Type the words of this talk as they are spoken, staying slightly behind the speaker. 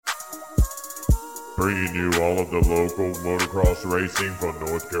bringing you all of the local motocross racing from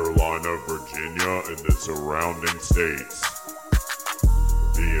North Carolina, Virginia, and the surrounding states.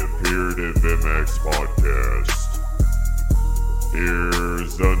 The Imperative MX Podcast.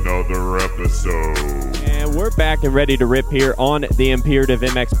 Here's another episode. And we're back and ready to rip here on the Imperative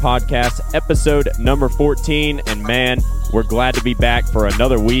MX Podcast, episode number 14. And man, we're glad to be back for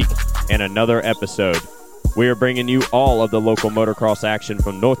another week and another episode. We are bringing you all of the local motocross action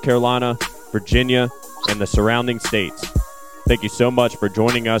from North Carolina, Virginia, and the surrounding states. Thank you so much for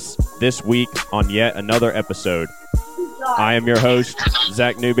joining us this week on yet another episode. I am your host,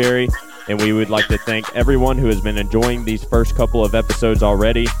 Zach Newberry, and we would like to thank everyone who has been enjoying these first couple of episodes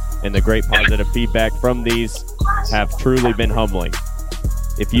already, and the great positive feedback from these have truly been humbling.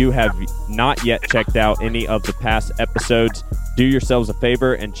 If you have not yet checked out any of the past episodes, do yourselves a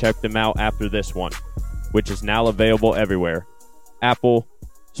favor and check them out after this one, which is now available everywhere. Apple,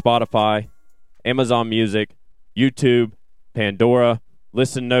 Spotify, Amazon Music, YouTube, Pandora,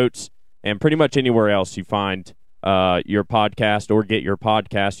 Listen Notes, and pretty much anywhere else you find your podcast or get your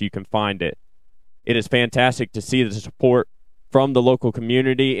podcast, you can find it. It is fantastic to see the support from the local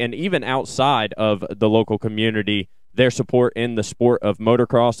community and even outside of the local community, their support in the sport of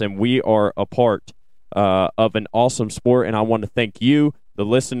motocross, and we are a part of an awesome sport, and I want to thank you, the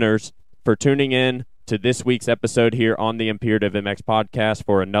listeners, for tuning in to this week's episode here on the Imperative MX Podcast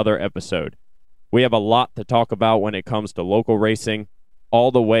for another episode. We have a lot to talk about when it comes to local racing, all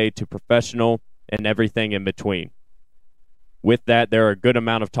the way to professional and everything in between. With that, there are a good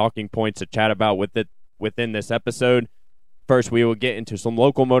amount of talking points to chat about within this episode. First, we will get into some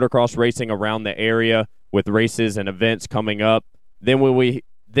local motocross racing around the area with races and events coming up. Then we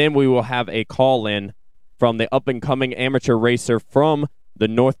will have a call-in from the up-and-coming amateur racer from the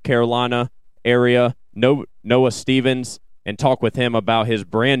North Carolina area, Noah Stevens, and talk with him about his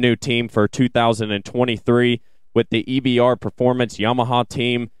brand new team for 2023 with the EBR Performance Yamaha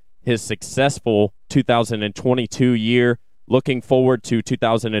team, his successful 2022 year. Looking forward to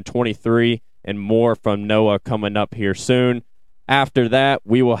 2023 and more from Noah coming up here soon. After that,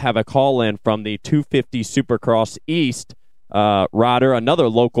 we will have a call-in from the 250 Supercross East rider, another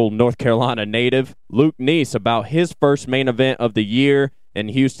local North Carolina native, Luke Neese, about his first main event of the year in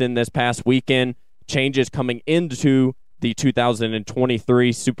Houston this past weekend, changes coming into the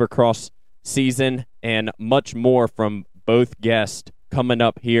 2023 Supercross season, and much more from both guests coming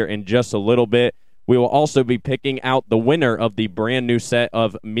up here in just a little bit. We will also be picking out the winner of the brand new set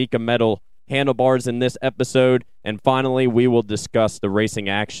of Mika Metal handlebars in this episode, and finally we will discuss the racing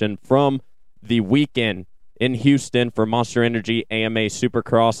action from the weekend in Houston for Monster Energy AMA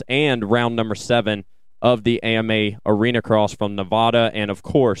Supercross and round number 7 of the AMA Arena Cross from Nevada. And of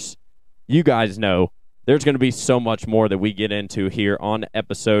course, you guys know there's going to be so much more that we get into here on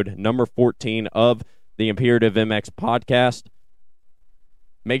episode number 14 of the Imperative MX Podcast.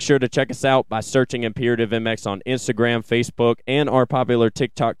 Make sure to check us out by searching Imperative MX on Instagram, Facebook, and our popular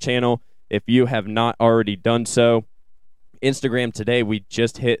TikTok channel if you have not already done so. Instagram today, we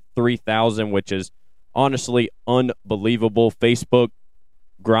just hit 3,000, which is honestly unbelievable. Facebook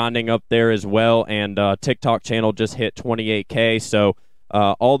grinding up there as well, and TikTok channel just hit 28K. So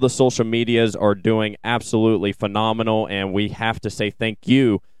all the social medias are doing absolutely phenomenal, and we have to say thank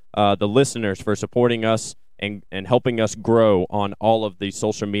you, the listeners, for supporting us and helping us grow on all of the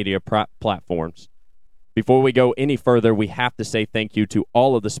social media platforms. Before we go any further, we have to say thank you to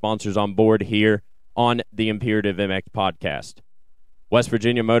all of the sponsors on board here on the Imperative MX Podcast. West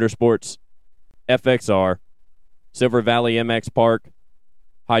Virginia Motorsports, FXR, Silver Valley MX Park,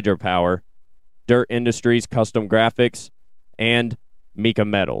 Hydropower, Dirt Industries Custom Graphics, and Mika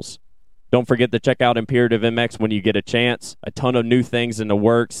Metals. Don't forget to check out Imperative MX when you get a chance. A ton of new things in the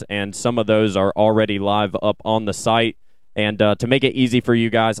works, and some of those are already live up on the site. And to make it easy for you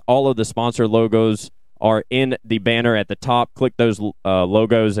guys, all of the sponsor logos are in the banner at the top. Click those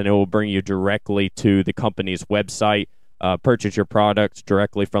logos, and it will bring you directly to the company's website. Purchase your products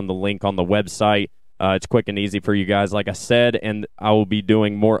directly from the link on the website. It's quick and easy for you guys, like I said, and I will be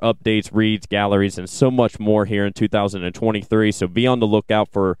doing more updates, reads, galleries, and so much more here in 2023. So be on the lookout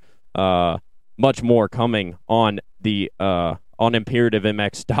for much more coming on the on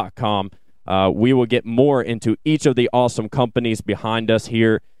imperativemx.com. We will get more into each of the awesome companies behind us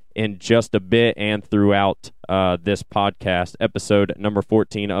here in just a bit and throughout this podcast, episode number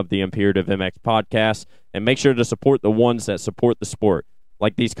 14 of the Imperative MX Podcast. And make sure to support the ones that support the sport,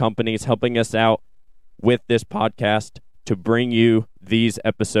 like these companies helping us out with this podcast to bring you these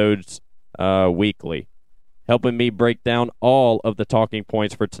episodes weekly. Helping me break down all of the talking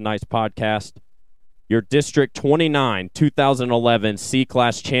points for tonight's podcast, your District 29 2011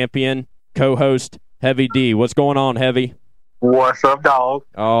 C-Class champion, co-host, Heavy D. What's going on, Heavy? What's up, dog?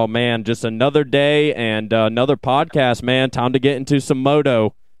 Oh, man, just another day and another podcast, man. Time to get into some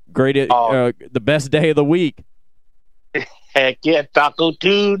moto. The best day of the week. Heck yeah, Taco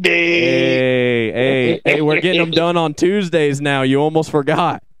Tuesday. Hey, we're getting them done on Tuesdays now. You almost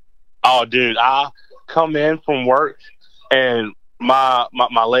forgot. Oh, dude, I come in from work and my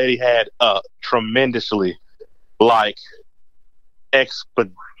lady had tremendously,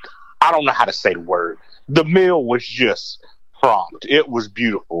 I don't know how to say the word. The meal was just prompt. It was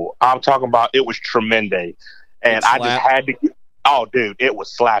beautiful. I'm talking about it was tremendous. And I just had to oh, dude, it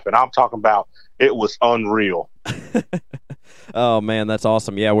was slapping. I'm talking about it was unreal. Oh, man, that's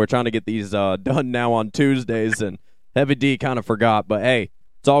awesome. Yeah, we're trying to get these done now on Tuesdays, and Heavy D kind of forgot. But, hey,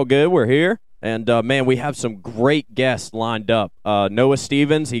 it's all good. We're here. And, man, we have some great guests lined up. Noah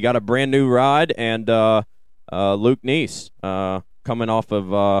Stevens, he got a brand-new ride, and Luke Neese coming off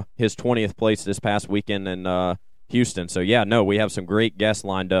of his 20th place this past weekend in Houston. So, yeah, no, we have some great guests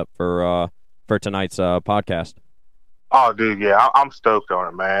lined up for tonight's podcast. Oh, dude, yeah, I'm stoked on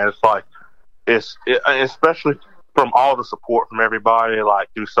it, man. It's especially from all the support from everybody,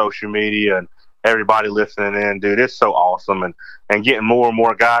 through social media and everybody listening in, dude. It's so awesome, and getting more and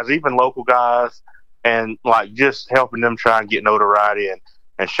more guys, even local guys, and just helping them try and get notoriety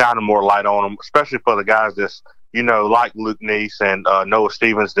and shining more light on them, especially for the guys that's like Luke Neese and Noah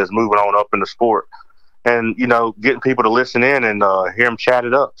Stevens that's moving on up in the sport, and getting people to listen in and hear them chat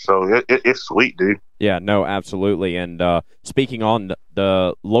it up. So it's sweet, dude. Yeah, no, absolutely. And speaking on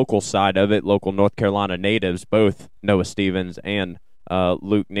the local side of it, local North Carolina natives, both Noah Stevens and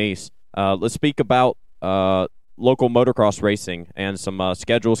Luke Neese, let's speak about local motocross racing and some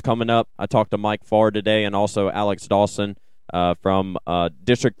schedules coming up. I talked to Mike Farr today and also Alex Dawson from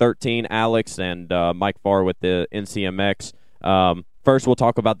District 13, Alex, and Mike Farr with the NCMX. First, we'll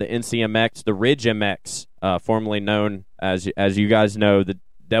talk about the NCMX, the Ridge MX, formerly known as you guys know, the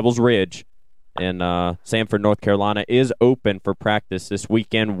Devil's Ridge. In Sanford, North Carolina, is open for practice this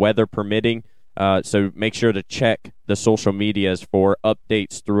weekend, weather permitting. So make sure to check the social medias for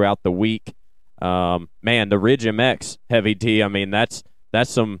updates throughout the week. Man, the Ridge MX, Heavy D, I mean, that's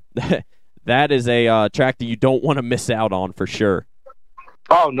some that is a track that you don't want to miss out on for sure.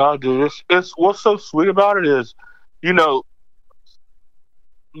 Oh no, dude! It's what's so sweet about it is,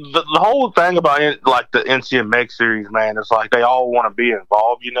 the whole thing about the NCMX series, man, is they all want to be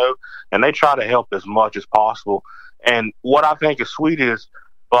involved, and they try to help as much as possible. And what I think is sweet is,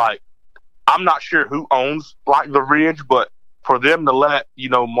 I'm not sure who owns the Ridge, but for them to let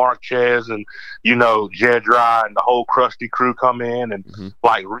Mark Ches and Jed Dry and the whole Krusty crew come in and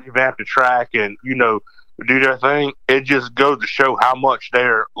revamp the track and do their thing, it just goes to show how much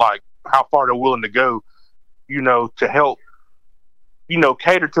they're how far they're willing to go, to help.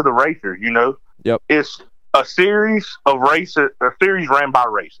 Cater to the racers, Yep. It's a series of races, a series ran by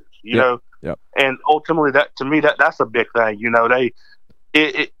racers, Yep. And ultimately that's a big thing,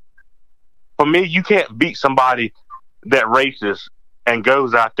 for me, you can't beat somebody that races and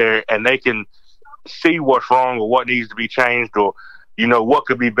goes out there and they can see what's wrong or what needs to be changed or, what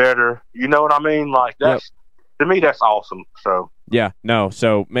could be better. You know what I mean? To me, that's awesome. So, yeah, no.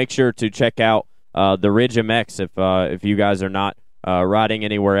 So make sure to check out the Ridge MX if you guys are not riding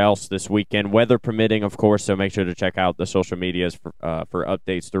anywhere else this weekend, weather permitting, of course. So make sure to check out the social medias for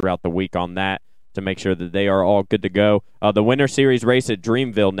updates throughout the week on that to make sure that they are all good to go. The Winter Series race at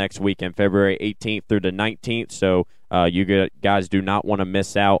Dreamville next weekend, February 18th through the 19th. So you guys do not want to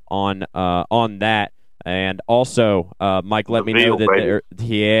miss out on that. And also, Mike let me know that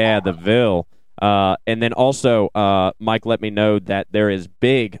the Ville. And then also, Mike let me know that there is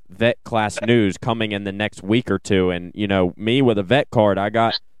big vet class news coming in the next week or two. And, me with a vet card, I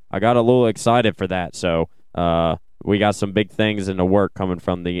got a little excited for that. So we got some big things in the work coming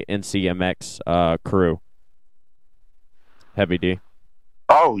from the NCMX crew. Heavy D.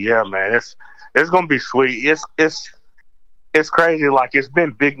 Oh, yeah, man. It's going to be sweet. It's crazy. It's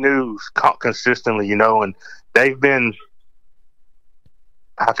been big news consistently, and they've been –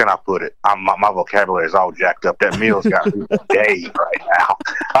 how can I put it? My vocabulary is all jacked up. That meal's got me day right now.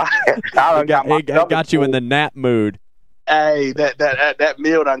 It got you in the nap mood. Hey, that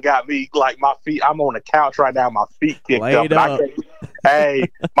meal done got me my feet. I'm on the couch right now. My feet kicked Laid up. Hey,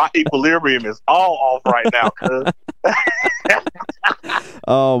 my equilibrium is all off right now, cuz.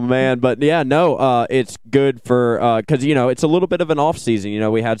 Oh man, but yeah, no, it's good for because it's a little bit of an off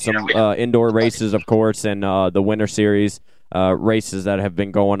season. We had some indoor races, of course, and the Winter Series races that have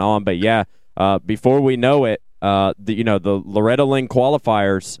been going on. But yeah, before we know it, the Loretta Lynn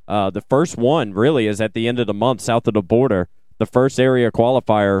qualifiers, the first one really is at the end of the month south of the border. the first area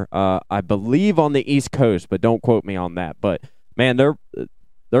qualifier, I believe on the East Coast, but don't quote me on that. But man,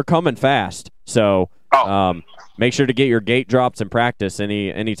 they're coming fast. So make sure to get your gate drops and practice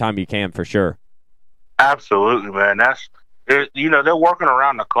anytime you can for sure. Absolutely, man. They're working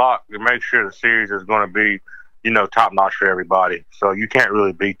around the clock to make sure the series is going to be, top notch for everybody. So you can't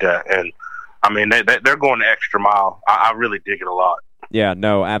really beat that. And I mean, they're going the extra mile. I really dig it a lot. Yeah,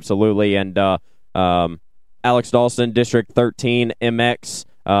 no, absolutely. And Alex Dawson, District 13 MX.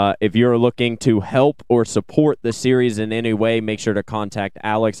 If you're looking to help or support the series in any way, make sure to contact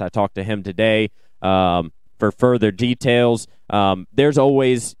Alex. I talked to him today for further details. There's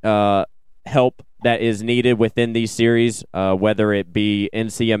always help that is needed within these series, whether it be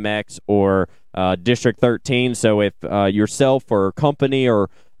NCMX or District 13. So if yourself or a company or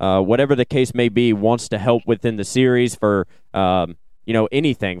whatever the case may be wants to help within the series for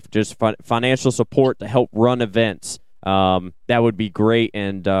anything, just financial support to help run events, that would be great,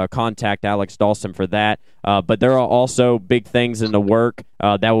 and contact Alex Dawson for that. But there are also big things in the work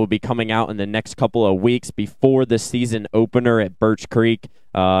that will be coming out in the next couple of weeks before the season opener at Birch Creek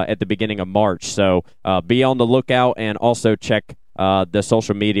at the beginning of March. So be on the lookout, and also check the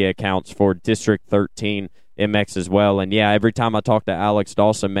social media accounts for District 13 MX as well. And yeah, every time I talk to Alex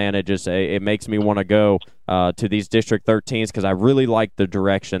Dawson, man, it makes me want to go to these District 13s, because I really like the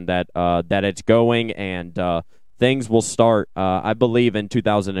direction that it's going, and things will start, I believe, in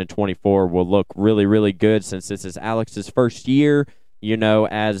 2024 will look really, really good, since this is Alex's first year,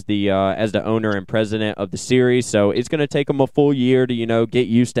 as the owner and president of the series. So it's going to take him a full year to, get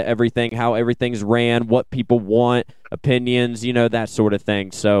used to everything, how everything's ran, what people want, opinions, that sort of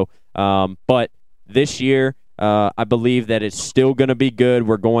thing. So, but this year, I believe that it's still going to be good.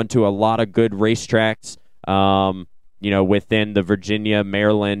 We're going to a lot of good racetracks, within the Virginia,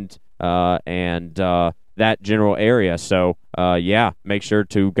 Maryland, and that general area. So, make sure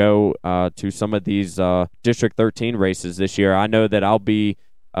to go to some of these District 13 races this year. I know that I'll be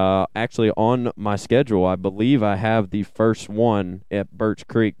actually on my schedule. I believe I have the first one at Birch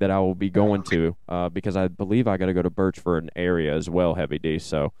Creek that I will be going to, because I believe I got to go to Birch for an area as well, Heavy D.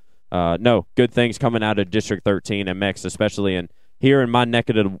 So, no, good things coming out of District 13 MX, especially here in my neck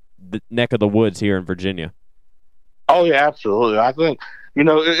of the woods here in Virginia. Oh yeah, absolutely. I think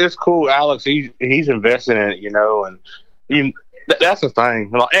it's cool. Alex, he's investing in it, and that's the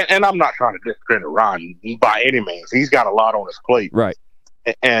thing. And I'm not trying to discredit Ryan by any means. He's got a lot on his plate, right?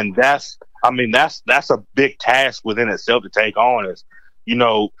 And that's a big task within itself to take on, is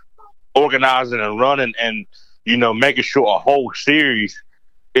organizing and running, and making sure a whole series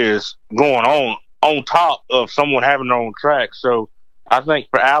is going on top of someone having their own track. So I think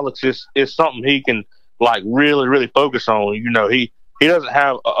for Alex, it's something he can really, really focus on. He doesn't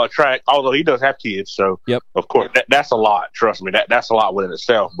have a track, although he does have kids. So yep. Of course that's a lot. Trust me, that's a lot within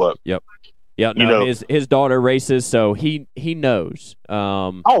itself. But yep. Yeah, no, his daughter races, so he knows.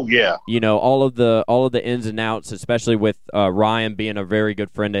 Oh yeah, all of the ins and outs, especially with Ryan being a very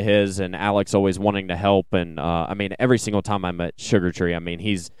good friend of his, and Alex always wanting to help. And every single time I'm at Sugar Tree,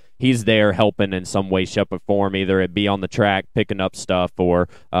 he's there helping in some way, shape, or form, either it be on the track picking up stuff or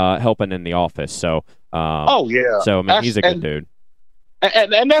helping in the office. So oh yeah, so he's a good dude.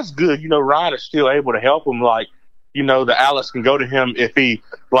 And that's good. Ryan is still able to help him. The Alex can go to him if he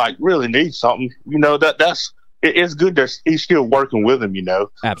really needs something. It's good that he's still working with him.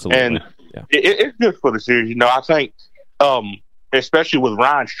 Absolutely. And yeah. It's good for the series. I think, especially with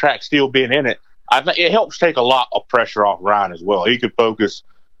Ryan's track still being in it, I think it helps take a lot of pressure off Ryan as well. He could focus,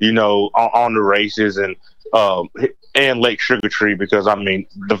 on the races and Lake Sugar Tree, because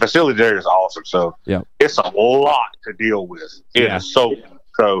the facility there is awesome. So yeah, it's a lot to deal with. It is so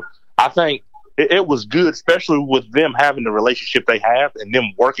I think it was good, especially with them having the relationship they have and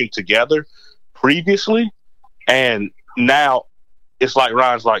them working together previously. And now it's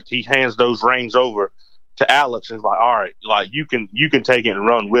Ryan's he hands those reins over to Alex and is all right, you can take it and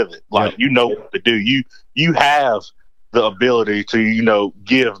run with it. What to do. You have the ability to,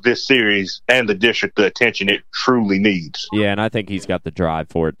 give this series and the district the attention it truly needs. Yeah, and I think he's got the drive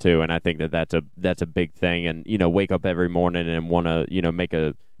for it too, and I think that's a big thing. And wake up every morning and want to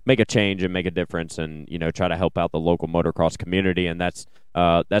make a change and make a difference, and try to help out the local motocross community. And that's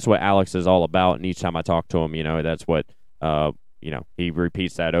what Alex is all about. And each time I talk to him, that's what he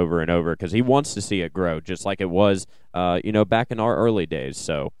repeats that over and over, because he wants to see it grow, just like it was back in our early days.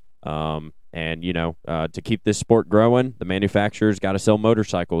 So to keep this sport growing, the manufacturers got to sell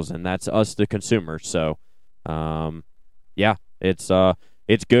motorcycles, and that's us, the consumers. So, it's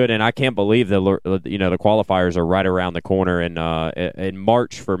it's good, and I can't believe the qualifiers are right around the corner in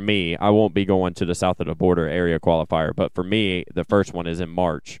March for me. I won't be going to the south of the border area qualifier, but for me, the first one is in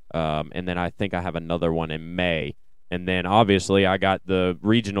March, and then I think I have another one in May, and then obviously I got the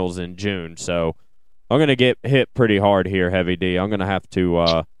regionals in June. So I'm gonna get hit pretty hard here, Heavy D. I'm gonna have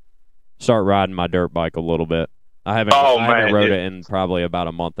to start riding my dirt bike a little bit. I haven't rode it in probably about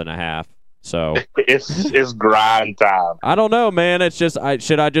a month and a half. So it's grind time. I don't know, man. It's just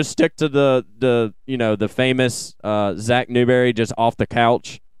should I just stick to the famous Zach Newberry just off the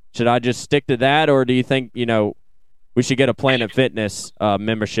couch? Should I just stick to that, or do you think we should get a Planet Fitness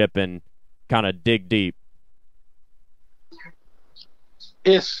membership and kind of dig deep?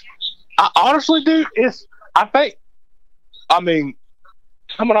 Honestly, dude, I mean,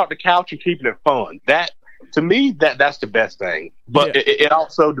 coming off the couch and keeping it fun. That to me, that's the best thing. But it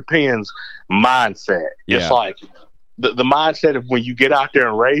also depends mindset. Yeah. It's like the mindset of when you get out there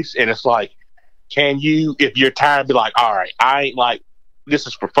and race, and it's like, can you, if you're tired, be like, all right, I ain't like, this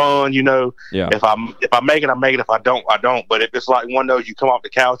is for fun, Yeah. If I make it, I make it. If I don't, I don't. But if it's like one of those, you come off the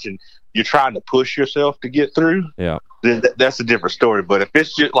couch and you're trying to push yourself to get through. Yeah. Then that's a different story. But if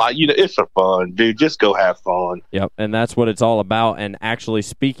it's just like, it's for fun, dude, just go have fun. Yep. And that's what it's all about. And actually,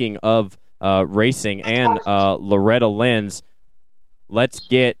 speaking of racing and Loretta Lynn's, let's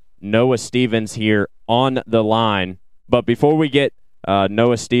get Noah Stevens here on the line. But before we get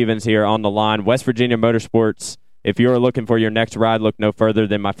Noah Stevens here on the line, West Virginia Motorsports, if you're looking for your next ride, look no further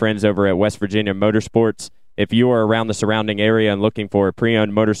than my friends over at West Virginia Motorsports. If you are around the surrounding area and looking for a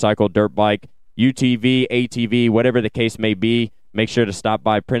pre-owned motorcycle, dirt bike, UTV, ATV, whatever the case may be, make sure to stop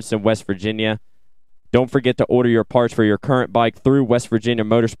by Princeton, West Virginia. Don't forget to order your parts for your current bike through West Virginia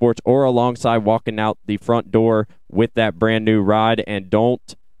Motorsports or alongside walking out the front door with that brand new ride. And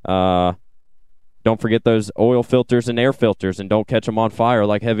don't forget those oil filters and air filters, and don't catch them on fire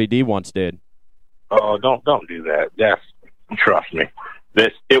like Heavy D once did. Oh, don't do that. Trust me,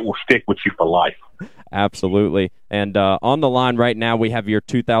 it will stick with you for life. Absolutely. And on the line right now, we have your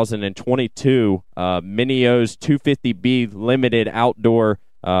 2022 Minios 250B Limited Outdoor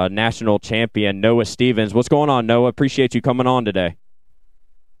National Champion, Noah Stevens. What's going on, Noah? Appreciate you coming on today.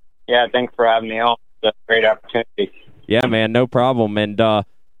 Yeah, thanks for having me on. It's a great opportunity. Yeah, man, no problem. And,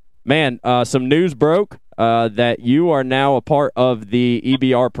 some news broke that you are now a part of the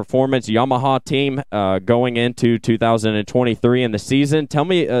EBR Performance Yamaha team going into 2023 in the season. Tell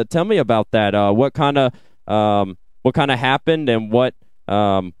me about that. What kind of happened, and what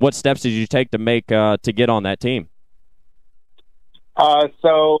steps did you take to make to get on that team?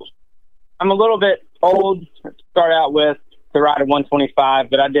 So I'm a little bit old to start out with to ride a 125,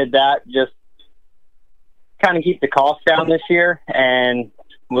 but I did that just kind of keep the cost down this year, and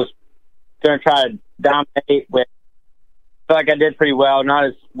was going to try to dominate with. I feel like I did pretty well, not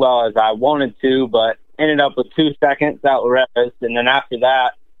as well as I wanted to, but ended up with 2 seconds at Loretta's. And then after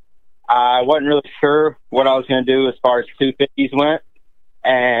that, I wasn't really sure what I was going to do as far as 250s went,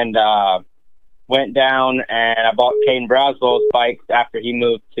 and went down and I bought Caden Braswell's bikes after he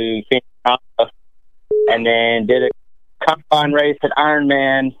moved to Phoenix, Honda, and then did a combine race at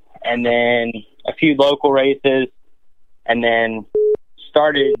Ironman, and then a few local races, and then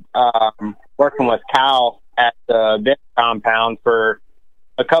started working with Cal at the Bend compound for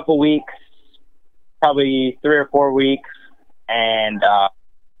a couple weeks, probably 3 or 4 weeks, and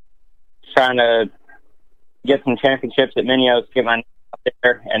trying to get some championships at Minios, get my name out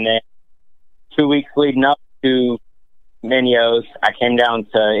there. And then 2 weeks leading up to Minios, I came down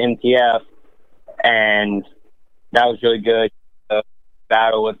to MTF, and that was really good.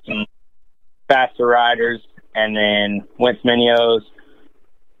 Battle with some faster riders, and then went to Minios.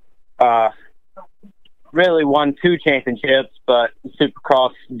 Really won 2 championships, but the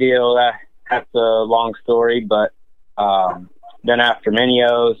Supercross deal, that's a long story. But then after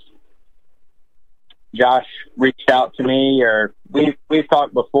Minios, Josh reached out to me, or we've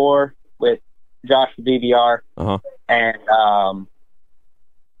talked before with Josh with BBR, and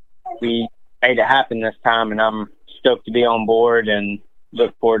we made it happen this time, and I'm stoked to be on board and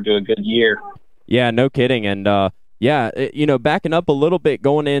look forward to a good year. Yeah, no kidding. And backing up a little bit,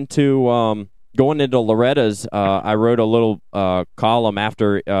 going into Loretta's, I wrote a little column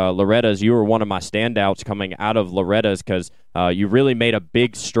after Loretta's. You were one of my standouts coming out of Loretta's because you really made a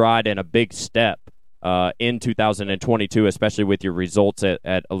big stride and a big step in 2022, especially with your results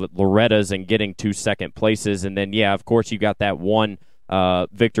at Loretta's and getting 2 second places. And then, of course, you got that one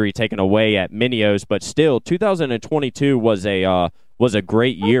victory taken away at Minios, but still, 2022 was a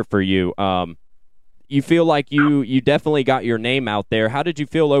great year for you. You feel like you definitely got your name out there. How did you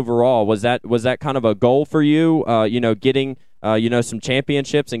feel overall? Was that kind of a goal for you? Getting some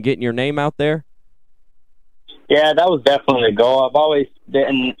championships and getting your name out there? Yeah, that was definitely the goal. I've always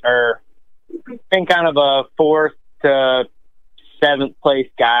been kind of a 4th to 7th place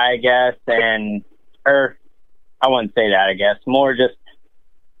guy, I guess, or I wouldn't say that, I guess, more just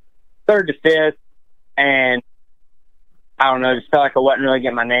 3rd to 5th, and I don't know, just felt like I wasn't really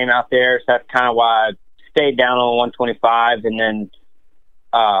getting my name out there, so that's kind of why I stayed down on 125 and then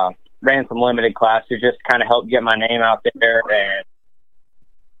ran some limited classes just to kind of help get my name out there and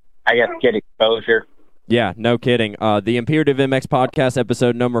I guess get exposure. Yeah, no kidding. The Imperative MX Podcast,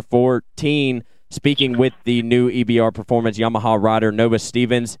 episode number 14, speaking with the new EBR Performance Yamaha rider, Nova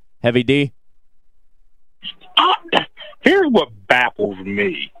Stevens. Heavy D? Here's what baffles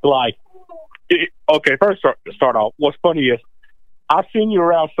me. Okay, first start off, what's funny is I've seen you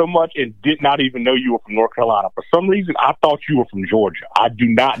around so much and did not even know you were from North Carolina. For some reason, I thought you were from Georgia. I do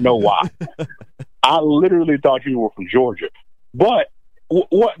not know why. I literally thought you were from Georgia. But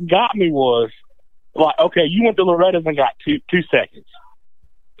what got me was, okay, you went to Loretta's and got two seconds.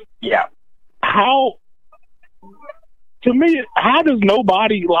 Yeah. To me, how does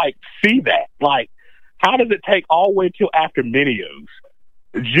nobody, see that? How does it take all the way till after Minios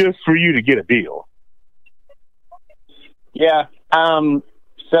just for you to get a deal? Yeah.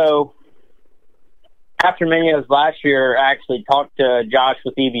 So after Minios last year, I actually talked to Josh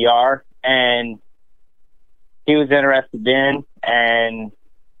with EBR, and he was interested in, and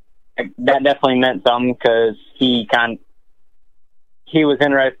that definitely meant something because he was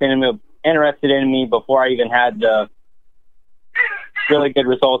interested in me before I even had the really good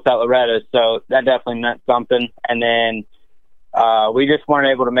results at Loretta, so that definitely meant something. And then we just weren't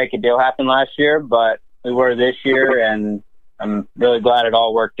able to make a deal happen last year, but we were this year, and I'm really glad it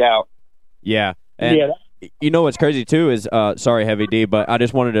all worked out. Yeah. And you know what's crazy too is sorry, Heavy D, but I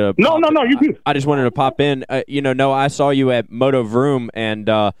just wanted to No, you do. I just wanted to pop in. No, I saw you at Moto Vroom, and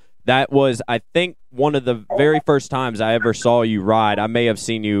that was, I think, one of the very first times I ever saw you ride. I may have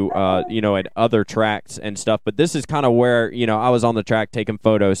seen you, at other tracks and stuff, but this is kind of where, I was on the track taking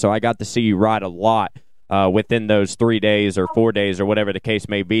photos, so I got to see you ride a lot within those 3 days or 4 days or whatever the case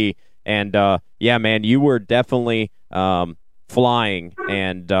may be. And, yeah, man, you were definitely flying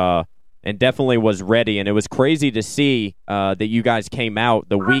and definitely was ready. And it was crazy to see that you guys came out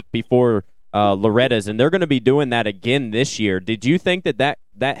the week before Loretta's, and they're going to be doing that again this year. Did you think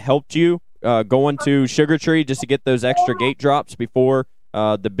that helped you going to Sugar Tree just to get those extra gate drops before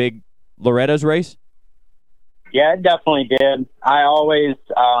the big Loretta's race? Yeah, it definitely did. I always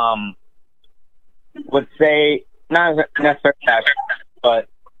would say, not necessarily that, but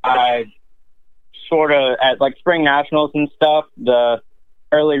I sort of, at spring nationals and stuff, the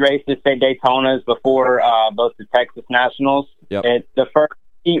early races, say Daytonas before both the Texas Nationals. Yep. The first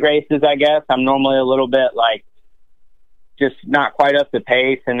heat races, I guess, I'm normally a little bit just not quite up to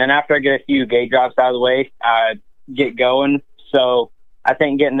pace. And then after I get a few gate drops out of the way, I get going. So I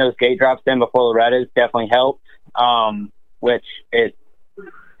think getting those gate drops in before Loretta's definitely helped, which it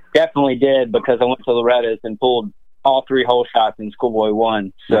definitely did because I went to Loretta's and pulled all 3 hole shots in Schoolboy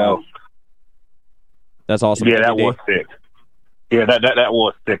 1. So that's awesome. Yeah, that was sick. Yeah, that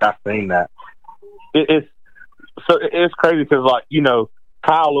was sick. I've seen that. It's crazy because,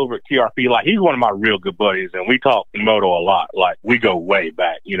 Kyle over at TRP, he's one of my real good buddies, and we talk moto a lot. We go way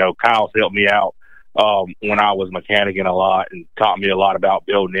back. Kyle's helped me out when I was mechanicing a lot and taught me a lot about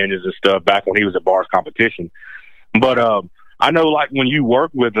building engines and stuff back when he was at Bars Competition. But I know, when you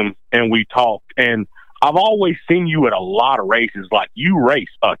work with him and we talk, and I've always seen you at a lot of races. You race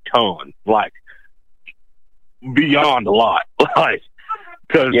a ton, beyond a lot. Because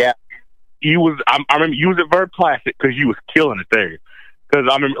I remember you was at Verb Classic because you was killing it there. Because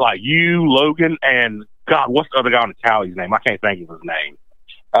I remember, you, Logan, and, God, what's the other guy on the Cali's name? I can't think of his name.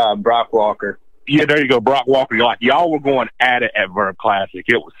 Brock Walker. Yeah, there you go, Brock Walker. Y'all were going at it at Verb Classic.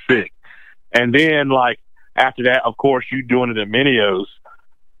 It was sick. And then, after that, of course, you doing it at Minios.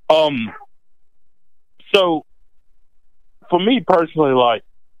 So, for me personally,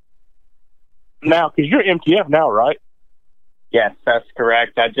 now, because you're MTF now, right? Yes, that's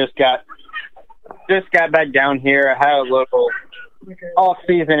correct. I just got back down here. I had a little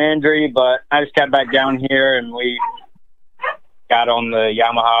off-season injury, but I just got back down here, and we got on the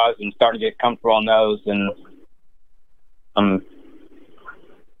Yamahas and started to get comfortable on those, and I'm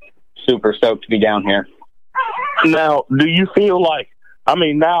super stoked to be down here. Now, do you feel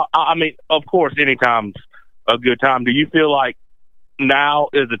of course, anytime's a good time. Do you feel like now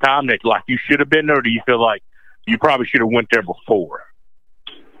is the time that, you should have been there, or do you feel like you probably should have went there before?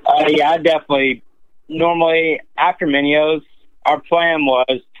 Yeah, I definitely. Normally, after Minios, our plan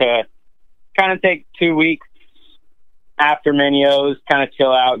was to kind of take 2 weeks after Minio's, kind of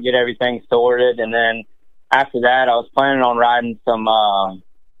chill out, get everything sorted. And then after that, I was planning on riding some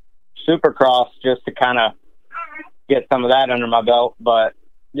Supercross just to kind of get some of that under my belt. But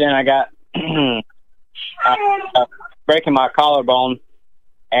then I got breaking my collarbone,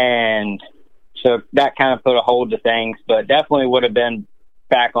 and so that kind of put a hold to things. But definitely would have been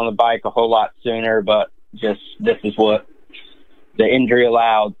back on the bike a whole lot sooner, but just this is what the injury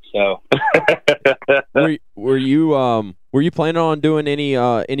allowed. So were you planning on doing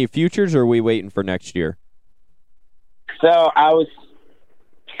any futures, or are we waiting for next year? So I was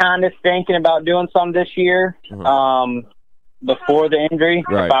kind of thinking about doing some this year, before the injury,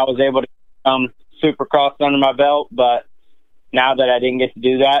 right, if I was able to Supercross under my belt. But now that I didn't get to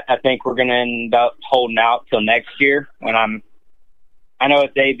do that, I think we're going to end up holding out till next year when I know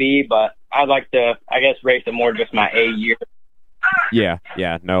it's AB, but I'd like to, I guess, race it more just my A year. Yeah,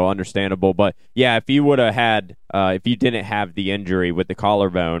 no, understandable. But yeah, if you would have had, if you didn't have the injury with the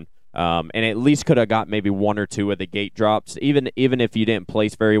collarbone, and at least could have got maybe one or two of the gate drops, even if you didn't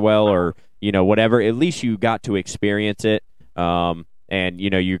place very well or whatever, at least you got to experience it, and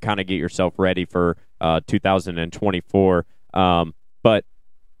you kind of get yourself ready for 2024. But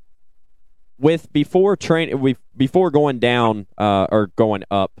before going down or going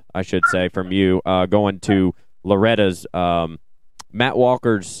up, I should say, from you going to Loretta's, Matt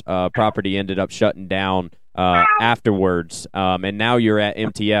Walker's property ended up shutting down afterwards, and now you're at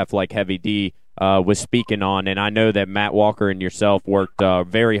MTF, like Heavy D was speaking on, and I know that Matt Walker and yourself worked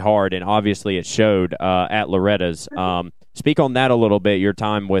very hard, and obviously it showed at Loretta's. Speak on that a little bit, your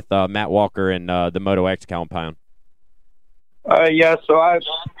time with Matt Walker and the Moto X compound. Yeah, so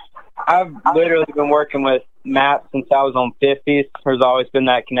I've literally been working with Matt since I was on 50s. There's always been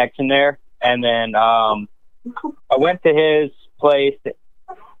that connection there. And then I went to his place.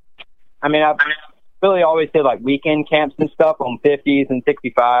 I mean, I've really always did like weekend camps and stuff on 50s and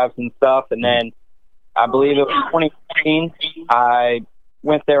 65s and stuff. And then I believe it was 2015, I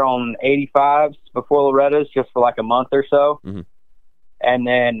went there on 85s before Loretta's just for like a month or so. Mm-hmm. And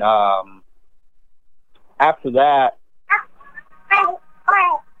then after that,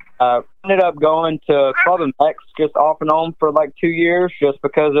 ended up going to Club MX just off and on for like 2 years just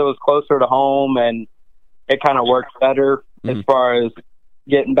because it was closer to home and it kind of worked better as far as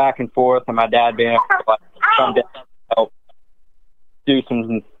getting back and forth, and my dad being able to like come down and help do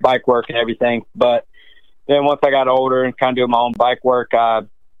some bike work and everything. But then once I got older and kind of doing my own bike work, I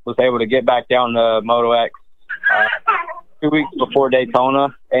was able to get back down to Moto X 2 weeks before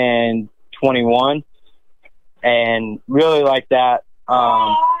Daytona in 21, and really like that.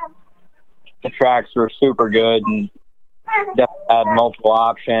 The tracks were super good and definitely had multiple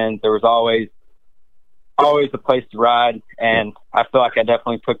options. There was always a place to ride, and I feel like I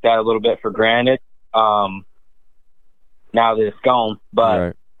definitely took that a little bit for granted now that it's gone.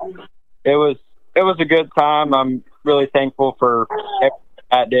 But it was a good time. I'm really thankful for everything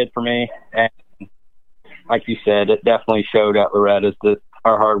that did for me, and like you said, it definitely showed at Loretta's that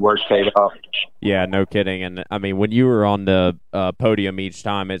our hard work paid off. Yeah, no kidding. And I mean, when you were on the podium each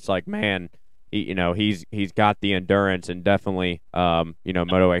time, it's like, man, he's got the endurance, and definitely,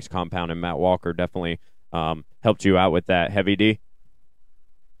 Moto X compound and Matt Walker definitely helped you out with that. Heavy D?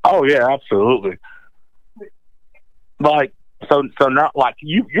 Oh yeah, absolutely. Like, so now, like,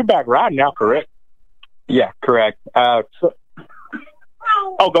 you're back riding now, correct? Yeah, correct. Oh,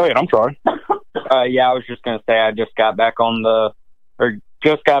 go ahead. I'm sorry. Yeah, I was just gonna say I just got back on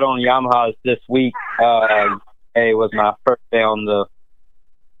just got on Yamahas this week. It was my first day on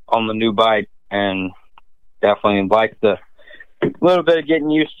the new bike, and definitely like the little bit of getting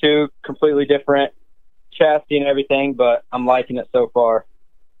used to, completely different chassis and everything, but I'm liking it so far.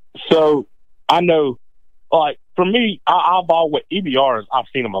 So I know, like, for me, I've always, EBRs, I've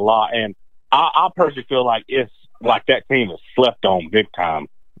seen them a lot, and I personally feel like it's like that team is slept on big time.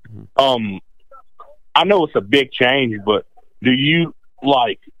 I know it's a big change, but do you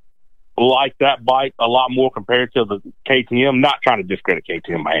like that bike a lot more compared to the KTM? Not trying to discredit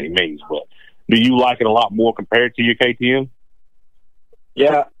KTM by any means, but do you like it a lot more compared to your KTM?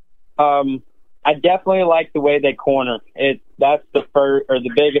 Yeah, I definitely like the way they corner. That's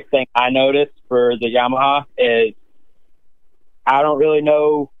the biggest thing I noticed for the Yamaha is I don't really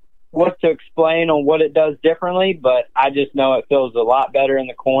know what to explain on what it does differently, but I just know it feels a lot better in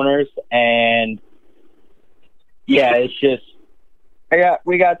the corners. And yeah, it's just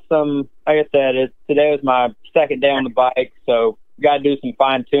we got some, like I said, today was my second day on the bike, so got to do some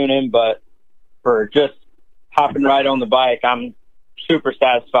fine tuning, but for just hopping right on the bike, I'm super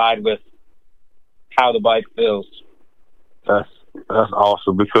satisfied with how the bike feels. That's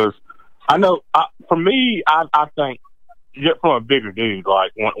awesome, because I know for me, I think just from a bigger dude,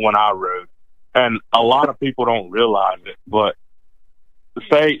 like when I rode. And a lot of people don't realize it, but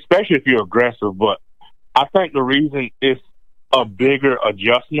especially if you're aggressive, but I think the reason it's a bigger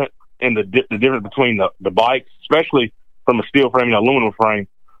adjustment in the difference between the bikes, especially from a steel frame and aluminum frame.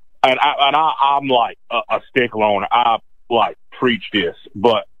 And I'm like a stickler on it. I like preach this,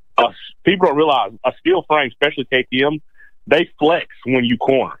 but people don't realize a steel frame, especially KTM, they flex when you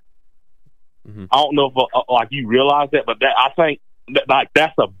corner. Mm-hmm. I don't know if like you realize that, but I think like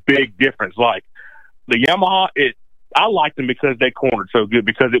that's a big difference. Like the Yamaha, I liked them because they cornered so good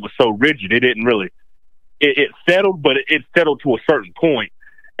because it was so rigid. It didn't really it settled, but it settled to a certain point,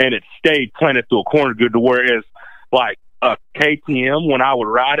 and it stayed planted through a corner good. To whereas like a KTM, when I would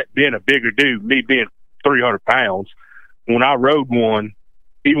ride it, being a bigger dude, me being 300 pounds, when I rode one,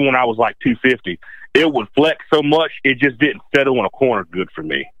 even when I was like 250, it would flex so much it just didn't settle in a corner good for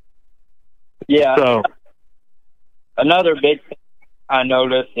me. Yeah. So another big thing I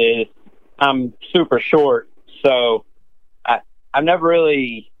noticed is I'm super short, so I never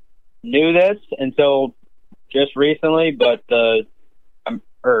really knew this until just recently, but I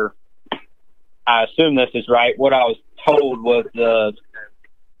assume this is right. What I was told was the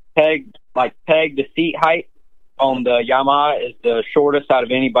peg to seat height on the Yamaha is the shortest out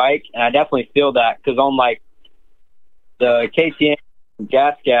of any bike, and I definitely feel that because on like the KTM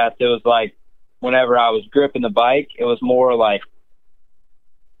gas, it was like whenever I was gripping the bike, it was more like,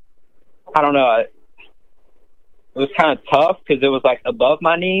 I don't know, it was kind of tough because it was like above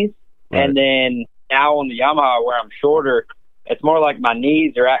my knees, right. And then now on the Yamaha where I'm shorter, it's more like my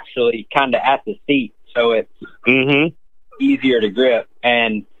knees are actually kind of at the seat, so it's easier to grip.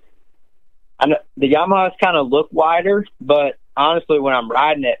 And the Yamahas kind of look wider, but honestly, when I'm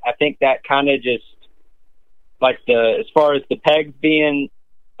riding it, I think that kind of just like as far as the pegs being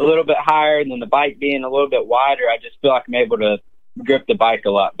a little bit higher than the bike being a little bit wider, I just feel like I'm able to grip the bike a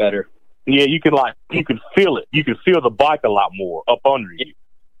lot better. Yeah, you can feel it. You can feel the bike a lot more up under you.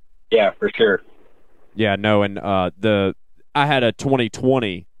 Yeah, for sure. Yeah, no, and I had a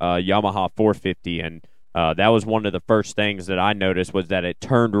 2020 Yamaha 450, and that was one of the first things that I noticed was that it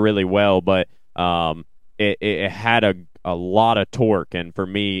turned really well, but it had a lot of torque, and for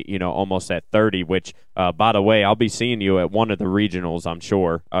me, almost at 30, which, by the way, I'll be seeing you at one of the regionals, I'm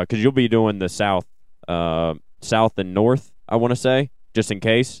sure, because you'll be doing the south and north, I want to say, just in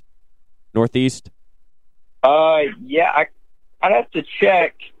case. Northeast? Yeah, I'd have to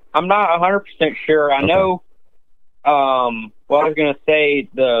check. I'm not 100% sure. I know, well, I was going to say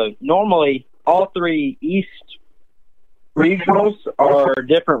normally all three East regionals are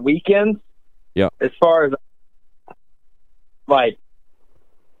different weekends. Yeah. As far as, like,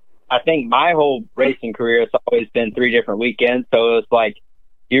 I think my whole racing career has always been 3 different weekends. So it was like,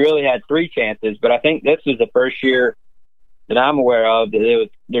 you really had 3 chances. But I think this was the first year that I'm aware of that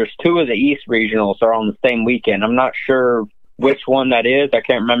there's 2 of the East regionals are on the same weekend. I'm not sure which one that is. I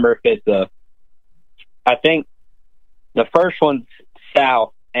can't remember if it's I think the first one's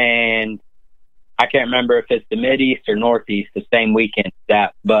south, and I can't remember if it's the Mid-East or Northeast the same weekend as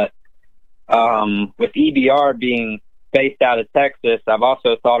that. But with EBR being based out of Texas, I've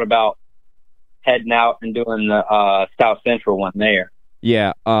also thought about heading out and doing the South Central one there.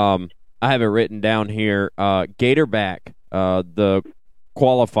 Yeah, I have it written down here. Gatorback, the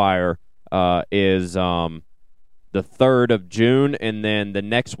qualifier is the 3rd of June, and then the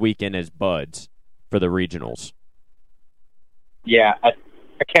next weekend is Buds for the regionals. Yeah, I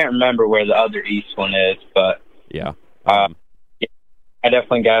can't remember where the other East one is, but yeah, I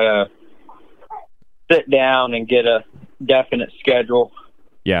definitely got to sit down and get a definite schedule.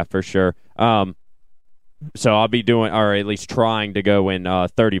 Yeah, for sure. So I'll be doing, or at least trying to go in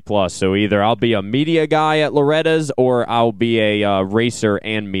 30 plus. So either I'll be a media guy at Loretta's, or I'll be a racer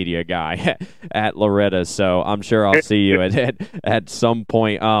and media guy at Loretta's. So I'm sure I'll see you at some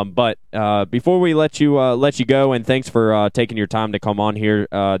point. But before we let you go, and thanks for taking your time to come on here,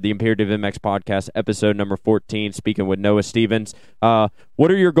 the Imperative MX podcast, episode number 14, speaking with Noah Stevens.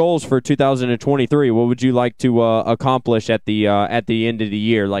 What are your goals for 2023? What would you like to accomplish at the end of the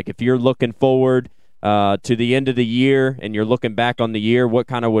year? Like, if you're looking forward to the end of the year and you're looking back on the year, what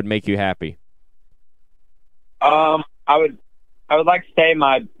kind of would make you happy? I would like to say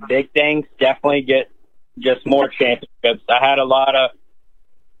my big things definitely get just more championships. I had a lot of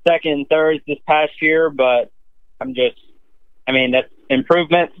second and thirds this past year, but that's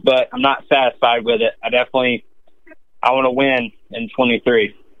improvements, but I'm not satisfied with it. I want to win in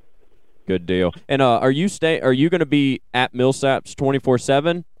 23. Good deal. And are you going to be at Millsaps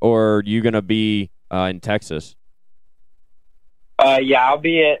 24/7, or are you going to be in Texas? Yeah, I'll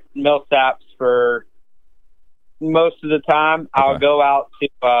be at Millsaps for most of the time. Okay. I'll go out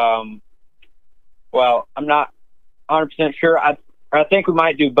to, well, I'm not 100% sure. I think we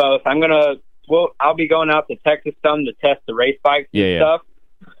might do both. I'll be going out to Texas some to test the race bikes and stuff.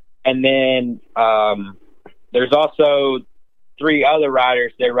 And then there's also 3 other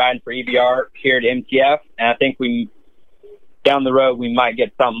riders. They're riding for EBR here at MTF. And I think down the road, we might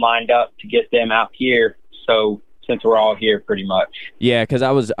get something lined up to get them out here. So since we're all here pretty much. Yeah, because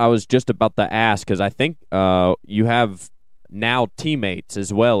I was just about to ask, because I think you have now teammates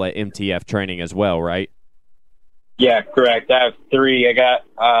as well at MTF training as well, right? Yeah, correct. I have 3. I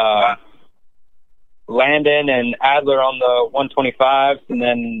got Landon and Adler on the 125s, and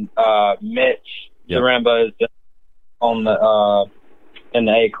then Mitch Zaremba is on the in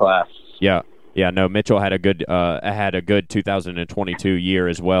the A class. Yeah. Yeah, no, Mitchell had a good 2022 year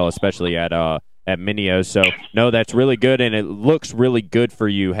as well, especially at Minio. So no, that's really good, and it looks really good for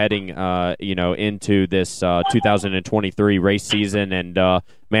you heading into this 2023 race season. And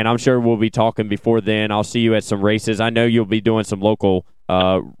man, I'm sure we'll be talking before then. I'll see you at some races. I know you'll be doing some local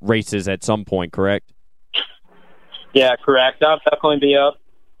races at some point, correct? Yeah, correct. I'll definitely be up.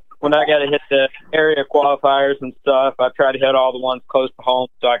 When I got to hit the area qualifiers and stuff, I try to hit all the ones close to home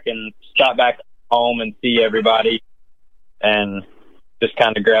so I can stop back home and see everybody and just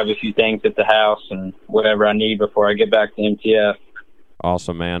kind of grab a few things at the house and whatever I need before I get back to MTF.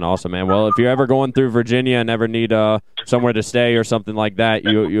 Awesome, man. Awesome, man. Well, if you're ever going through Virginia and ever need somewhere to stay or something like that,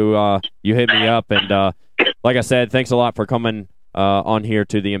 you hit me up. And like I said, thanks a lot for coming on here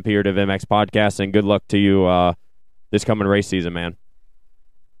to the Imperative MX podcast, and good luck to you this coming race season, man.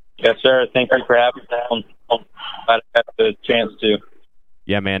 Yes, sir. Thank you for having me. I had the chance to.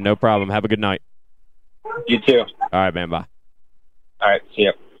 Yeah, man. No problem. Have a good night. You too. All right, man. Bye. All right. See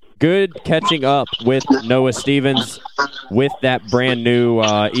ya. Good catching up with Noah Stevens with that brand new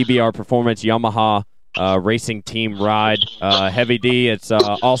EBR Performance Yamaha racing team ride. Heavy D, it's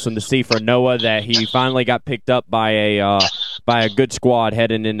awesome to see for Noah that he finally got picked up by a good squad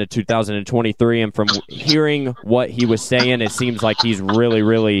heading into 2023. And from hearing what he was saying, it seems like he's really,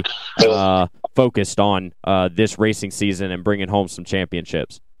 really focused on this racing season and bringing home some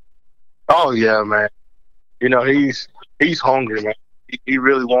championships. Oh yeah, man. He's hungry, man. He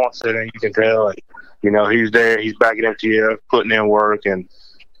really wants it, and you can tell. And, he's there. He's back at MTF, putting in work, and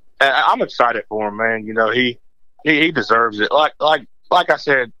I'm excited for him, man. He deserves it. Like I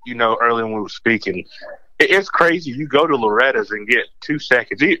said, earlier when we were speaking, it's crazy. You go to Loretta's and get 2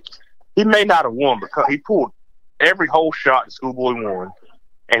 seconds. He may not have won because he pulled every whole shot in Schoolboy won,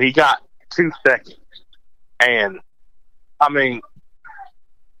 and he got 2 seconds. And I mean,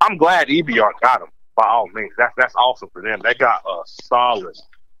 I'm glad EBR got him. By all means, that's awesome for them. They got a solid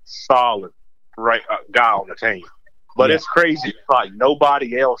guy on the team. But It's crazy. It's like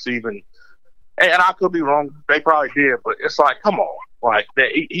nobody else even, and I could be wrong. They probably did, but it's like, come on, like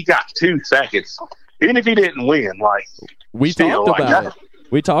he got 2 seconds, even if he didn't win. Like we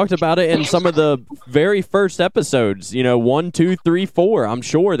talked about it in some of the very first episodes. 1, 2, 3, 4. I'm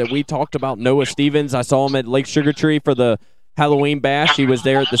sure that we talked about Noah Stevens. I saw him at Lake Sugar Tree for the Halloween bash. He was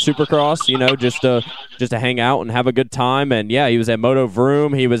there at the Supercross, just to hang out and have a good time. And yeah, he was at Moto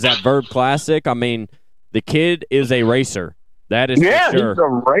Vroom. He was at Verb Classic. I mean, the kid is a racer. That is for sure. He's a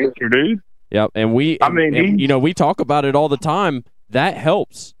racer, dude. Yep, and we talk about it all the time. That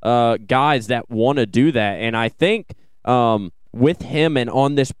helps guys that want to do that. And I think with him and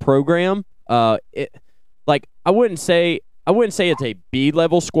on this program, I wouldn't say it's a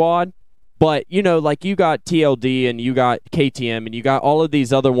B-level squad. But, you got TLD and you got KTM and you got all of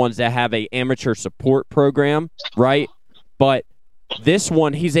these other ones that have a amateur support program, right? But this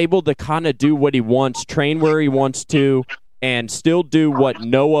one, he's able to kind of do what he wants, train where he wants to, and still do what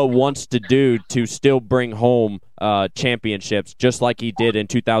Noah wants to do to still bring home championships, just like he did in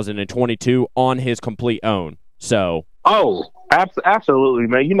 2022 on his complete own. So. Oh, absolutely,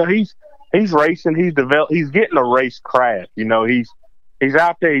 man. He's racing. He's getting a race craft. He's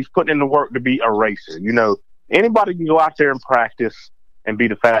out there. He's putting in the work to be a racer. Anybody can go out there and practice and be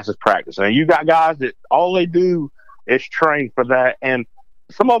the fastest practicer. And you got guys that all they do is train for that. And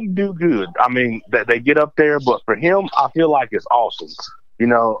some of them do good. I mean, that they get up there. But for him, I feel like it's awesome.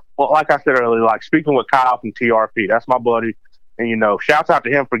 Well, like I said earlier, like speaking with Kyle from TRP, that's my buddy. And, shouts out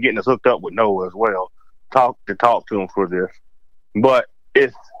to him for getting us hooked up with Noah as well. Talk to him for this. But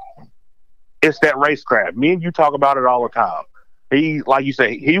it's that racecraft. Me and you talk about it all the time. He, like you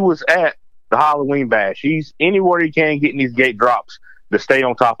say, he was at the Halloween bash. He's anywhere he can getting these gate drops to stay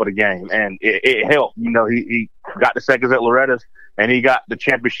on top of the game. And it helped. He got the seconds at Loretta's, and he got the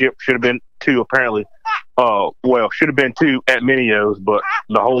championship. Should have been 2, apparently. Should have been 2 at Minio's, but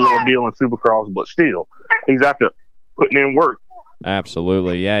the whole ordeal in Supercross, but still. he's after putting in work.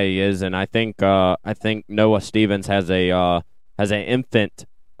 Absolutely, yeah, he is, and I think Noah Stevens has an infant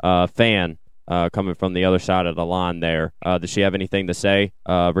fan coming from the other side of the line there. Does she have anything to say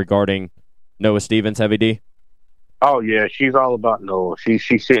regarding Noah Stevens, Heavy D? Oh yeah, she's all about Noah. She's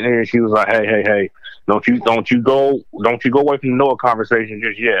sitting here and she was like, hey, don't you go away from the Noah conversation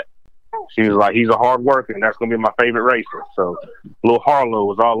just yet. She was like, he's a hard worker, and that's gonna be my favorite racer. So little Harlow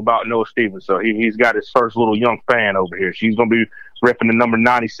was all about Noah Stevens. So he's got his first little young fan over here. She's gonna be repping the number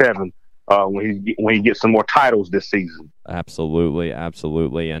 97 when he gets some more titles this season. Absolutely.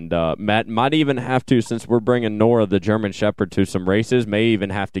 And Matt might even have to, since we're bringing Nora the German Shepherd to some races, may even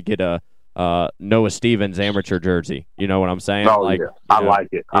have to get a Noah Stevens amateur jersey. You know what I'm saying? Oh, yeah. I like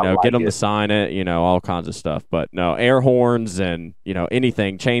it. Get him to sign it, all kinds of stuff. But no, air horns and,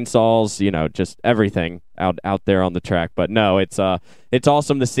 anything, chainsaws, just everything out there on the track. But no, it's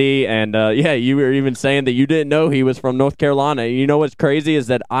awesome to see. And, you were even saying that you didn't know he was from North Carolina. You know what's crazy is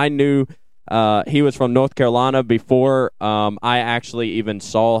that I knew he was from North Carolina before I actually even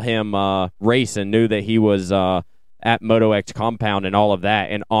saw him race and knew that he was at MotoX compound and all of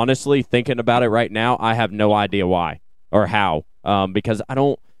that. And honestly, thinking about it right now, I have no idea why or how. Because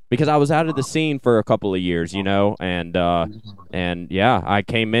I was out of the scene for a couple of years, and yeah, I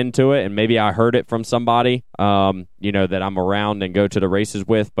came into it and maybe I heard it from somebody, that I'm around and go to the races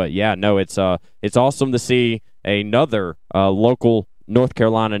with. But yeah, no, it's awesome to see another local North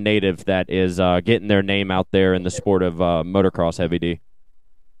Carolina native that is getting their name out there in the sport of motocross, Heavy D.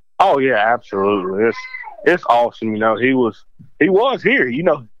 Oh yeah, absolutely. It's awesome. He was here.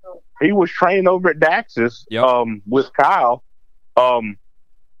 He was training over at Daxis with Kyle. And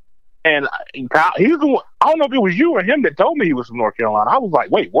Kyle, he was the one, I don't know if it was you or him that told me he was from North Carolina. I was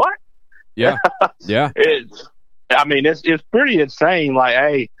like, wait, what? Yeah. Yeah. It's pretty insane. Like,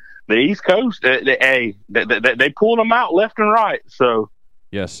 hey, the East Coast, they pulling them out left and right. So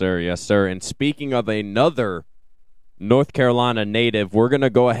yes, sir. And speaking of another North Carolina native, we're going to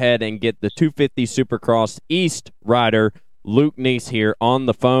go ahead and get the 250 Supercross East rider, Luke Neese, here on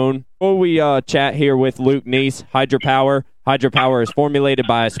the phone. Before we chat here with Luke Neese, Hydropower. Hydropower is formulated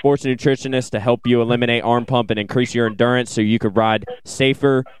by a sports nutritionist to help you eliminate arm pump and increase your endurance so you could ride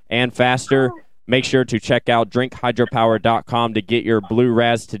safer and faster. Make sure to check out drinkhydropower.com to get your blue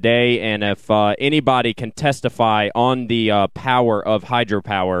Raz today. And if anybody can testify on the power of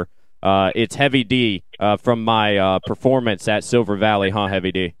Hydropower, it's Heavy D from my performance at Silver Valley, huh,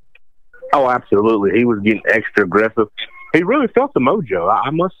 Heavy D? Oh, absolutely. He was getting extra aggressive. He really felt the mojo, I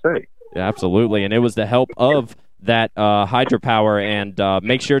must say. Yeah, absolutely, and it was the help of that Hydropower. And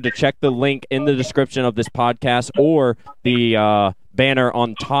make sure to check the link in the description of this podcast or the banner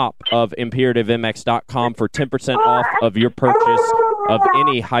on top of ImperativeMX.com for 10% off of your purchase of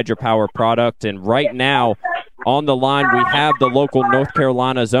any Hydropower product. And right now, on the line, we have the local North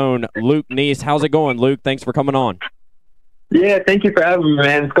Carolina's own Luke Neese. How's it going, Luke? Thanks for coming on. Yeah, thank you for having me,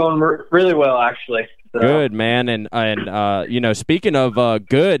 man. It's going really well, actually. So. Good, man. And speaking of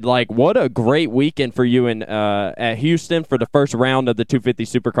good, like, what a great weekend for you at Houston for the first round of the 250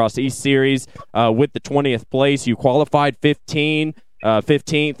 Supercross East Series with the 20th place. You qualified 15th,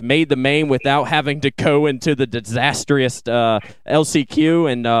 made the main without having to go into the disastrous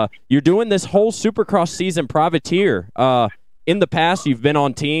LCQ, and you're doing this whole Supercross season privateer. In the past, you've been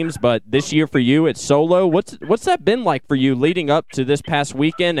on teams, but this year for you, it's solo. What's that been like for you leading up to this past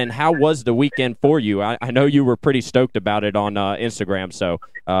weekend, and how was the weekend for you? I know you were pretty stoked about it on Instagram, so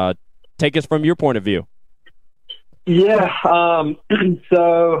take us from your point of view. Yeah,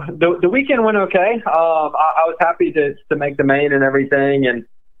 so the weekend went okay. I was happy to make the main and everything, and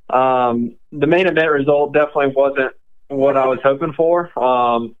the main event result definitely wasn't what I was hoping for.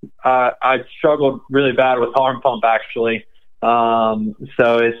 I struggled really bad with arm pump, actually.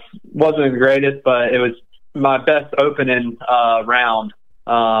 So it wasn't the greatest, but it was my best opening round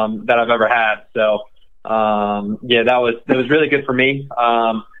that I've ever had. So that was really good for me.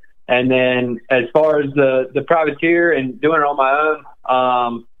 And then as far as the privateer and doing it on my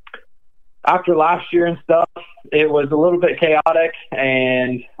own, after last year and stuff, it was a little bit chaotic,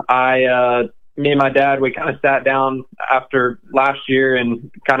 and me and my dad, we kind of sat down after last year and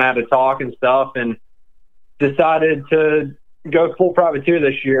kind of had a talk and stuff, and decided to go full privateer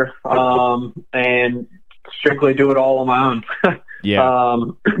this year, and strictly do it all on my own. Yeah.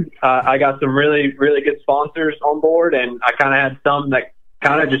 I got some really, really good sponsors on board, and I kind of had some that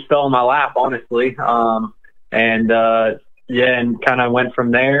kind of just fell in my lap, honestly. And kind of went from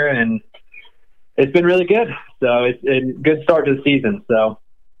there, and it's been really good. So it's a good start to the season. So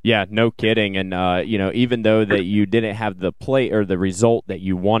Yeah, no kidding. And, even though that you didn't have the play or the result that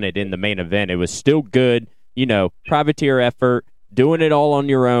you wanted in the main event, it was still good, privateer effort, doing it all on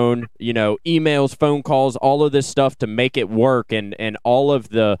your own, emails, phone calls, all of this stuff to make it work and all of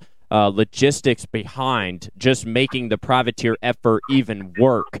the logistics behind just making the privateer effort even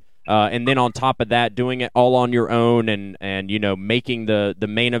work. And then on top of that, doing it all on your own and making the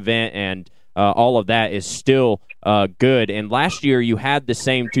main event and all of that is still good. And last year you had the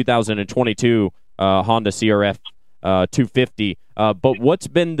same 2022 Honda CRF 250. But what's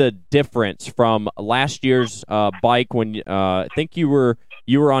been the difference from last year's bike when I think you were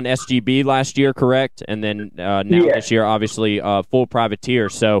on SGB last year, correct? And then now this year, obviously, full privateer.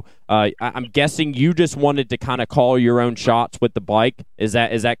 So I'm guessing you just wanted to kind of call your own shots with the bike. Is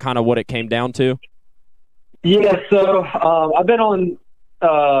that kind of what it came down to? Yeah. So I've been on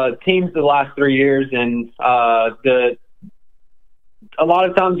teams the last 3 years, and a lot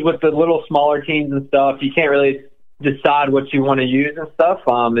of times with the little smaller teams and stuff, you can't really decide what you want to use and stuff.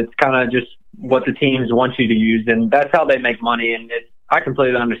 It's kind of just what the teams want you to use, and that's how they make money. And I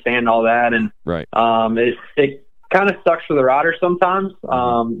completely understand all that. And right. It kind of sucks for the rider sometimes.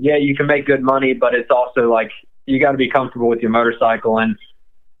 Yeah, you can make good money, but it's also like you got to be comfortable with your motorcycle, and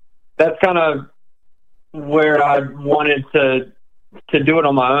that's kind of where I wanted to do it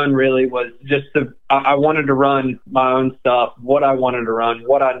on my own. Really was just I wanted to run my own stuff, what I wanted to run,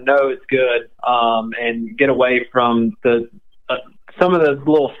 what I know is good, and get away from some of the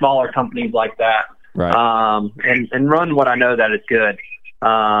little smaller companies like that, right. And run what I know that is good.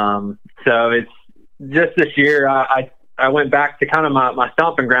 So it's just this year I went back to kind of my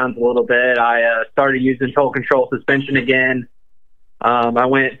stomping grounds a little bit. I started using total control suspension again. I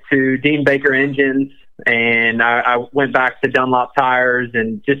went to Dean Baker engines, and I went back to Dunlop tires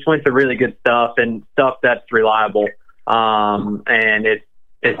and just went to really good stuff and stuff that's reliable. And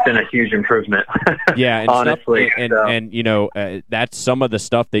it's been a huge improvement. Yeah, and honestly. That's some of the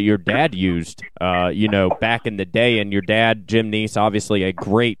stuff that your dad used, back in the day. And your dad, Jim Neese, obviously a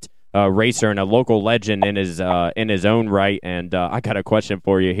great racer and a local legend in his own right. And I got a question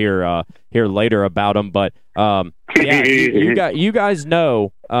for you here later about him. But you guys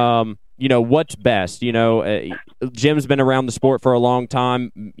know. What's best. Jim's been around the sport for a long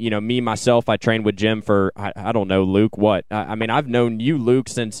time. Me, myself, I trained with Jim for, I don't know, Luke, what? I've known you, Luke,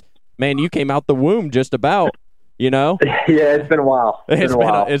 since, man, you came out the womb just about, Yeah, it's been a while.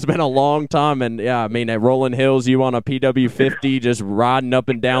 It's been a long time. And, yeah, at Rolling Hills, you on a PW50 just riding up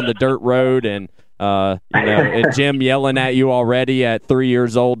and down the dirt road and, and Jim yelling at you already at 3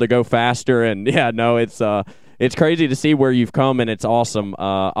 years old to go faster. And, it's crazy to see where you've come, and it's awesome,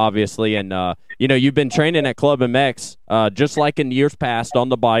 obviously. And, you've been training at Club MX, just like in years past on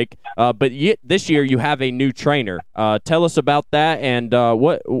the bike. But this year you have a new trainer. Tell us about that and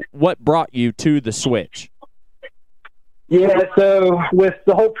what brought you to the switch. Yeah, so with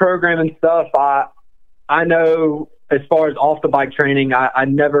the whole program and stuff, I know as far as off-the-bike training, I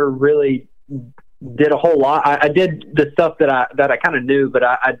never really did a whole lot. I did the stuff that I kind of knew, but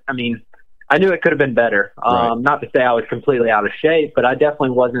I knew it could have been better. Right. Not to say I was completely out of shape, but I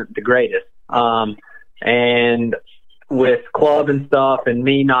definitely wasn't the greatest. And with club and stuff and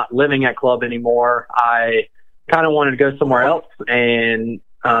me not living at club anymore, I kind of wanted to go somewhere else. And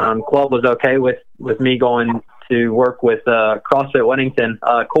club was okay with me going to work with CrossFit Weddington,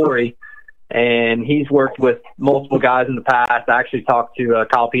 Corey. And he's worked with multiple guys in the past. I actually talked to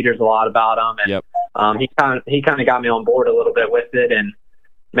Kyle Peters a lot about him. And yep. He kind of got me on board a little bit with it. And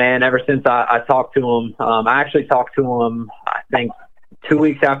man, ever since I talked to him, I actually talked to him, I think 2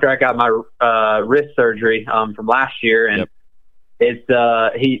 weeks after I got my wrist surgery from last year. And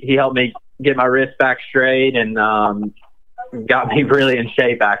yep. He helped me get my wrist back straight and got me really in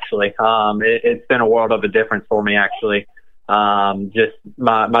shape, actually. It's been a world of a difference for me, actually. Just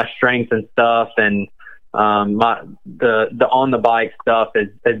my strength and stuff and the on the bike stuff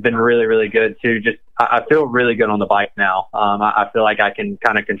has been really, really good too. Just I feel really good on the bike now. I feel like I can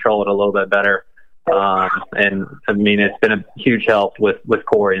kind of control it a little bit better. And it's been a huge help with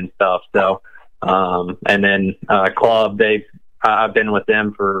Corey and stuff. So, and then club, I've been with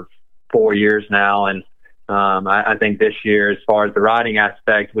them for 4 years now. And I think this year, as far as the riding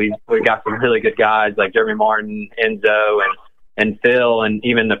aspect, we got some really good guys like Jeremy Martin, Enzo, and Phil, and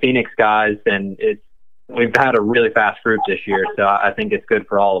even the Phoenix guys. And we've had a really fast group this year, so I think it's good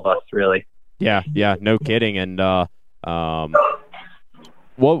for all of us, really. Yeah, no kidding. And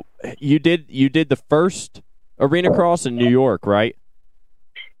well, you did the first arena cross in New York, right?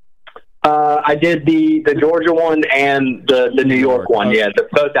 I did the Georgia one and the New York one. Yeah,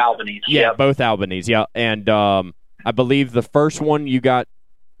 both Albanese. Yeah, both Albanese. Yeah, and I believe the first one you got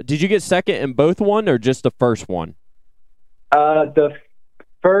Did you get second in both one or just the first one? The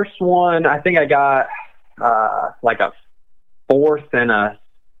first one, I think I got like a 4th and a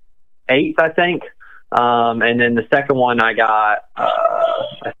 8th, I think. And then the second one, I got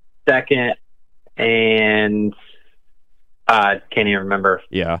a 2nd and I can't even remember.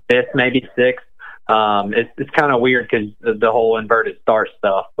 Yeah. 5th, maybe 6th. It's kind of weird because the whole inverted start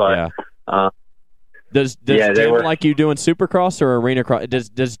stuff, but yeah. Does Jim like you doing Supercross or Arena Cross?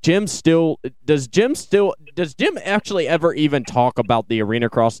 Does Jim actually ever even talk about the Arena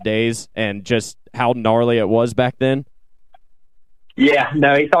Cross days and just how gnarly it was back then? Yeah,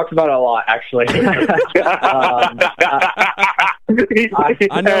 no, he talks about it a lot, actually.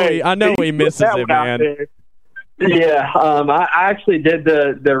 I know he misses it, man. Yeah, I actually did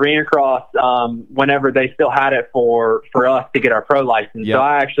the Arena Cross whenever they still had it for us to get our pro license. Yep. So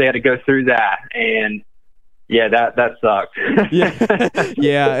I actually had to go through that, and yeah, that sucked.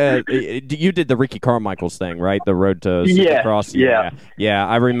 Yeah. You did the Ricky Carmichael's thing, right? The road to Supercross. Yeah.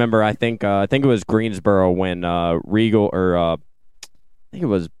 I remember. I think it was Greensboro when Regal or I think it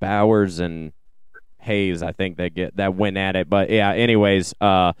was Bowers and Hayes. I think that went at it, but yeah. Anyways,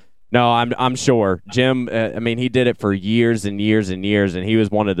 no, I'm sure Jim. I mean, he did it for years and years and years, and he was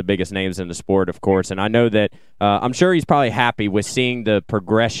one of the biggest names in the sport, of course. And I know that I'm sure he's probably happy with seeing the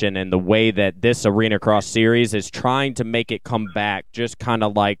progression and the way that this Arena Cross series is trying to make it come back, just kind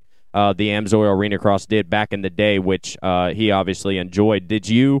of like the Amsoil Arena Cross did back in the day, which he obviously enjoyed. Did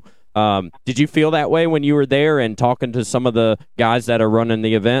you feel that way when you were there and talking to some of the guys that are running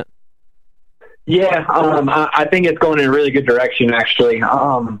the event? Yeah, I think it's going in a really good direction, actually.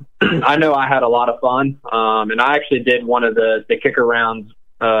 I know I had a lot of fun, and I actually did one of the kicker rounds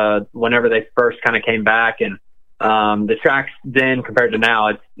whenever they first kind of came back, and the tracks then compared to now,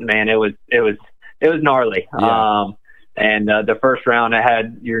 it was gnarly. Yeah. And the first round, it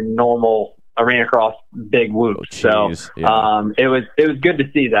had your normal Arena Cross big whoops. Oh, yeah. It was good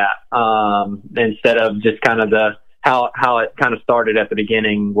to see that instead of just kind of how it kind of started at the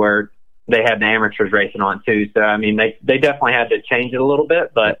beginning where they had the amateurs racing on too. So, I mean, they definitely had to change it a little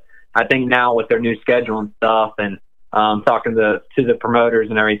bit, but I think now with their new schedule and stuff and talking to the promoters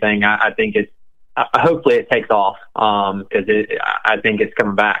and everything, I think hopefully it takes off because I think it's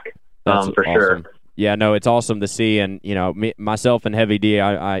coming back for awesome. sure. Yeah, no, it's awesome to see, and myself and Heavy D,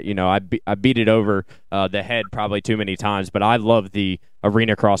 I beat it over the head probably too many times, but I love the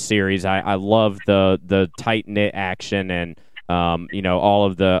Arena Cross series. I love the tight knit action and all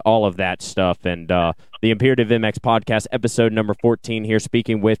of that stuff. And the Imperative MX podcast, episode number 14 here,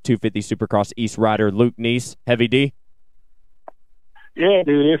 speaking with 250 Supercross East rider Luke Neese. Heavy D. Yeah,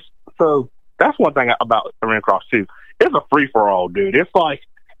 dude. So that's one thing about Arena Cross too. It's a free for all, dude.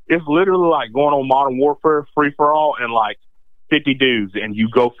 It's literally like going on Modern Warfare free for all and like 50 dudes, and you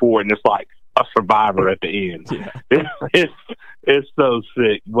go for it, and it's like a survivor at the end. Yeah. It's so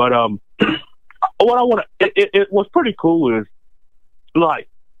sick. But what I want to what's pretty cool is like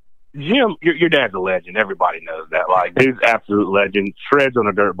Jim, your dad's a legend. Everybody knows that. Like, dude's absolute legend. Shreds on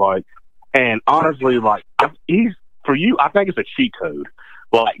a dirt bike, and honestly, like he's for you. I think it's a cheat code,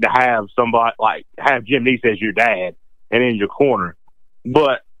 like to have somebody like have Jim Neese as your dad and in your corner,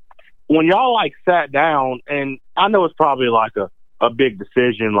 but when y'all like sat down, and I know it's probably like a big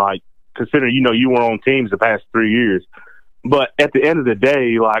decision, like considering, you were on teams the past 3 years, but at the end of the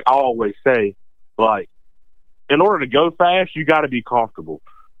day, like I always say, like in order to go fast, you got to be comfortable.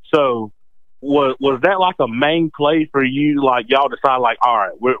 So was that like a main play for you? Like y'all decide like, all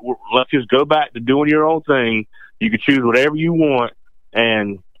right, let's just go back to doing your own thing. You can choose whatever you want.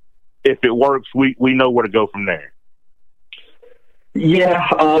 And if it works, we know where to go from there.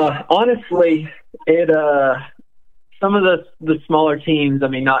 Yeah, honestly, some of the smaller teams, I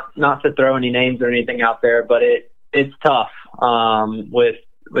mean, not to throw any names or anything out there, but it's tough with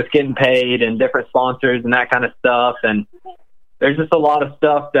getting paid and different sponsors and that kind of stuff. And there's just a lot of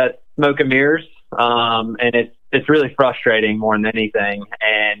stuff that's smoke and mirrors, and it's really frustrating more than anything.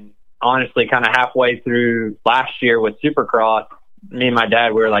 And honestly, kind of halfway through last year with Supercross, me and my dad,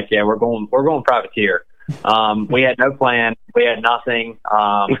 we were like, yeah, we're going privateer. We had no plan. We had nothing.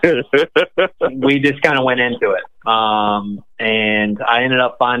 We just kind of went into it. And I ended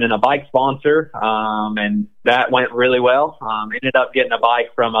up finding a bike sponsor, and that went really well. Ended up getting a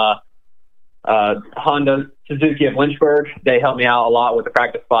bike from a Honda Suzuki of Lynchburg. They helped me out a lot with a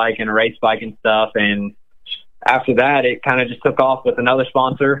practice bike and a race bike and stuff. And after that, it kind of just took off with another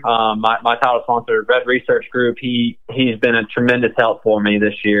sponsor. My title sponsor, Red Research Group, he's been a tremendous help for me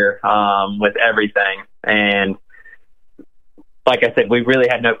this year with everything. And like I said, we really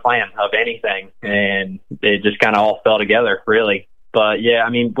had no plan of anything, and it just kind of all fell together, really. But yeah, I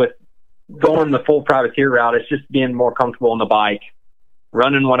mean, with going the full privateer route, it's just being more comfortable on the bike,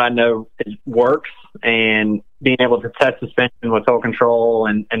 running what I know works, and being able to test suspension with tow control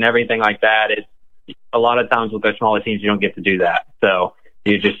and everything like that. It's a lot of times with those smaller teams, you don't get to do that. So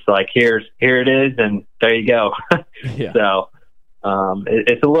you're just like, here it is, and there you go. Yeah. So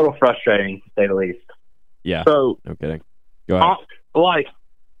it's a little frustrating, to say the least. Yeah. So, no kidding. Go ahead. Like,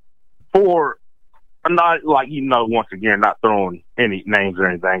 for, not like, once again, not throwing any names or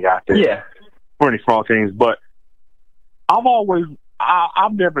anything out there. Yeah. For any small teams, but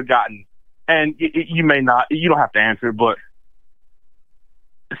I've never gotten, and you may not, you don't have to answer it, but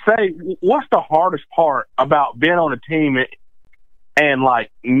say, what's the hardest part about being on a team and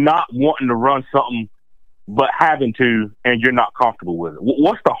like not wanting to run something, but having to, and you're not comfortable with it?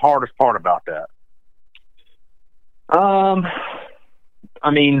 What's the hardest part about that? I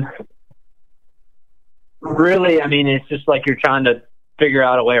mean, really, it's just like you're trying to figure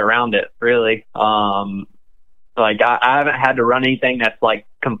out a way around it, really. Like I haven't had to run anything that's like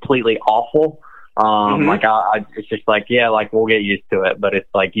completely awful. Like it's just like, yeah, like we'll get used to it, but it's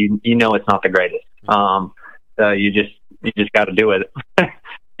like, it's not the greatest. So you just got to do it,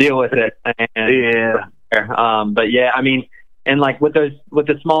 deal with it. And, but yeah, and like with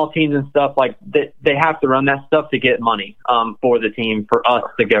the small teams and stuff, like they have to run that stuff to get money, for the team, for us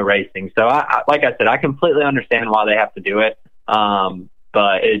to go racing. So like I said, I completely understand why they have to do it.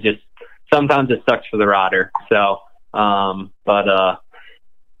 But it just, sometimes it sucks for the rider. So, yeah,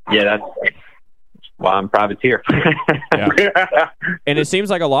 that's why I'm privateer. Yeah. And it seems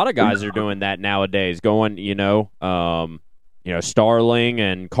like a lot of guys are doing that nowadays, going, Starling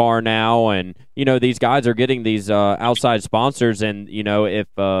and Car Now, and these guys are getting these outside sponsors, and if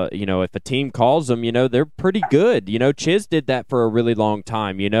a team calls them, they're pretty good. Chiz did that for a really long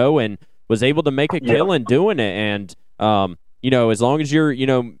time, and was able to make a killing doing it, and as long as you're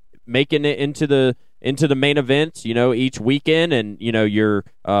making it into the main events, each weekend, and you're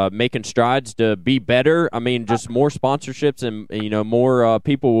making strides to be better. Just more sponsorships, and more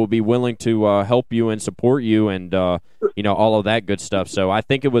people will be willing to help you and support you, and all of that good stuff. So I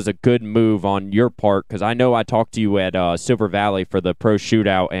think it was a good move on your part, because I know I talked to you at Silver Valley for the pro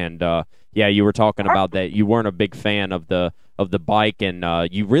shootout, and you were talking about that you weren't a big fan of the bike,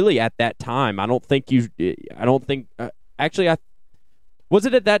 and you really, at that time, was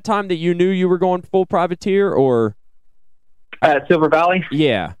it at that time that you knew you were going full privateer, or at Silver Valley?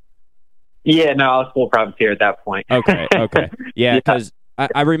 Yeah. Yeah, no, I was full privateer at that point. Okay. Yeah, because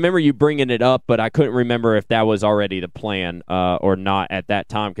I remember you bringing it up, but I couldn't remember if that was already the plan or not at that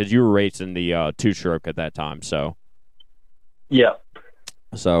time, because you were racing the two-stroke at that time. So. Yeah.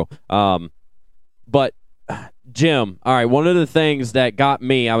 So, but Jim, all right, one of the things that got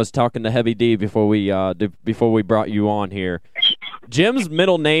me, I was talking to Heavy D before we brought you on here. Jim's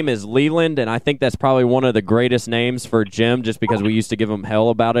middle name is Leland, and I think that's probably one of the greatest names for Jim, just because we used to give him hell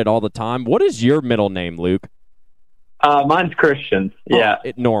about it all the time. What is your middle name, Luke? Mine's Christian. Yeah.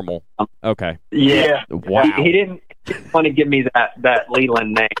 Normal. Okay. Yeah. Wow. He didn't want to give me that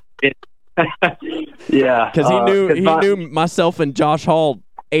Leland name. Yeah. Because he knew myself and Josh Hall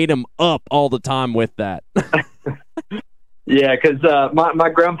ate him up all the time with that. Yeah, because my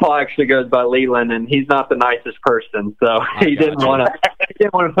grandpa actually goes by Leland, and he's not the nicest person, so he didn't want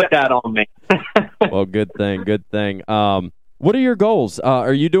to put that on me. Well, good thing. What are your goals?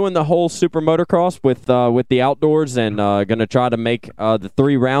 Are you doing the whole super motocross with the outdoors, and going to try to make the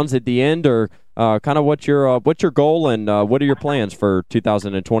 3 rounds at the end, or kind of what's your goal, and what are your plans for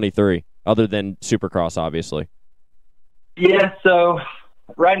 2023 other than Supercross, obviously? Yeah, so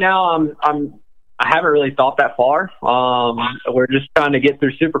right now I haven't really thought that far. We're just trying to get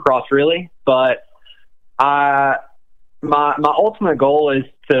through Supercross, really. But my ultimate goal is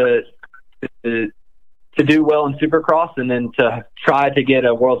to do well in Supercross, and then to try to get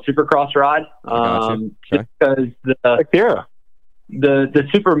a World Supercross ride. Just because the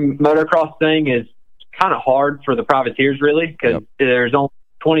super motocross thing is kind of hard for the privateers, really, because there's only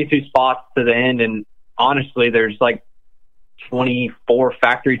 22 spots to the end, and honestly, there's like 24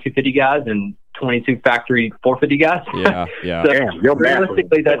 factory 250 guys and 22 factory 450 guys. Yeah. So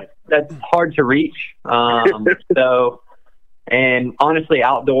realistically, that's hard to reach. So, and honestly,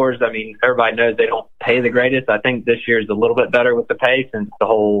 outdoors, everybody knows they don't pay the greatest. I think this year is a little bit better with the pay since the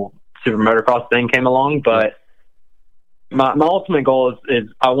whole super motocross thing came along. But my ultimate goal is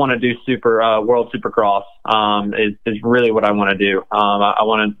I want to do World Supercross. Is really what I want to do. I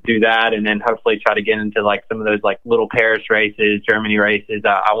want to do that, and then hopefully try to get into like some of those like little Paris races, Germany races.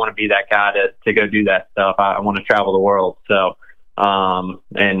 I want to be that guy to go do that stuff. I want to travel the world, so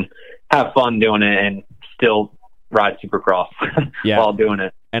and have fun doing it, and still ride Supercross while doing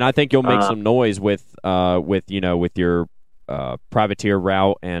it. And I think you'll make some noise with your privateer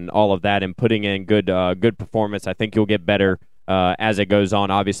route and all of that, and putting in good performance. I think you'll get better as it goes on.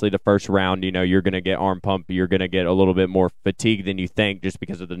 Obviously, the first round, you're going to get arm pump. You're going to get a little bit more fatigue than you think, just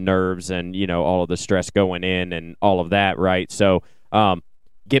because of the nerves and all of the stress going in and all of that, right? So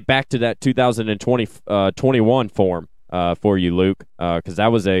get back to that 2021 form for you, Luke, because that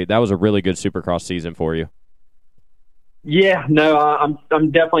was a really good Supercross season for you. Yeah, no,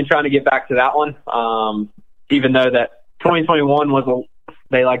 I'm definitely trying to get back to that one. Even though that 2021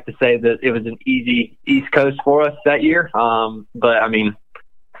 they like to say that it was an easy East Coast for us that year. But I mean,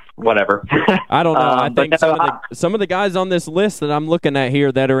 whatever. I don't know. I think some of the guys on this list that I'm looking at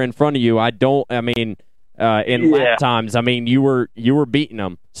here that are in front of you, in lap times, you were beating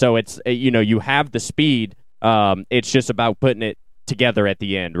them. So it's, you have the speed. It's just about putting it together at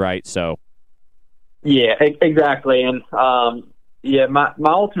the end, right? So. Yeah, exactly. And, my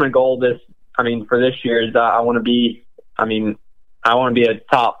ultimate goal for this year is I want to be a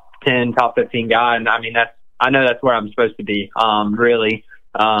top 10, top 15 guy. And I know that's where I'm supposed to be. Really.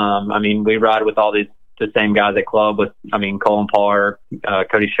 We ride with all the same guys at club with, Colin Parr,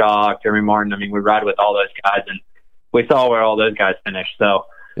 Cody Schock, Jeremy Martin. We ride with all those guys, and we saw where all those guys finished. So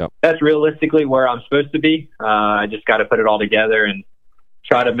that's realistically where I'm supposed to be. I just got to put it all together and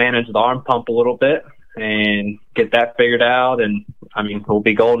try to manage the arm pump a little bit and get that figured out, and we'll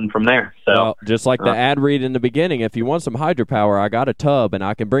be golden from there. So just like the ad read in the beginning, if you want some hydropower, I got a tub and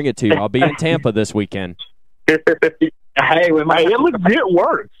I can bring it to you. I'll be in Tampa this weekend. Hey, it legit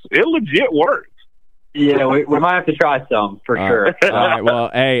works. It legit works. Yeah, we might have to try some for sure. All right. Well,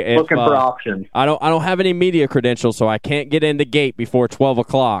 hey, looking for options. I don't have any media credentials, so I can't get in the gate before 12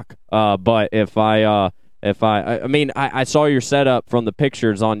 o'clock. But if I saw your setup from the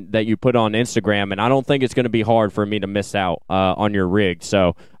pictures that you put on Instagram, and I don't think it's going to be hard for me to miss out on your rig.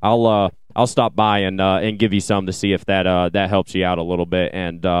 So I'll stop by and give you some to see if that helps you out a little bit.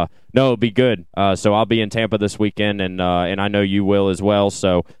 And no, it'll be good. So I'll be in Tampa this weekend, and I know you will as well.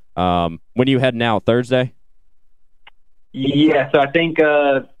 So when are you heading out? Thursday? Yeah. So I think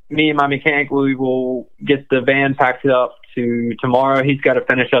me and my mechanic, we will get the van packed up to tomorrow. He's got to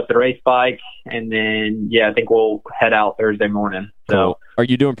finish up the race bike, and then I think we'll head out Thursday morning. So, cool. Are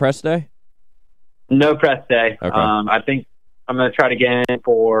you doing press day? No press day. Okay. I think I'm going to try to get in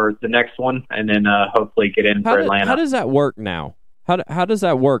for the next one, and then hopefully get in for Atlanta. How does that work now? How does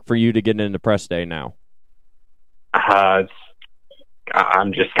that work for you to get into press day now?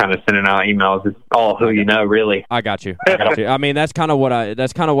 I'm just kind of sending out emails. It's all who you know, really. I got you. That's kind of what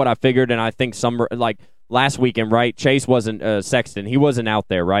I figured, and I think some like last weekend, right? Chase wasn't Sexton. He wasn't out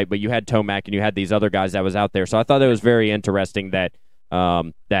there, right? But you had Tomac and you had these other guys that was out there. So I thought it was very interesting that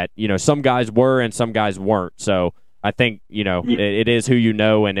some guys were and some guys weren't. So I think it is who you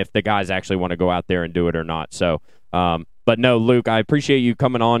know, and if the guys actually want to go out there and do it or not. So. But no, Luke, I appreciate you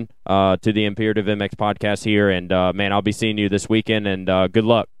coming on to the Imperative MX podcast here, and man, I'll be seeing you this weekend, and good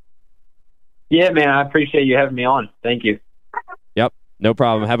luck. Yeah, man, I appreciate you having me on. Thank you. Yep, no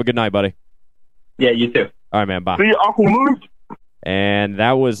problem. Have a good night, buddy. Yeah, you too. All right, man. Bye. See you, Uncle Luke. And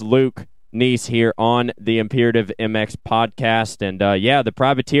that was Luke Neese here on the Imperative MX podcast, and the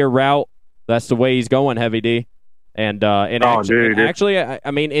privateer route. That's the way he's going, Heavy D. And actually,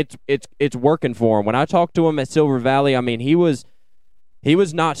 it's working for him. When I talked to him at Silver Valley, he was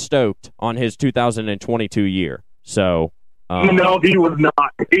not stoked on his 2022 year. So no, he was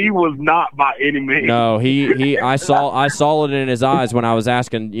not. He was not by any means. No, I saw it in his eyes when I was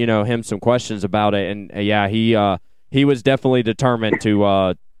asking him some questions about it, and he was definitely determined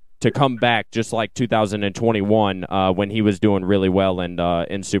to come back just like 2021 when he was doing really well in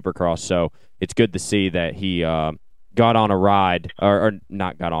Supercross. So it's good to see that he got on a ride, or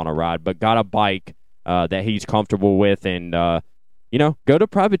not got on a ride, but got a bike that he's comfortable with, and go to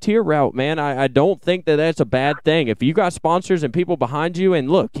privateer route, man. I don't think that's a bad thing. If you got sponsors and people behind you, and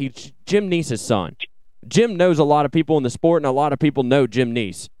look, he's Jim Neese's son. Jim knows a lot of people in the sport, and a lot of people know Jim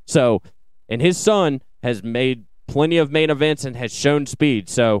Neese. So, and his son has made plenty of main events and has shown speed.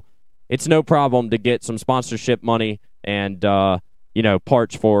 So it's no problem to get some sponsorship money and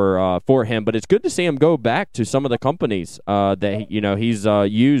parts for him. But it's good to see him go back to some of the companies that he's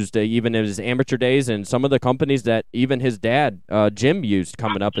used even in his amateur days, and some of the companies that even his dad Jim used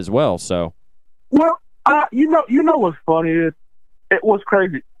coming up as well. So, well, what's funny is it was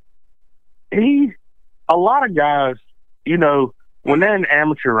crazy. A lot of guys, when they're in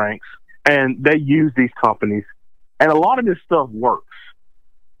amateur ranks and they use these companies, and a lot of this stuff works.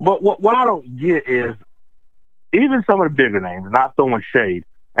 But what I don't get is, even some of the bigger names, not throwing shade,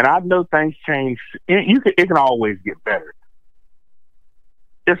 and I know things change. It can always get better.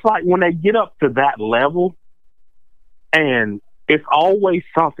 It's like when they get up to that level, and it's always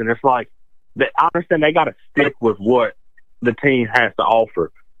something. It's like I understand they got to stick with what the team has to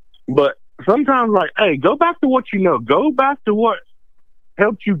offer, but sometimes, like, hey, go back to what you know. Go back to what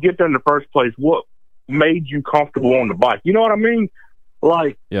helped you get there in the first place. What made you comfortable on the bike? You know what I mean?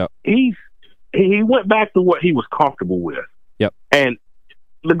 Like, yep. he went back to what he was comfortable with. Yep. And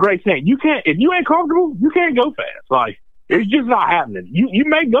the great thing, if you ain't comfortable, you can't go fast. Like, it's just not happening. You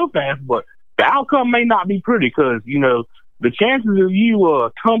may go fast, but the outcome may not be pretty because, you know, the chances of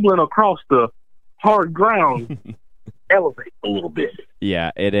you tumbling across the hard ground elevate a little bit.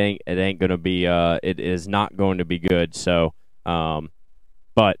 Yeah, it ain't gonna be it is not going to be good. So,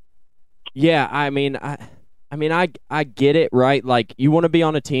 but yeah, I mean I get it, right? Like, you want to be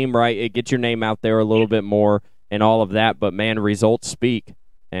on a team, right? It gets your name out there a little bit more and all of that. But man, results speak,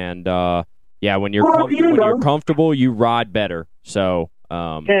 and yeah, when you're comfortable, you ride better. So,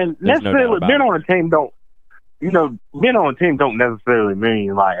 and necessarily being on a team don't necessarily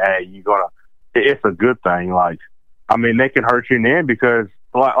mean like, hey, it's a good thing. Like, I mean, they can hurt you in the end because,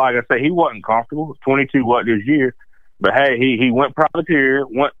 like I said, he wasn't comfortable. 22 this year, but hey, he went privateer,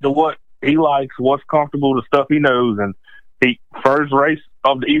 went to what he likes, what's comfortable, the stuff he knows, and he first race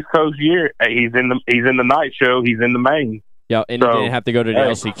of the East Coast year, he's in the night show, he's in the main. Yeah, and he didn't have to go to the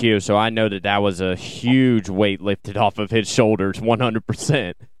LCQ, so I know that was a huge weight lifted off of his shoulders,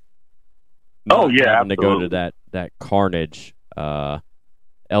 100%. Oh yeah, having to go to that carnage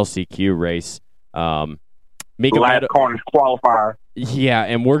LCQ race. Last carnage qualifier. Yeah,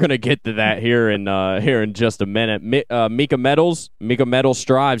 and we're gonna get to that here in just a minute. Mika Metals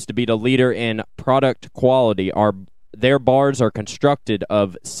strives to be the leader in product quality. Their bars are constructed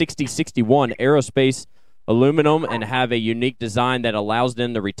of 6061 aerospace aluminum and have a unique design that allows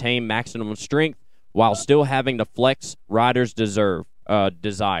them to retain maximum strength while still having the flex riders desire,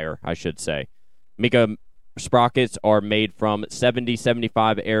 I should say. Mika sprockets are made from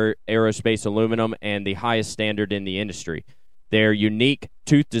 7075 aerospace aluminum and the highest standard in the industry. Their unique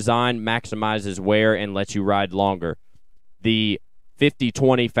tooth design maximizes wear and lets you ride longer. The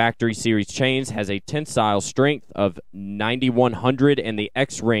 5020 factory series chains has a tensile strength of 9100 and the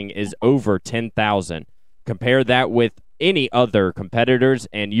X-ring is over 10,000. Compare that with any other competitors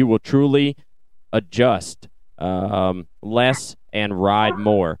and you will truly adjust less and ride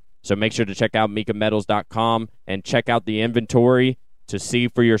more. So make sure to check out MikaMetals.com and check out the inventory to see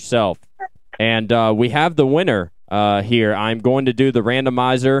for yourself. And we have the winner here. I'm going to do the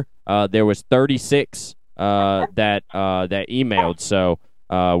randomizer. There was 36 that emailed, so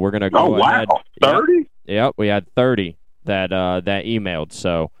we're going to go ahead. 30? Yep, we had 30 that emailed.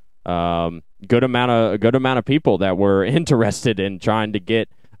 So good amount of people that were interested in trying to get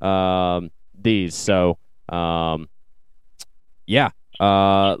these. So yeah.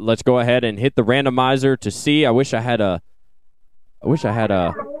 Let's go ahead and hit the randomizer to see. I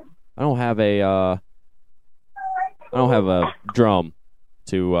don't have a drum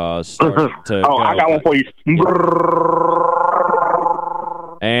to start to go. I got one for you.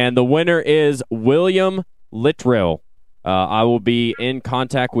 And the winner is William Littrell. I will be in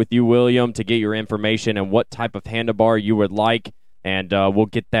contact with you, William, to get your information and what type of handlebar you would like. And we'll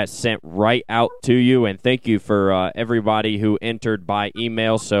get that sent right out to you. And thank you for everybody who entered by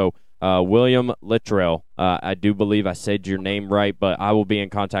email. So, William Littrell, I do believe I said your name right, but I will be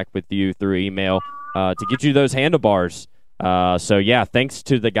in contact with you through email to get you those handlebars. So, yeah, thanks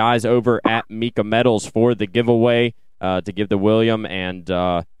to the guys over at Mika Metals for the giveaway to give to William. And,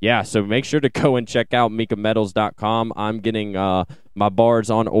 yeah, so make sure to go and check out MikaMetals.com. I'm getting my bars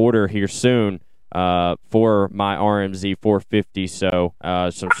on order here soon. For my RMZ 450, so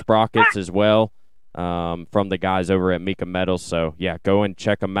some sprockets as well from the guys over at Mika Metals. So yeah, go and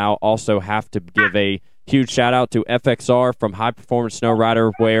check them out. Also have to give a huge shout out to FXR, from high performance snow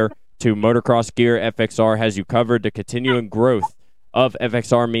rider wear to motocross gear. FXR has you covered. The continuing growth of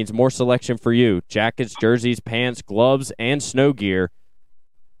FXR means more selection for you: jackets, jerseys, pants, gloves, and snow gear.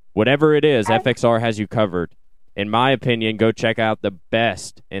 Whatever it is, FXR has you covered. In my opinion, go check out the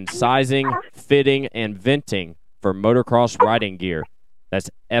best in sizing, fitting, and venting for motocross riding gear. That's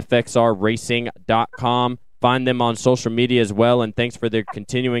fxrracing.com. Find them on social media as well, and thanks for their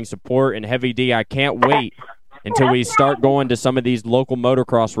continuing support. And Heavy D, I can't wait until we start going to some of these local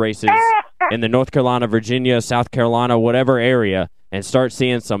motocross races in the North Carolina, Virginia, South Carolina, whatever area, and start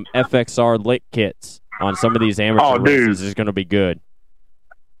seeing some FXR lit kits on some of these amateur races. It's going to be good.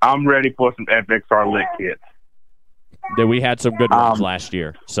 I'm ready for some FXR lit kits. That we had some good ones last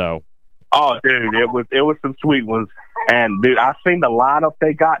year. So, Oh, dude, it was some sweet ones. And dude, I seen the lineup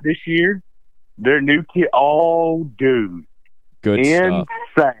they got this year. Their new kid, oh, dude, Good stuff.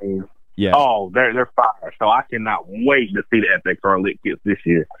 insane. Yeah. Oh, they're fire. So I cannot wait to see the FXR lit kits this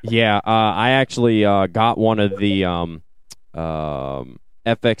year. Yeah, I actually got one of the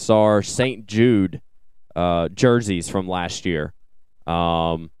FXR St. Jude jerseys from last year.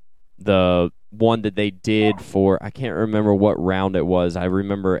 The one that they did for, I can't remember what round it was. I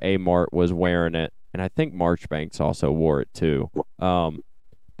remember A-Mart was wearing it, and I think Marchbanks also wore it too.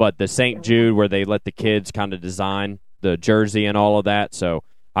 But the St. Jude, where they let the kids kind of design the jersey and all of that, so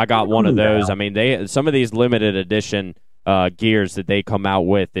I got one of those. I mean, some of these limited edition gears that they come out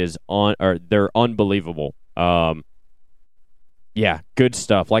with they're unbelievable. Yeah, good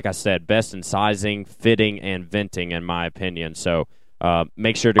stuff. Like I said, best in sizing, fitting, and venting, in my opinion. So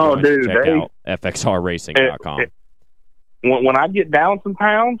make sure to go and check out fxrracing.com. When I get down some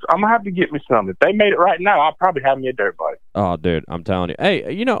pounds, I'm going to have to get me some. If they made it right now, I'll probably have me a dirt bike. Oh, dude, I'm telling you.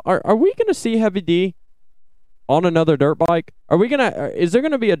 Hey, you know, are we going to see Heavy D on another dirt bike? Is there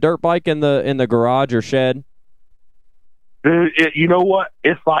going to be a dirt bike in the garage or shed? Dude, you know what?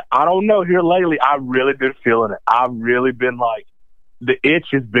 It's like, I don't know. Here lately, I've really been feeling it. I've really been like, the itch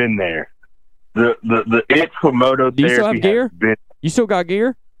has been there. The itch for moto Do you still have gear? Been... You still got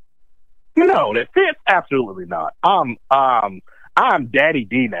gear? No, that fits absolutely not. I'm Daddy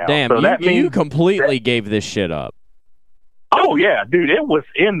D now. Damn, so you completely gave this shit up. Oh yeah, dude, it was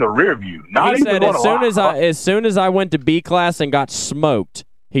in the rear view. He said as soon as I went to B class and got smoked,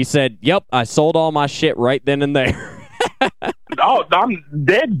 he said, "Yep, I sold all my shit right then and there." Oh, I'm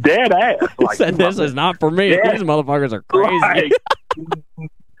dead ass. Like, he said, "This is not for me. These motherfuckers are crazy."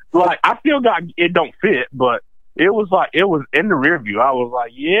 Like I still got it. Don't fit, but it was in the rear view. I was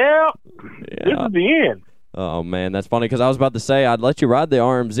like, yeah, this is the end. Oh man, that's funny because I was about to say I'd let you ride the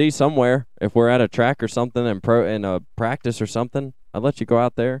RMZ somewhere if we're at a track or something in a practice or something. I'd let you go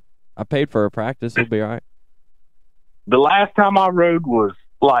out there. I paid for a practice. It'll be all right. The last time I rode was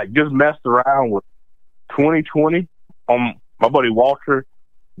like just messed around with 2020 on my buddy Walter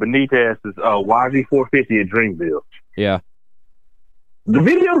Benitez's YZ450 at Dreamville. Yeah. The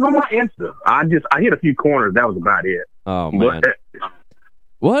video's on my Insta. I hit a few corners. That was about it. Oh man.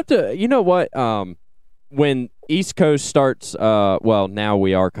 We'll have to. You know what? When East Coast starts, well, now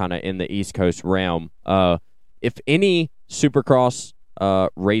we are kind of in the East Coast realm. If any Supercross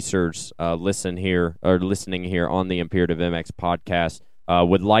racers listening here on the Imperative MX podcast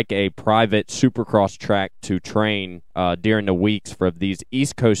would like a private Supercross track to train during the weeks for these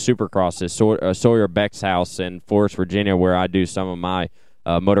East Coast Supercrosses, Sawyer Beck's house in Forest, Virginia, where I do some of my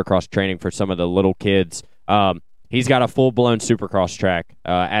motocross training for some of the little kids. He's got a full-blown Supercross track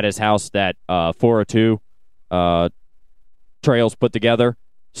at his house that 402 trails put together.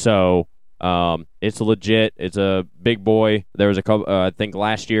 So it's legit. It's a big boy. There was a couple. I think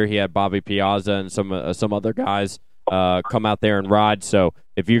last year he had Bobby Piazza and some other guys come out there and ride. So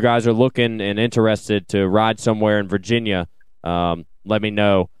if you guys are looking and interested to ride somewhere in Virginia, let me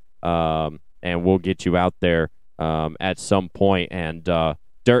know, and we'll get you out there at some point. And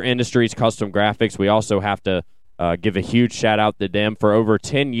Dirt Industries Custom Graphics, we also have to give a huge shout-out to them. For over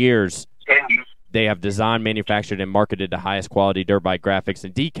 10 years, they have designed, manufactured, and marketed the highest quality dirt bike graphics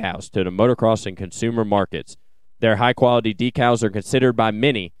and decals to the motocross and consumer markets. Their high-quality decals are considered by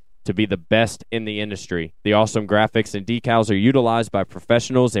many to be the best in the industry. The awesome graphics and decals are utilized by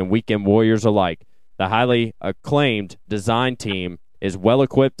professionals and weekend warriors alike. The highly acclaimed design team is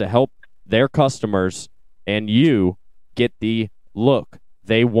well-equipped to help their customers and you get the look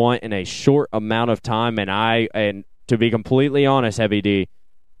they want in a short amount of time. And to be completely honest, Heavy D,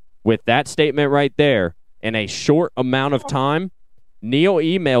 with that statement right there, in a short amount of time, Neil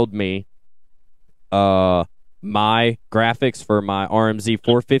emailed me my graphics for my RMZ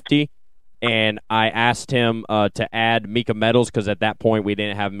 450, and I asked him to add Mika Metals because at that point we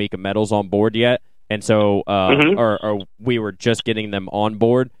didn't have Mika Metals on board yet, and so or we were just getting them on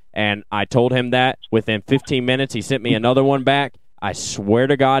board. And I told him that within 15 minutes he sent me another one back. I swear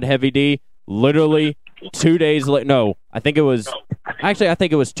to God, Heavy D, literally 2 days later. No, I think it was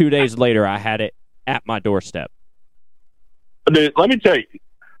 2 days later. I had it at my doorstep. Dude, let me tell you,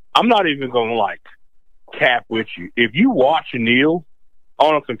 I'm not even going to cap with you. If you watch Neil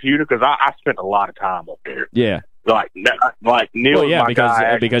on a computer, because I spent a lot of time up there. Yeah. Like Neil. Well, yeah,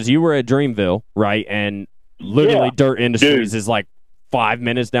 because you were at Dreamville, right? And literally, Dirt Industries is like 5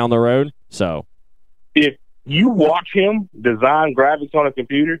 minutes down the road. So if you watch him design graphics on a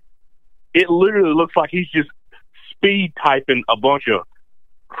computer, it literally looks like he's just speed typing a bunch of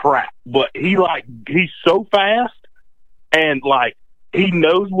crap. But he's so fast, and he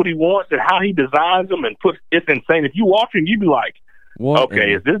knows what he wants and how he designs them and puts. It's insane. If you watch him, you'd be like,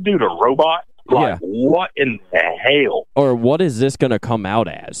 okay, is this dude a robot? Like, what in the hell? Or what is this going to come out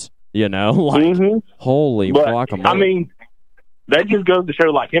as? You know, like, holy guacamole. I mean, that just goes to show,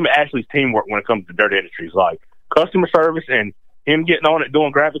 like, him and Ashley's teamwork when it comes to dirt industries. Like, customer service and him getting on it,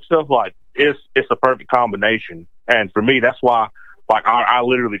 doing graphic stuff, like, it's a perfect combination. And for me, that's why, like, I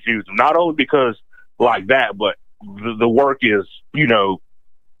literally choose him. Not only because, like that, but the work is, you know,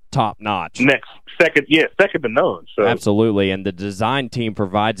 top notch. Second to none. So. Absolutely. And the design team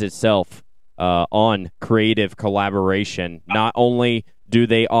provides itself on creative collaboration. Not only do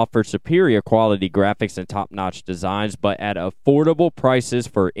they offer superior quality graphics and top-notch designs, but at affordable prices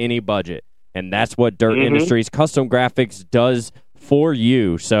for any budget. And that's what Dirt Industries Custom Graphics does for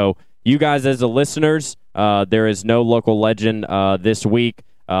you. So you guys as the listeners, there is no local legend this week,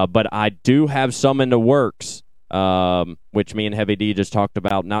 but I do have some in the works, which me and Heavy D just talked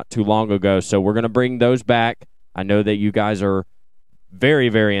about not too long ago. So we're going to bring those back. I know that you guys are very,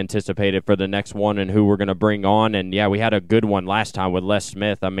 very anticipated for the next one and who we're going to bring on. And, yeah, we had a good one last time with Les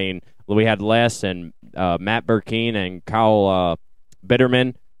Smith. I mean, we had Les and Matt Burkeen and Kyle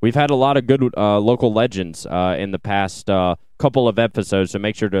Bitterman. We've had a lot of good local legends in the past couple of episodes, so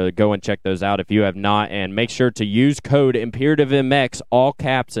make sure to go and check those out if you have not. And make sure to use code ImperativeMX, all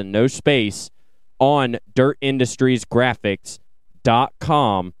caps and no space, on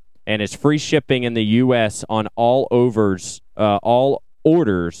dirtindustriesgraphics.com. And it's free shipping in the U.S. on all orders over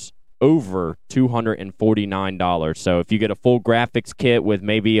 $249. So if you get a full graphics kit with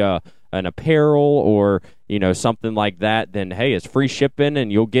maybe an apparel or, you know, something like that, then, hey, it's free shipping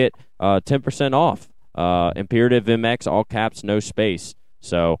and you'll get 10% off. Imperative MX, all caps, no space.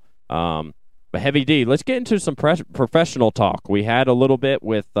 So, but Heavy D, let's get into some professional talk. We had a little bit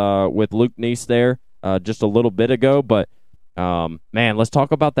with Luke Neese there just a little bit ago, but man, let's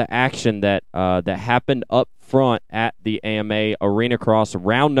talk about the action that happened up front at the AMA Arena Cross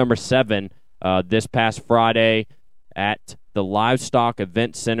round number 7 this past Friday at the Livestock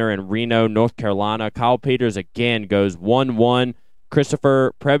Event Center in Reno, North Carolina. Kyle Peters again goes 1-1.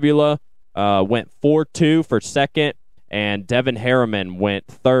 Christopher Prebula went 4-2 for second, and Devin Harriman went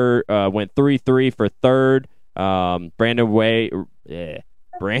 3-3 for third. Brandon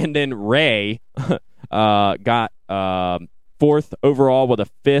Ray got fourth overall with a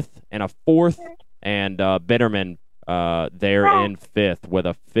fifth and a fourth, and Bitterman there in fifth with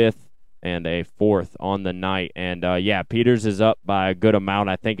a fifth and a fourth on the night. And, yeah, Peters is up by a good amount.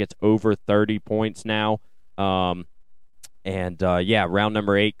 I think it's over 30 points now. Yeah, round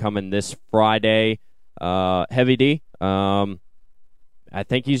number 8 coming this Friday. Heavy D, I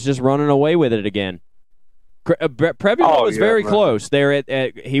think he's just running away with it again. Prebula was very close there.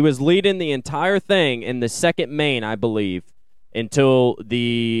 He was leading the entire thing in the second main, I believe, until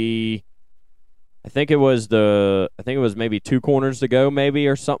I think it was maybe 2 corners to go, maybe,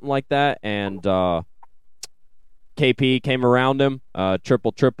 or something like that. And KP came around him,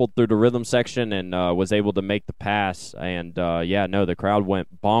 tripled through the rhythm section, and was able to make the pass. And the crowd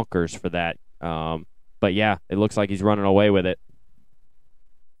went bonkers for that. But yeah, it looks like he's running away with it.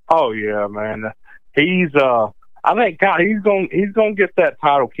 Oh yeah, man. He's I think he's gonna get that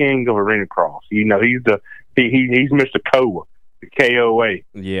title, King of Arena Cross. You know, he's Mr. Koa, the KOA,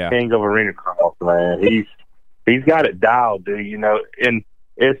 King of Arena Cross, man. He's got it dialed, dude. You know, and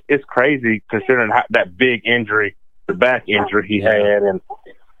it's crazy considering that big injury, the back injury he had, and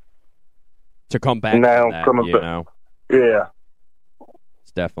to come back now, yeah,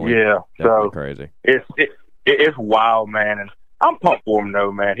 it's definitely crazy. It's wild, man, and I'm pumped for him,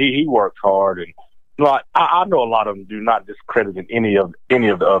 though, man. He works hard, and like I know a lot of them do not discredit any of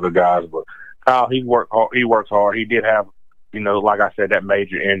the other guys, but Kyle, he works hard. He did have, you know, like I said, that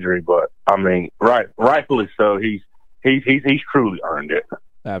major injury, but I mean, rightfully so. He's truly earned it.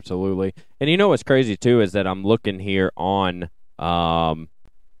 Absolutely. And you know what's crazy too is that I'm looking here on the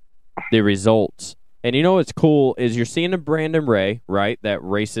results, and you know what's cool is you're seeing a Brandon Ray, right, that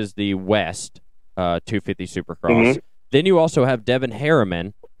races the West 250 Supercross. Mm-hmm. Then you also have Devin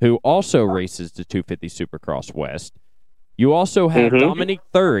Harriman, who also races the 250 Supercross West. You also have Dominic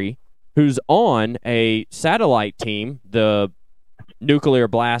Thury, who's on a satellite team, the Nuclear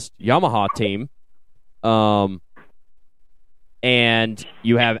Blast Yamaha team. And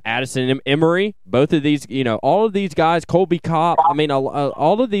you have Addison Emery. Both of these, you know, all of these guys, Colby Kopp, I mean,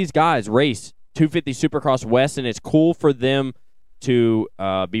 all of these guys race 250 Supercross West, and it's cool for them to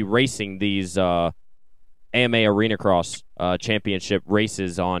be racing these AMA Arena Cross championship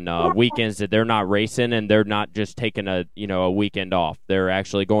races on weekends that they're not racing, and they're not just taking a weekend off. They're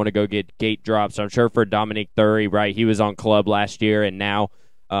actually going to go get gate drops. I'm sure for Dominique Thury, right? He was on Club last year, and now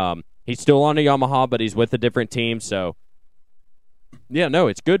he's still on a Yamaha, but he's with a different team. So, yeah, no,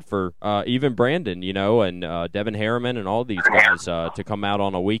 it's good for even Brandon, and Devin Harriman and all these guys to come out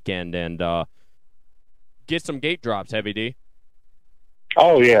on a weekend and get some gate drops, Heavy D.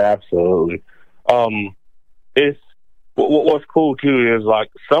 Oh yeah, absolutely. It's what's cool too is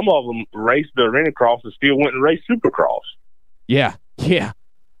like some of them raced the Arena Cross and still went and raced Supercross. Yeah.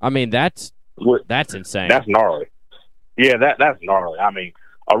 I mean that's insane. That's gnarly. Yeah, that's gnarly. I mean,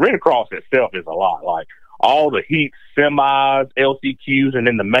 Arena Cross itself is a lot. Like all the heats, semis, LCQs, and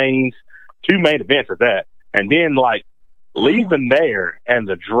then the mains, 2 main events of that, and then like leaving there and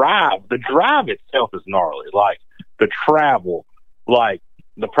the drive itself is gnarly. Like the travel, like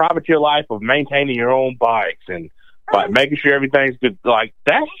the privateer life of maintaining your own bikes and like making sure everything's good. Like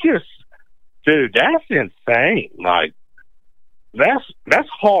that's just, dude, that's insane. Like that's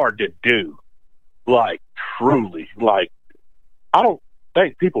hard to do. Like truly, like I don't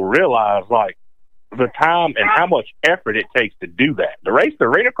think people realize like the time and how much effort it takes to do that. To race the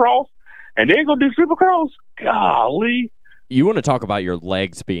Arena Cross and then go do Supercross. Golly. You want to talk about your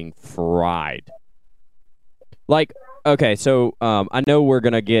legs being fried. Like, okay, so I know we're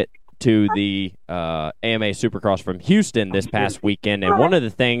going to get to the AMA Supercross from Houston this past weekend, and one of the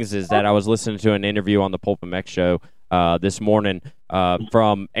things is that I was listening to an interview on the Pulp MX show this morning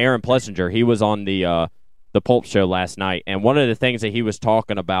from Aaron Plessinger. He was on the Pulp show last night, and one of the things that he was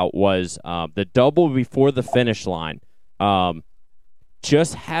talking about was the double before the finish line.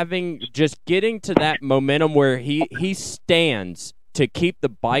 Just getting to that momentum where he stands to keep the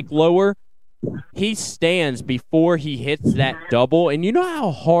bike lower. He stands before he hits that double, and you know how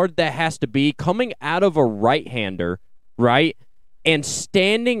hard that has to be coming out of a right-hander, right? And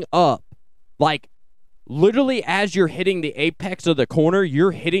standing up, like literally as you're hitting the apex of the corner,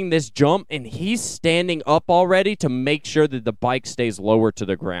 you're hitting this jump, and he's standing up already to make sure that the bike stays lower to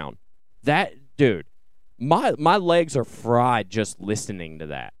the ground. That, dude, my legs are fried just listening to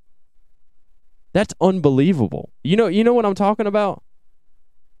that. That's unbelievable. You know what I'm talking about?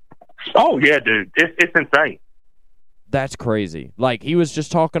 Oh yeah, dude, it's insane. That's crazy. Like he was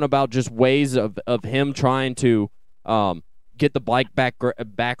just talking about just ways of him trying to get the bike back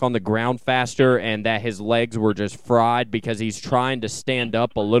on the ground faster, and that his legs were just fried because he's trying to stand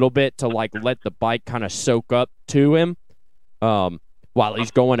up a little bit to like let the bike kind of soak up to him while he's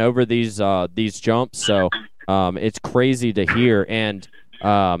going over these jumps. So it's crazy to hear. And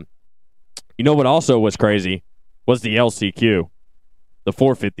you know what also was crazy was the LCQ. The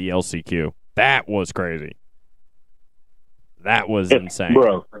 450 LCQ. That was crazy. That was insane.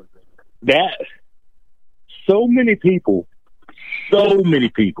 Bro, so many people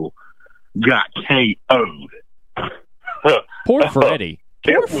got KO'd. Poor Freddie.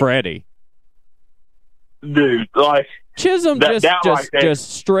 Poor Freddie. Dude, like Chisholm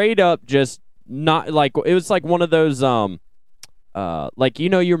just straight up just not like it was like one of those like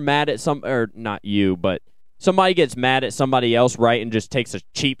you're mad at not you, but somebody gets mad at somebody else, right, and just takes a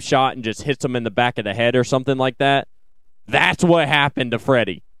cheap shot and just hits them in the back of the head or something like that. That's what happened to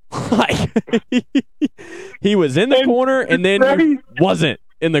Freddie. Like he was in the corner and then he wasn't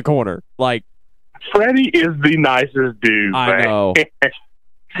in the corner. Like Freddie is the nicest dude. I know.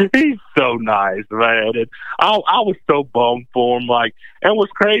 He's so nice, man. And I was so bummed for him. Like, and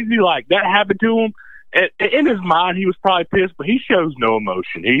what's crazy, like that happened to him. In his mind, he was probably pissed, but he shows no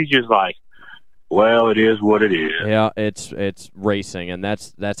emotion. He's just like, well, it is what it is. Yeah, it's racing, and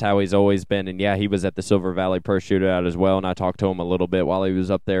that's how he's always been. And yeah, he was at the Silver Valley Pro Shootout as well, and I talked to him a little bit while he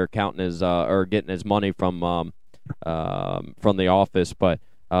was up there counting his or getting his money from the office. But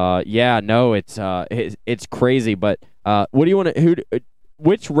yeah, no, it's crazy. But what do you want to?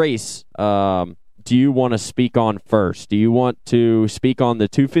 Which race do you want to speak on first? Do you want to speak on the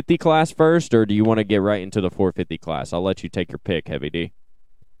 250 class first, or do you want to get right into the 450 class? I'll let you take your pick, Heavy D.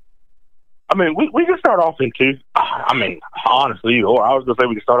 I mean, we can start off in honestly, or I was going to say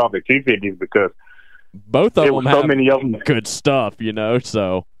we can start off at 250s because both of them have so many of them good stuff,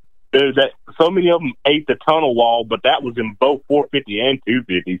 so. Dude, so many of them ate the tunnel wall, but that was in both 450 and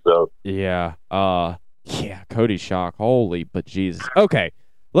 250, so. Yeah, Cody Shock, holy but Jesus. Okay,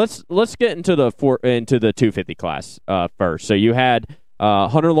 let's get into the 250 class first. So you had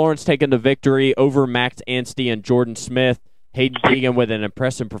Hunter Lawrence taking the victory over Max Anstey and Jordan Smith. Hayden Deegan with an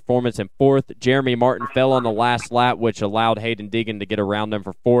impressive performance in fourth. Jeremy Martin fell on the last lap, which allowed Hayden Deegan to get around him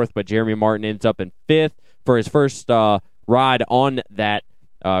for fourth, but Jeremy Martin ends up in fifth for his first ride on that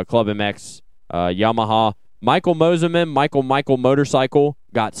Club MX Yamaha. Michael Moseman, Michael Motorcycle,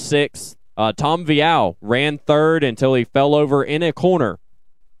 got 6th. Tom Vial ran 3rd until he fell over in a corner.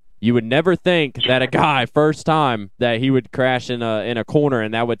 You would never think that a guy, first time, that he would crash in a corner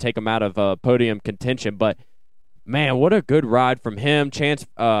and that would take him out of podium contention. But, man, what a good ride from him. Chance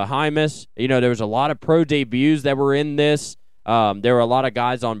Hymas, there was a lot of pro debuts that were in this. There were a lot of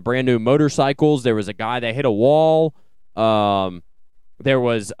guys on brand-new motorcycles. There was a guy that hit a wall. There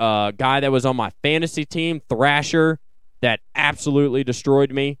was a guy that was on my fantasy team, Thrasher, that absolutely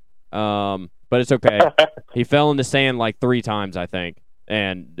destroyed me. But it's okay. He fell in the sand like 3 times, I think.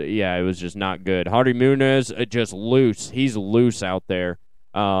 And, yeah, it was just not good. Hardy Muniz, just loose. He's loose out there.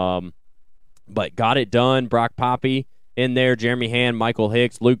 But got it done. Brock Poppy in there. Jeremy Hand, Michael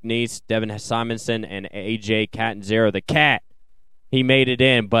Hicks, Luke Neese, Devin Simonson, and AJ Catanzaro. The Cat, he made it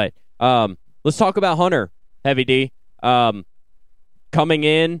in. But let's talk about Hunter, Heavy D. Coming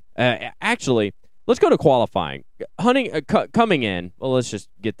in. Actually, let's go to qualifying. Coming in. Well, let's just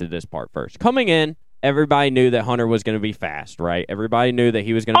get to this part first. Coming in. Everybody knew that Hunter was going to be fast, right? Everybody knew that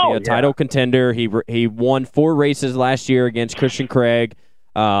he was going to be a title contender. He won 4 races last year against Christian Craig.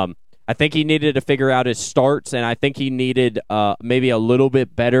 I think he needed to figure out his starts, and I think he needed maybe a little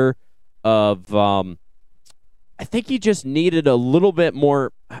bit better of I think he just needed a little bit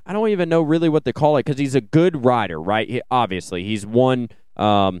more. I don't even know really what to call it because he's a good rider, right? Obviously, he's won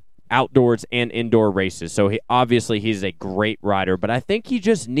outdoors and indoor races, so he's a great rider. But I think he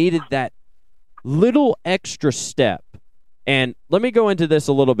just needed that little extra step. And let me go into this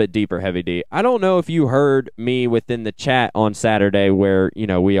a little bit deeper, Heavy D. I don't know if you heard me within the chat on Saturday where,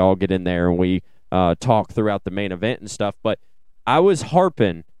 we all get in there and we talk throughout the main event and stuff, but I was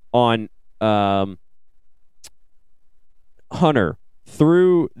harping on Hunter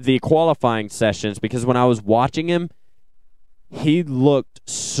through the qualifying sessions because when I was watching him, he looked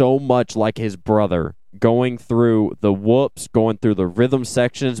so much like his brother going through the whoops, going through the rhythm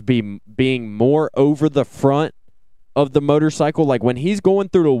sections, being more over the front of the motorcycle. Like when he's going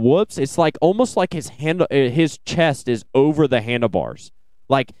through the whoops, it's like almost like his chest is over the handlebars.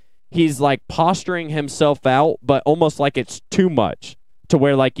 Like he's like posturing himself out, but almost like it's too much to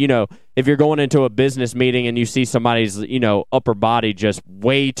where if you're going into a business meeting and you see somebody's, upper body just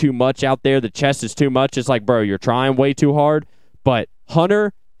way too much out there, the chest is too much. It's like, bro, you're trying way too hard. But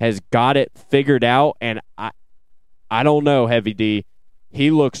Hunter has got it figured out, and I don't know, Heavy D.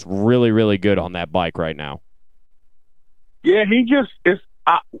 He looks really, really good on that bike right now. Yeah, he just is.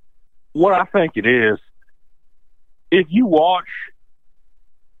 What I think it is, if you watch,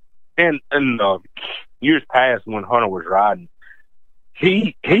 and years past when Hunter was riding,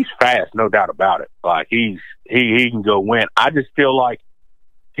 he's fast, no doubt about it. Like he can go win. I just feel like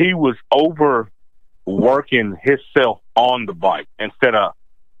he was overworking himself on the bike instead of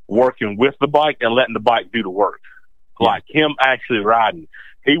working with the bike and letting the bike do the work. Like him actually riding.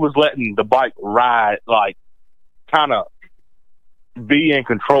 He was letting the bike ride, like kind of be in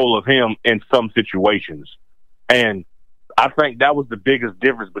control of him in some situations. And I think that was the biggest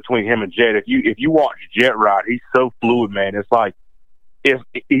difference between him and Jet. If you watch Jet ride, he's so fluid, man. It's like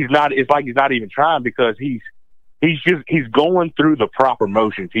he's not even trying because he's going through the proper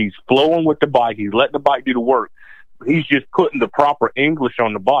motions. He's flowing with the bike. He's letting the bike do the work. He's just putting the proper English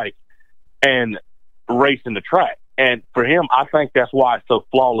on the bike and racing the track. And for him, I think that's why it's so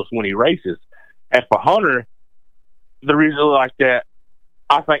flawless when he races. And for Hunter, the reason like that,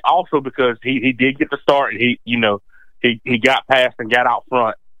 I think also because he did get the start and he got past and got out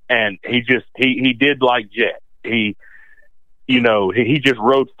front and he did like Jet. He just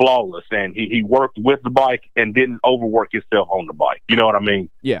rode flawless and he worked with the bike and didn't overwork himself on the bike. You know what I mean?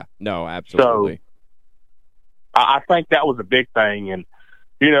 Yeah, no, absolutely. So I think that was a big thing. And,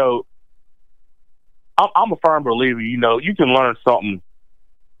 I'm a firm believer, you can learn something.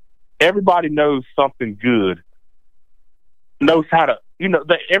 Everybody knows something good, knows how to,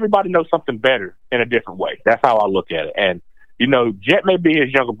 everybody knows something better in a different way. That's how I look at it. And, Jet may be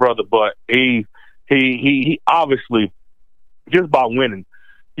his younger brother, but he obviously, just by winning,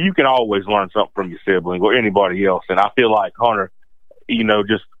 you can always learn something from your sibling or anybody else. And I feel like Hunter,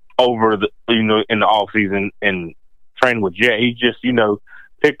 just over the, in the off season and training with Jet, he just,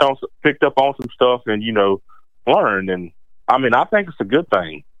 picked up on some stuff and, learned. And I mean, I think it's a good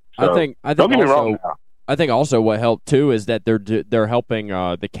thing. So, I think don't get me wrong now. I think also what helped too is that they're helping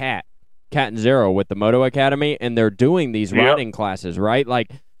the Cat and Zero with the Moto Academy, and they're doing these riding classes, right?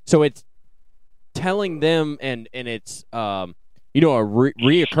 Like, so it's telling them, and it's a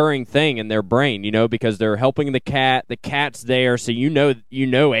reoccurring thing in their brain, because they're helping the Cat. The Cat's there, so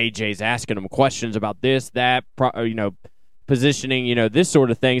AJ's asking them questions about this, that, positioning, this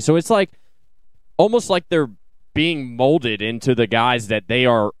sort of thing. So it's like almost like they're being molded into the guys that they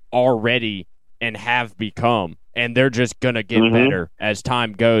are already and have become, and they're just going to get better as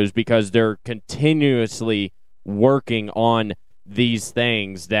time goes because they're continuously working on these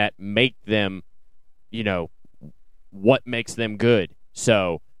things that make them, what makes them good.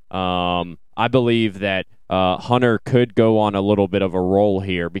 So I believe that Hunter could go on a little bit of a roll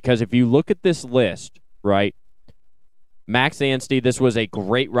here because if you look at this list, right, Max Anstey, this was a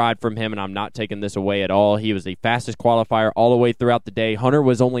great ride from him, and I'm not taking this away at all. He was the fastest qualifier all the way throughout the day. Hunter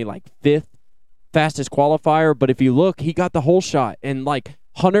was only like 5th fastest qualifier, but if you look, he got the whole shot. And like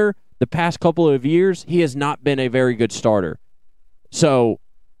Hunter, the past couple of years, he has not been a very good starter. So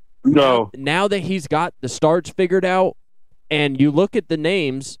now that he's got the starts figured out, and you look at the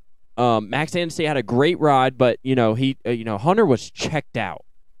names, Max Anstey had a great ride, but Hunter was checked out.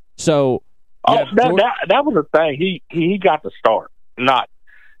 So that was the thing. He got the start. Not,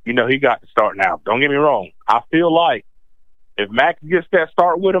 he got the start now. Don't get me wrong. I feel like if Max gets that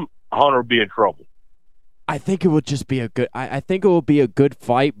start with him, Hunter will be in trouble. I think it would just be a good. I think it will be a good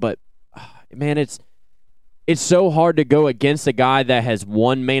fight, but man, it's so hard to go against a guy that has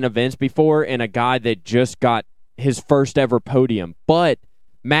won main events before and a guy that just got his first ever podium. But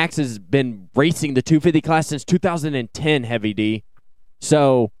Max has been racing the 250 class since 2010, Heavy D.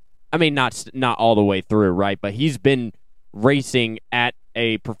 So, I mean, not all the way through, right? But he's been racing at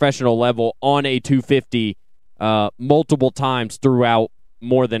a professional level on a 250 multiple times throughout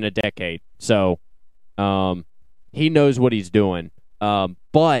more than a decade. So, he knows what he's doing.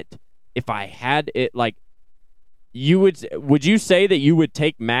 But if I had it, like, would you say that you would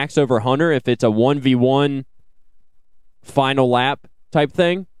take Max over Hunter if it's a 1v1 final lap type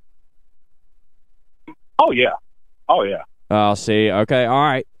thing? Oh, yeah. I'll see. Okay, all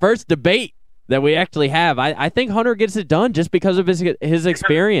right. First debate that we actually have. I think Hunter gets it done just because of his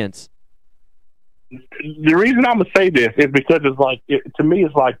experience. The reason I'm going to say this is because to me,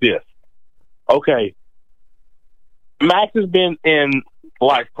 it's like this. Okay, Max has been in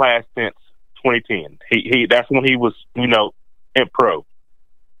life class since 2010. He that's when he was, in pro.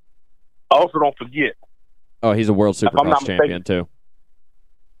 Also, don't forget. Oh, he's a World Supercross champion, too.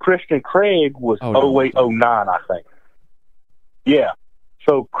 Christian Craig was 08, 09, I think. Yeah.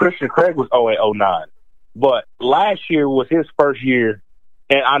 So Christian Craig was 08, 09. But last year was his first year,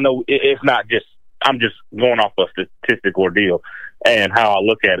 and I know it's not just, I'm just going off a statistical deal and how I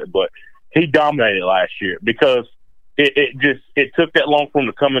look at it, but he dominated last year because it took that long for him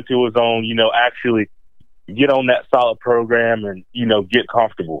to come into his own, actually get on that solid program and, get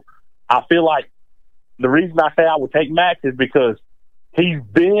comfortable. I feel like the reason I say I would take Max is because he's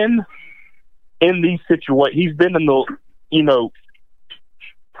been in these situations. He's been in the,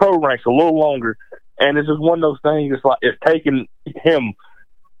 pro ranks a little longer, and it's just one of those things. It's like it's taken him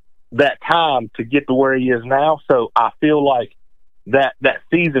that time to get to where he is now. So I feel like that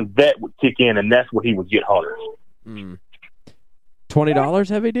seasoned vet would kick in, and that's what he would get Hunter. $20,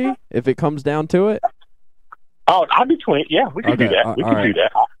 Heavy D, if it comes down to it. Oh, I'd be 20. Yeah, we can do that. We can do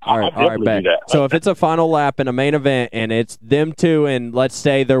that. I'll definitely do that. So if it's a final lap in a main event and it's them two, and let's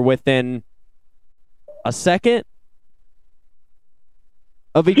say they're within a second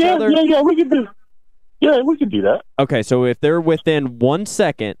of each other. Yeah, we can do. Yeah, we can do that. Okay, so if they're within 1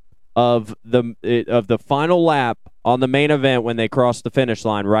 second of the final lap on the main event when they cross the finish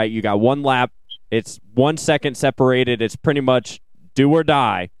line, right? You got one lap. It's 1 second separated. It's pretty much do or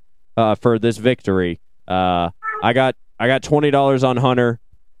die for this victory. I got $20 on Hunter.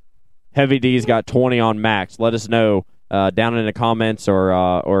 Heavy D's got 20 on Max. Let us know down in the comments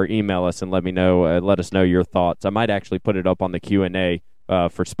or email us and let us know your thoughts. I might actually put it up on the Q&A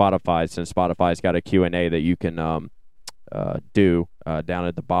for Spotify, since Spotify's got a Q&A that you can do down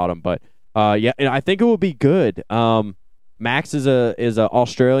at the bottom. But yeah, I think it will be good. Max is a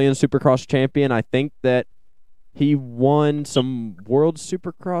Australian Supercross champion. I think that he won some World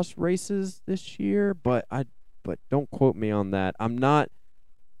Supercross races this year, but don't quote me on that.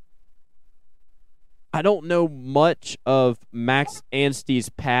 I don't know much of Max Anstey's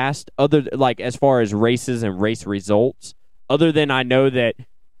past, as far as races and race results, other than I know that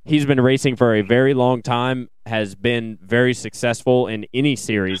he's been racing for a very long time, has been very successful in any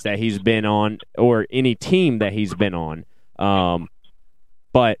series that he's been on or any team that he's been on.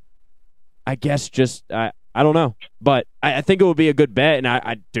 But I guess I don't know. But I think it would be a good bet, and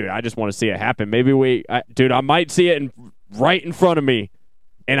I just want to see it happen. Maybe I might see it right in front of me.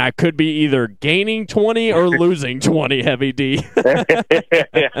 And I could be either gaining 20 or losing 20, Heavy D.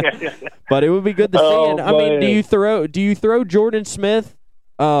 But it would be good to see. And I mean, do you throw Jordan Smith,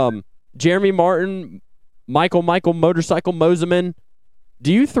 Jeremy Martin, Michael Motorcycle Moseman,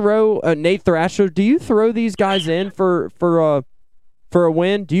 Do you throw Nate Thrasher? Do you throw these guys in for a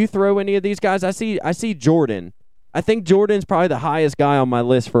win? Do you throw any of these guys? I see Jordan. I think Jordan's probably the highest guy on my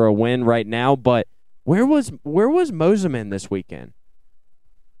list for a win right now. But where was Moseman this weekend?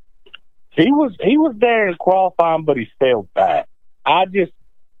 He was there in qualifying, but he fell back.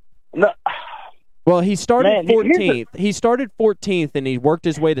 No. Well, he started 14th. He started 14th, and he worked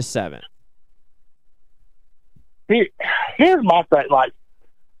his way to 7th. Here's my thing. Like,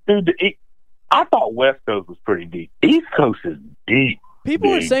 dude, I thought West Coast was pretty deep. East Coast is deep.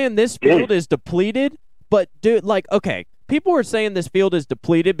 People are saying this field is depleted, but, dude, like, okay, people are saying this field is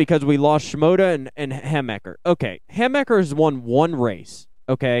depleted because we lost Shimoda and Hemmecker. Okay, Hemmecker has won one race,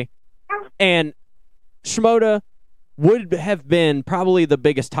 okay? And Shimoda would have been probably the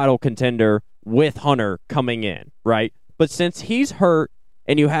biggest title contender with Hunter coming in, right? But since he's hurt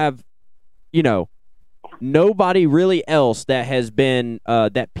and you have, nobody really else that has been,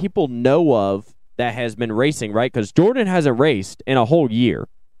 that people know of that has been racing, right? Because Jordan hasn't raced in a whole year.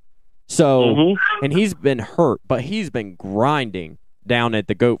 So, and he's been hurt, but he's been grinding down at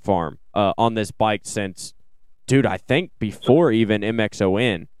the goat farm on this bike since, dude, I think before even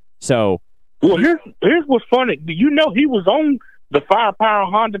MXON. So, well, here's what's funny. Do you know he was on the Firepower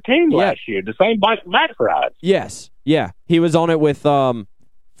Honda team last year, the same bike Max rides? Yes, yeah, he was on it with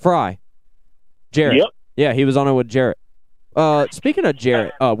Fry, Jarrett. Yep. Yeah, he was on it with Jarrett. Speaking of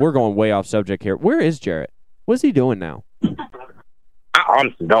Jarrett, we're going way off subject here. Where is Jarrett? What's he doing now? I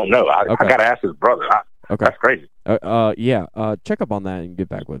honestly don't know. I got to ask his brother. Okay. That's crazy. Yeah. Check up on that and get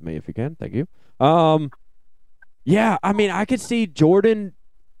back with me if you can. Thank you. Yeah, I mean, I could see Jordan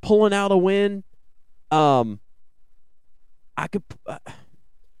pulling out a win. I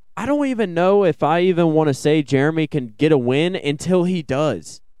don't even know if I even want to say Jeremy can get a win until he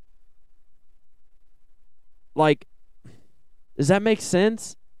does. Like, does that make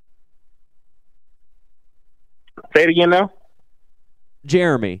sense? Say it again now.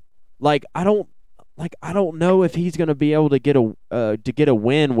 Jeremy, I don't know if he's going to be able to get a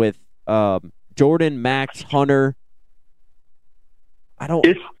win with Jordan, Max, Hunter. I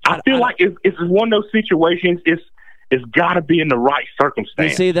feel like it's one of those situations. It's got to be in the right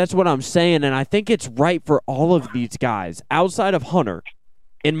circumstance. You see, that's what I'm saying, and I think it's right for all of these guys outside of Hunter,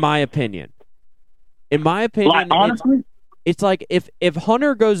 in my opinion. In my opinion, like, honestly, it's like if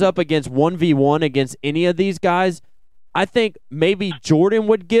Hunter goes up against 1v1 against any of these guys, I think maybe Jordan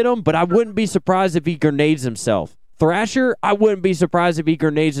would get him, but I wouldn't be surprised if he grenades himself. Thrasher, I wouldn't be surprised if he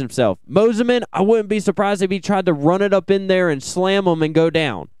grenades himself. Moseman, I wouldn't be surprised if he tried to run it up in there and slam him and go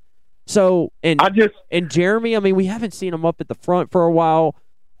down. So, and Jeremy, I mean, we haven't seen him up at the front for a while.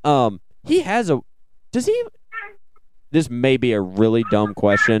 This may be a really dumb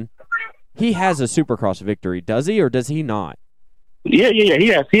question. He has a Supercross victory, does he, or does he not? Yeah. He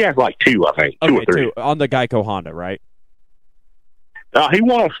has like 2, I think. 2 or 3. 2 on the Geico Honda, right? He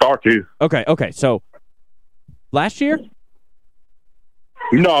won on Star 2. Okay. So, last year?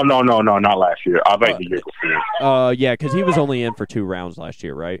 No, not last year. I think the year before. Yeah, because he was only in for 2 rounds last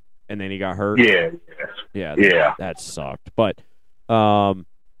year, right? And then he got hurt. Yeah. That sucked. But,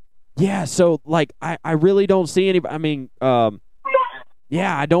 yeah. So, like, I really don't see anybody. I mean, I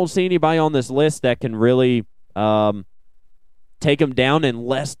don't see anybody on this list that can really take him down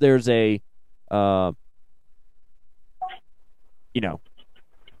unless there's a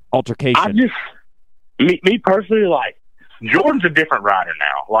altercation. Me personally, like, Jordan's a different rider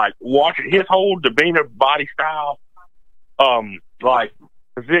now. Like, watching his whole demeanor, body style, like,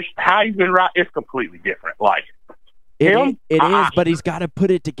 position, how he's been riding, it's completely different. Like, it is, but he's got to put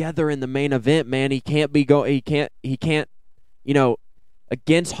it together in the main event, man. He can't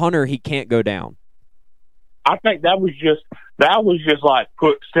against Hunter, he can't go down. I think that was just like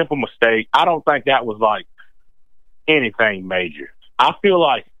simple mistake. I don't think that was like anything major. I feel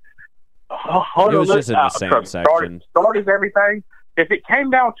like Hunter it was just in the same section. Started everything. If it came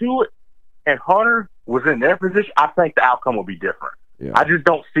down to it, and Hunter was in their position, I think the outcome would be different. Yeah. I just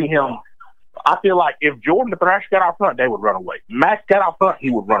don't see him. I feel like if Jordan the Thrasher got out front, they would run away. Max got out front, he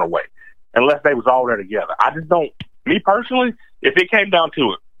would run away, unless they was all there together. I just don't. Me personally, if it came down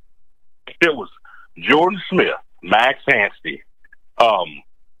to it, it was Jordan Smith, Max Hansty,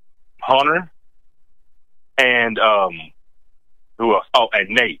 Hunter, and who else? Oh, and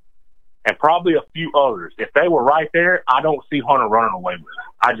Nate, and probably a few others. If they were right there, I don't see Hunter running away with it.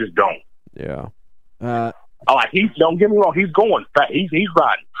 I just don't. Yeah. Don't get me wrong. He's going fast. He's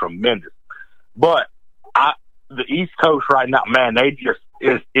riding tremendous. But the East Coast right now, man, they just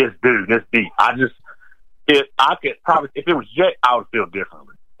is it's deep. I could probably, if it was Jet, I would feel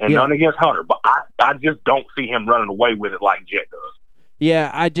differently. And none against Hunter, but I just don't see him running away with it like Jet does.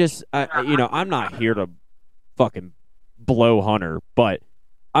 Yeah, I'm not here to fucking blow Hunter, but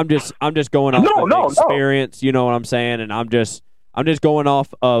I'm just going off of experience. You know what I'm saying? And I'm just going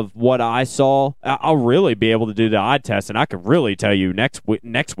off of what I saw. I'll really be able to do the eye test, and I can really tell you next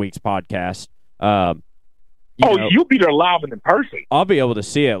week's podcast. You'll be there live and in person. I'll be able to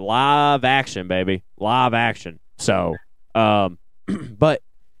see it live action, baby, live action. So, but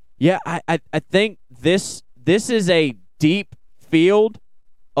yeah, I think this is a deep field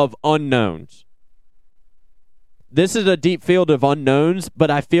of unknowns. This is a deep field of unknowns, but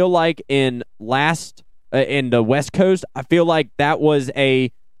I feel like in the West Coast, I feel like that was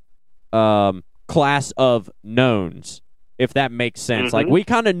a class of knowns, if that makes sense. Mm-hmm. Like, we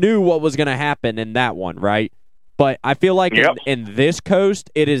kind of knew what was going to happen in that one, right? But I feel like in this coast,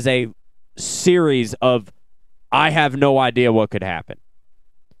 it is a series of I have no idea what could happen.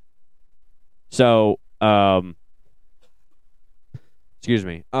 So, excuse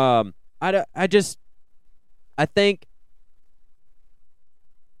me. I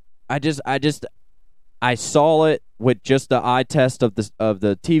saw it with just the eye test of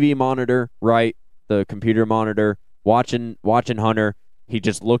the TV monitor, right? The computer monitor, watching Hunter. He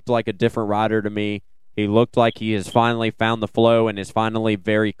just looked like a different rider to me. He looked like he has finally found the flow and is finally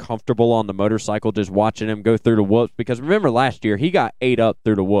very comfortable on the motorcycle, just watching him go through the whoops. Because remember last year, he got ate up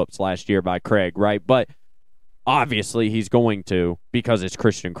through the whoops last year by Craig, right? But obviously he's going to, because it's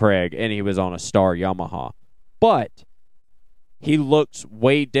Christian Craig and he was on a Star Yamaha. But he looks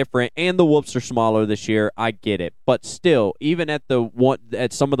way different, and the whoops are smaller this year. I get it. But still, even at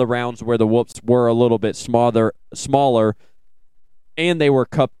some of the rounds where the whoops were a little bit smaller, and they were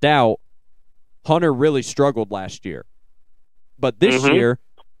cupped out, Hunter really struggled last year. But this year,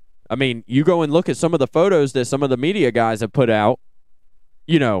 I mean, you go and look at some of the photos that some of the media guys have put out,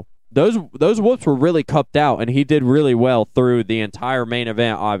 those whoops were really cupped out, and he did really well through the entire main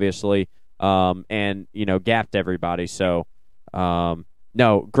event, obviously, and, gapped everybody. So,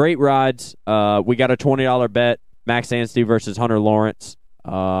 no, great rides. We got a $20 bet, Max Anstey versus Hunter Lawrence.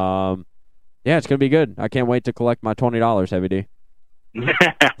 Yeah, it's going to be good. I can't wait to collect my $20, Heavy D.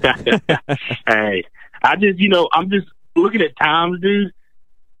 Hey, I'm just looking at times, dude.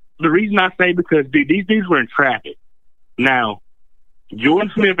 The reason I say because, dude, these dudes were in traffic. Now,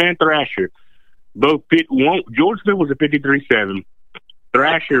 Jordan Smith and Thrasher both Jordan Smith was a 53.7.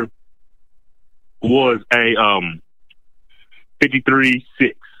 Thrasher was a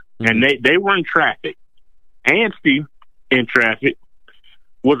 53.6, and they were in traffic. Anstey in traffic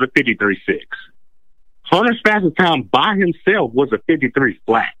was a 53.6. Hunter's fastest time by himself was a 53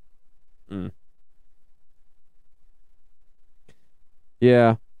 flat. Mm.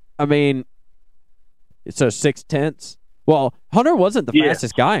 Yeah. I mean, so 6/10. Well, Hunter wasn't the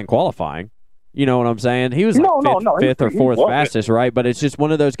fastest guy in qualifying. You know what I'm saying? He was fifth or fourth fastest, right? But it's just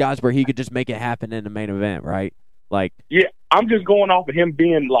one of those guys where he could just make it happen in the main event, right? Like, yeah, I'm just going off of him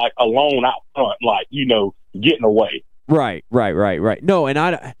being like alone out front, like, getting away. Right. No, and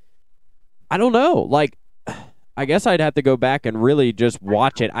I don't know. Like, I guess I'd have to go back and really just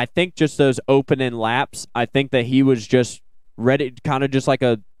watch it. I think just those opening laps, I think that he was just ready, kind of just like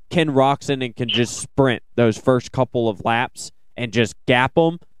a Ken Roczen, and can just sprint those first couple of laps and just gap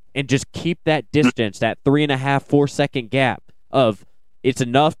them and just keep that distance, that 3.5, 4 second gap of it's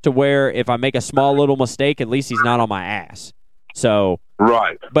enough to where if I make a small little mistake, at least he's not on my ass. So,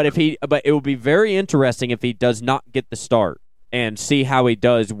 right. But it would be very interesting if he does not get the start and see how he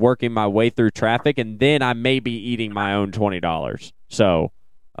does working my way through traffic, and then I may be eating my own $20. So,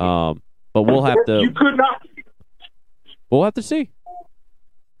 but we'll have to. You could not. We'll have to see.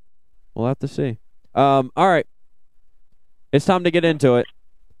 All right. It's time to get into it.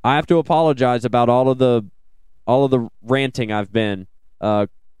 I have to apologize about all of the ranting I've been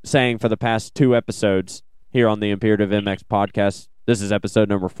saying for the past 2 episodes here on the Imperative MX podcast. This is episode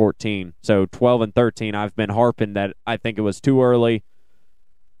number 14. So 12 and 13, I've been harping that I think it was too early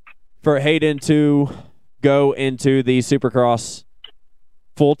for Hayden to go into the Supercross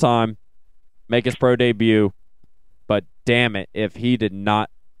full-time, make his pro debut. But damn it, if he did not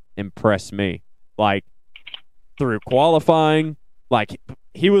impress me. Like, through qualifying, like,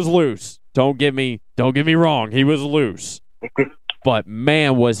 he was loose. Don't get me wrong, he was loose. But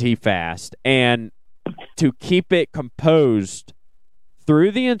man, was he fast. And to keep it composed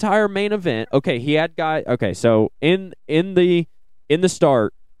through the entire main event. Okay, he had guys. Okay, so in the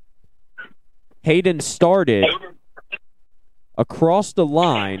start, Hayden started across the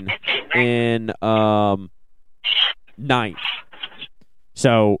line in 9th.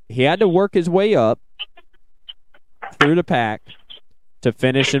 So he had to work his way up through the pack to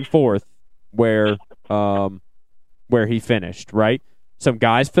finish in 4th, where he finished, right? Some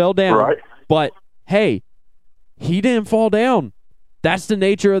guys fell down. Right. But, hey, he didn't fall down. That's the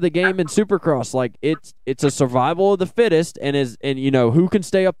nature of the game in Supercross. Like, it's a survival of the fittest, and who can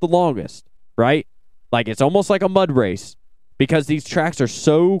stay up the longest, right? Like, it's almost like a mud race because these tracks are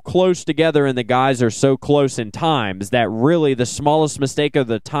so close together and the guys are so close in times that really the smallest mistake of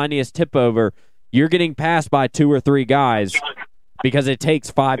the tiniest tip over, you're getting passed by 2 or 3 guys because it takes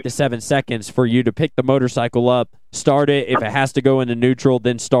 5 to 7 seconds for you to pick the motorcycle up, start it. If it has to go into neutral,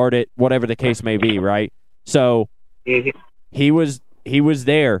 then start it, whatever the case may be, right? So he was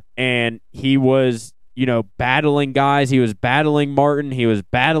there, and he was, battling guys. He was battling Martin. He was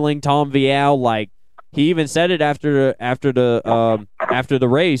battling Tom Vial. Like, he even said it after the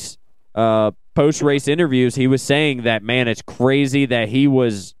race, post-race interviews. He was saying that, man, it's crazy that he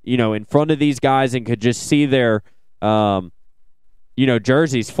was, in front of these guys and could just see their,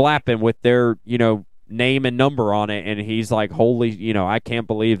 jerseys flapping with their, name and number on it. And he's like, holy, I can't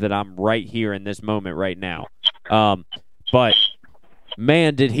believe that I'm right here in this moment right now. But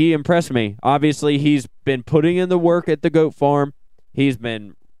man, did he impress me. Obviously, he's been putting in the work at the goat farm. He's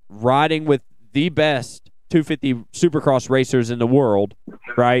been riding with the best 250 Supercross racers in the world,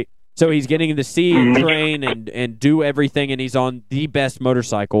 right? So he's getting to see and train and do everything, and he's on the best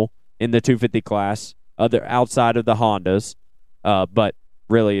motorcycle in the 250 class, outside of the Hondas. But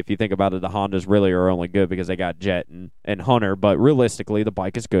really, if you think about it, the Hondas really are only good because they got Jet and Hunter. But realistically, the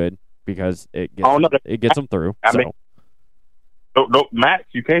bike is good because it gets them through. No, Max,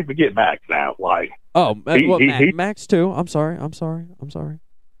 you can't forget Max now. Like, Max too. I'm sorry.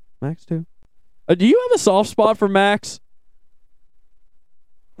 Max too. Do you have a soft spot for Max?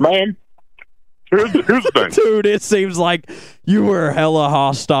 Man, here's the thing. Dude, it seems like you were hella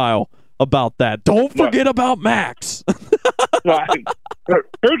hostile about that. Don't forget about Max. Like, here's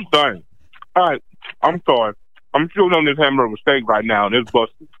the thing. All right, I'm sorry. I'm chewing on this hammer of a steak right now, and it's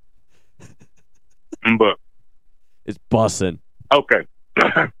busting. But it's busting. Okay.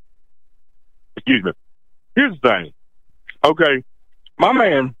 Excuse me. Here's the thing. Okay, my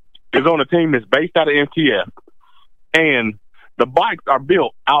man is on a team that's based out of MTF, and the bikes are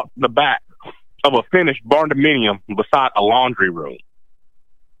built out the back of a finished barndominium beside a laundry room.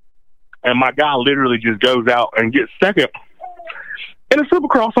 And my guy literally just goes out and gets second in a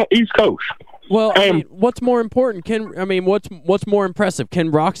Supercross on East Coast. Well, what's more important? What's more impressive? Ken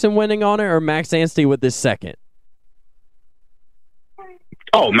Roxon winning on it or Max Anstey with this second?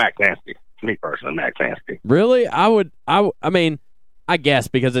 Oh, Max Anstey. Me personally, Max Anstey. Really? I guess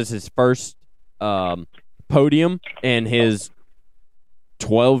because it's his first podium in his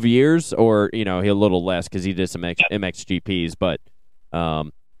 12 years, or, he a little less because he did some MXGPs, but,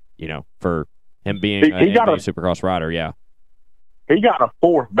 for him being a Supercross rider, yeah. He got a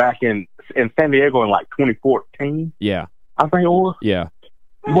 4th back in San Diego in, 2014. Yeah. I think it was. Yeah.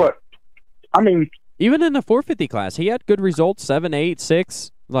 But, even in the 450 class, he had good results, 7, 8,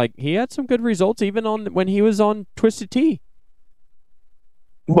 6. Like, he had some good results even when he was on Twisted Tea.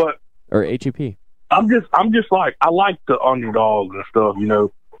 But or HEP. I'm just like, I like the underdogs and stuff,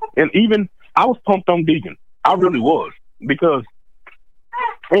 And even I was pumped on Deegan. I really was, because,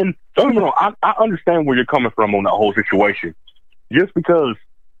 and don't get me wrong, I understand where you're coming from on that whole situation. Just because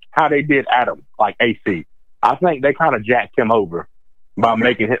how they did Adam, like AC, I think they kind of jacked him over by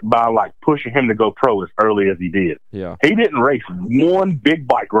pushing him to go pro as early as he did. Yeah, he didn't race one big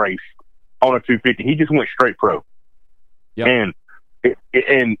bike race on a 250. He just went straight pro. Yep. And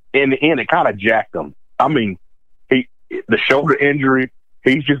in the end, it kind of jacked him. The shoulder injury,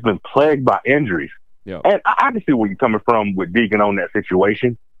 he's just been plagued by injuries. Yep. And I can see where you're coming from with Deegan on that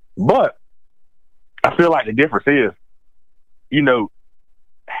situation. But I feel like the difference is,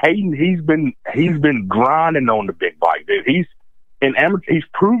 Hayden, he's been grinding on the big bike, dude. He's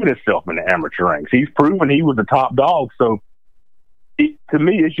proven himself in the amateur ranks. He's proven he was the top dog. So to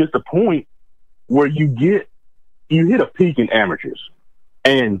me, it's just a point where you hit a peak in amateurs.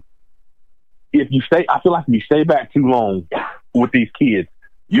 And I feel like if you stay back too long with these kids,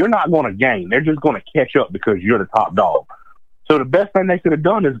 you're not going to gain. They're just going to catch up because you're the top dog. So the best thing they could have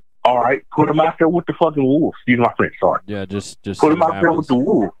done is, all right, put them out there with the fucking wolves. Excuse my French, sorry. Yeah, just put them out there with the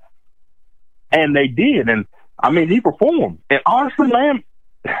wolves. And they did. And, he performed. And honestly, man,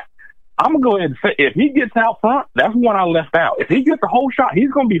 I'm going to go ahead and say, if he gets out front, that's one I left out. If he gets the whole shot,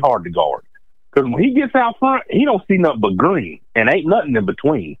 he's going to be hard to guard. Because when he gets out front, he don't see nothing but green. And ain't nothing in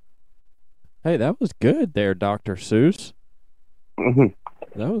between. Hey, that was good there, Dr. Seuss. Mm-hmm.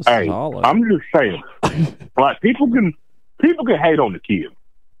 That was solid. I'm just saying, people can hate on the kid.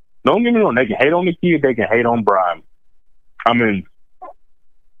 Don't get me wrong, they can hate on the kid, they can hate on Brian.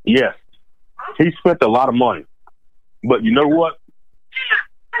 Yes, he spent a lot of money. But you know what?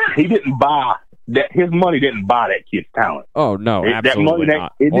 he didn't buy that. His money didn't buy that kid's talent. Oh no, absolutely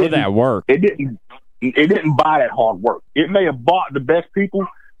not. Or that work. It didn't buy that hard work. It may have bought the best people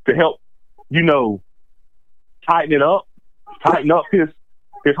to help, tighten up his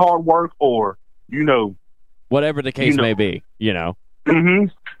hard work, or whatever the case may be,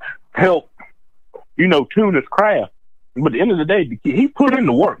 help, tune his craft. But at the end of the day, he put in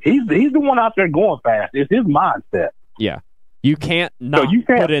the work. He's the one out there going fast. It's his mindset. Yeah. You can't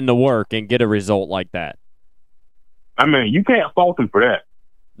put in the work and get a result like that. I mean, you can't fault him for that.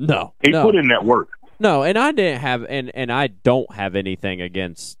 No. He put in that work. No, and I didn't have and I don't have anything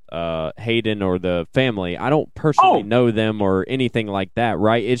against Hayden or the family. I don't personally know them or anything like that,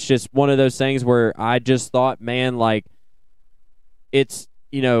 right? It's just one of those things where I just thought, man, like it's,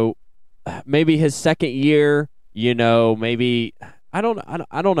 maybe his second year, maybe I don't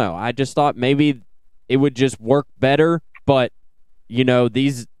know. I just thought maybe it would just work better, but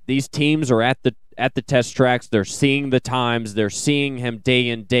these teams are at the test tracks. They're seeing the times, they're seeing him day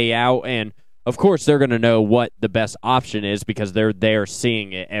in, day out, and of course they're going to know what the best option is because they're there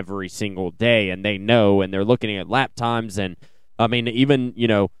seeing it every single day, and they know, and they're looking at lap times. And I mean, even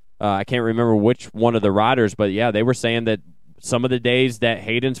I can't remember which one of the riders, but yeah, they were saying that some of the days that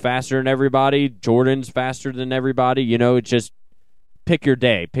Hayden's faster than everybody, Jordan's faster than everybody. It's just pick your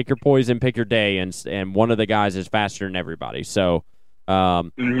day, pick your poison, pick your day, and one of the guys is faster than everybody. So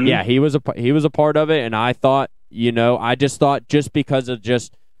yeah, he was a part of it, and I thought, I just thought just because of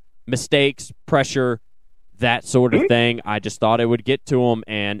just mistakes, pressure, that sort of thing, I just thought it would get to him,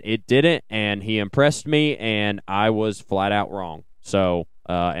 and it didn't, and he impressed me, and I was flat out wrong. So,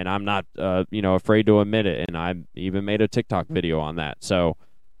 and I'm not, afraid to admit it, and I even made a TikTok video on that. So,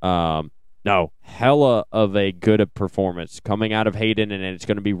 no, hella of a good performance coming out of Hayden, and it's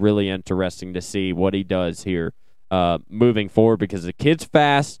going to be really interesting to see what he does here moving forward, because the kid's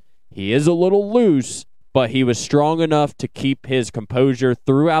fast, he is a little loose, but he was strong enough to keep his composure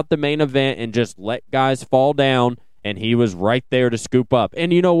throughout the main event and just let guys fall down, and he was right there to scoop up.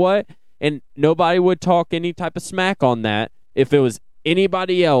 And you know what? And nobody would talk any type of smack on that if it was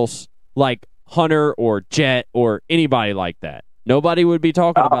anybody else like Hunter or Jet or anybody like that. Nobody would be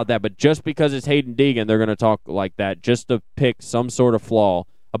talking about that, but just because it's Hayden Deegan, they're going to talk like that just to pick some sort of flaw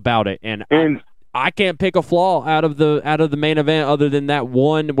about it. And I can't pick a flaw out of the main event other than that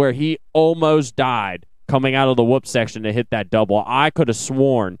one where he almost died coming out of the whoop section to hit that double. I could have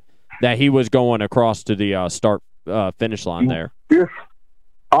sworn that he was going across to the start finish line there.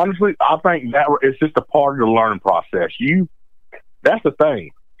 Honestly, I think that it's just a part of the learning process. That's the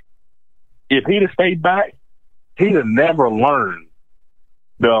thing. If he'd have stayed back, he'd have never learned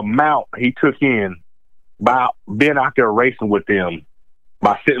the amount he took in by being out there racing with them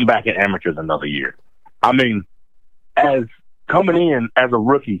by sitting back in amateurs another year. I mean, as coming in as a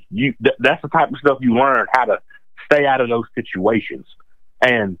rookie, that's the type of stuff you learn, how to stay out of those situations.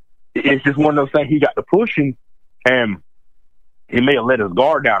 And it's just one of those things. He got to pushing, and he may have let his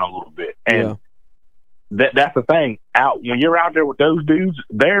guard down a little bit. And that's the thing. When you're out there with those dudes,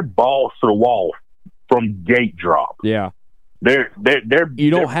 they're balls to the wall from gate drop. Yeah, they're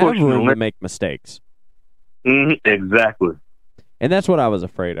you don't have room to make mistakes. Exactly. And that's what I was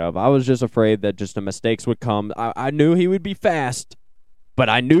afraid of. I was just afraid that just the mistakes would come. I knew he would be fast, but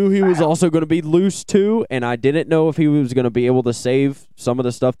I knew he was also going to be loose too, and I didn't know if he was going to be able to save some of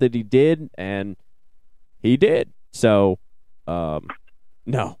the stuff that he did, and he did. So,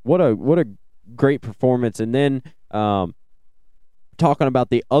 no, what a great performance. And then talking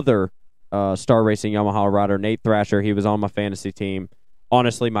about the other Star Racing Yamaha rider, Nate Thrasher, he was on my fantasy team.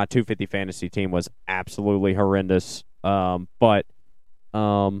 Honestly, my 250 fantasy team was absolutely horrendous. But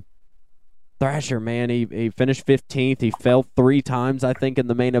Thrasher, man, he finished 15th. He fell 3 times, I think, in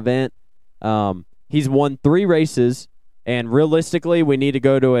the main event. He's won 3 races, and realistically, we need to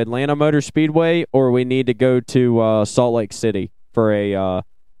go to Atlanta Motor Speedway or we need to go to Salt Lake City for a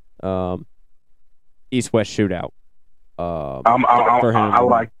East-West shootout. I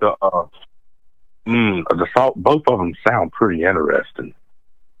like the Salt. Both of them sound pretty interesting.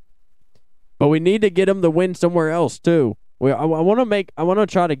 But we need to get him to win somewhere else too. I want to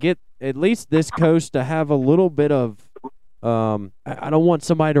try to get at least this coast to have a little bit of. I don't want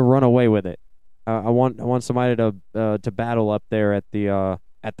somebody to run away with it. I want somebody to battle up there at the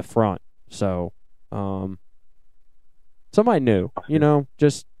front. So, somebody new,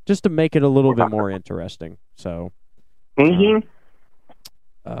 just to make it a little bit more interesting. So,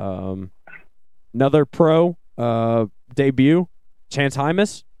 another pro debut, Chance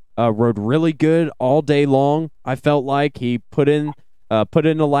Hymas. Rode really good all day long. I felt like he put in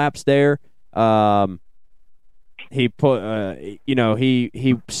the laps there. He put,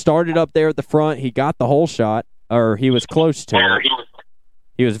 he started up there at the front. He got the hole shot, or he was close to it.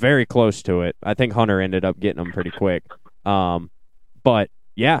 He was very close to it. I think Hunter ended up getting him pretty quick. But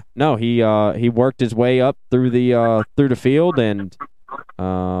yeah, no, he worked his way up through the field and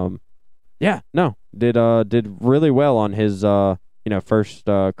did really well on his first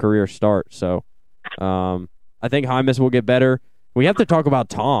career start. So I think Hymas will get better. We have to talk about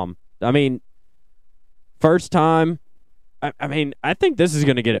Tom. I mean, first time. I think this is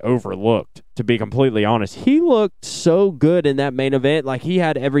going to get overlooked, to be completely honest. He looked so good in that main event. Like, he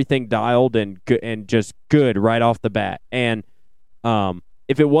had everything dialed and just good right off the bat. And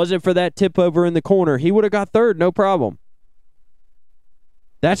if it wasn't for that tip over in the corner, he would have got third, no problem.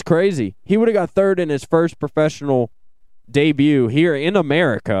 That's crazy. He would have got third in his first professional debut here in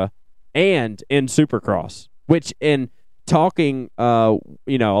America and in Supercross, which in talking, a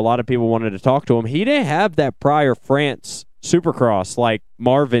lot of people wanted to talk to him. He didn't have that prior France Supercross like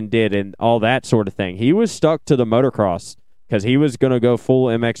Marvin did and all that sort of thing. He was stuck to the motocross because he was going to go full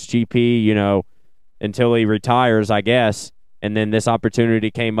MXGP, until he retires, I guess. And then this opportunity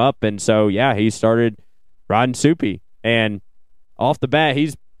came up, and so, yeah, he started riding Soupy. And off the bat,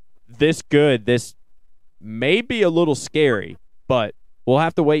 he's this good. This may be a little scary, but we'll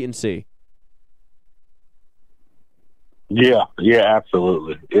have to wait and see. Yeah,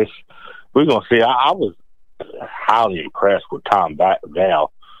 absolutely. We're gonna see. I was highly impressed with Tom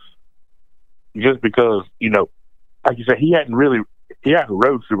Val, just because like you said, he hadn't rode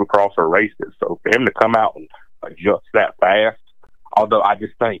Supercross or raced it. So for him to come out and adjust that fast, although I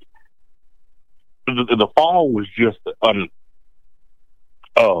just think the fall was just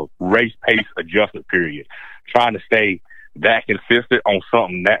a race pace adjustment period, trying to stay that consistent on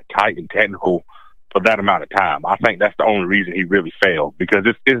something that tight and technical for that amount of time. I think that's the only reason he really failed, because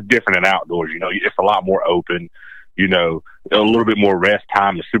it's different in outdoors. It's a lot more open, a little bit more rest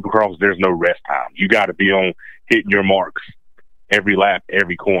time. In Supercross, there's no rest time. You got to be on hitting your marks every lap,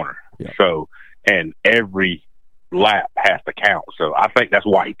 every corner. Yeah. So, and every lap has to count. So I think that's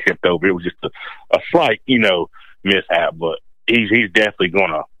why he tipped over. It was just a slight, mishap, but he's definitely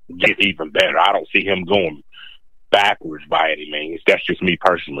going to get even better. I don't see him going backwards by any means. That's just me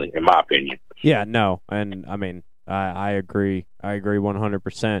personally, in my opinion. Yeah, no, and I agree. I agree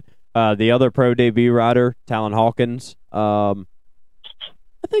 100%. The other pro debut rider, Talon Hawkins, I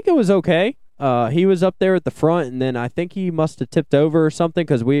think it was okay. He was up there at the front, and then I think he must have tipped over or something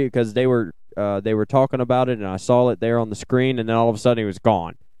because they were talking about it, and I saw it there on the screen, and then all of a sudden he was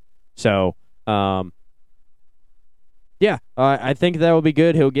gone. So, yeah, I think that will be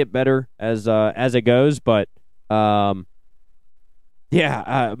good. He'll get better as it goes, but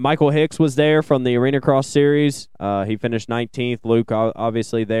Michael Hicks was there from the Arena Cross Series. He finished 19th. Luke,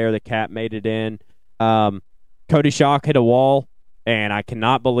 obviously, there. The Cat made it in. Cody Schock hit a wall, and I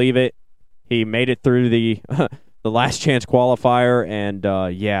cannot believe it. He made it through the the last chance qualifier, and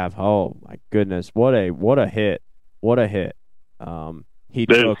oh my goodness, what a hit! What a hit! He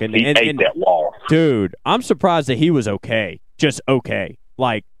took and ate that wall, dude. I'm surprised that he was okay, just okay.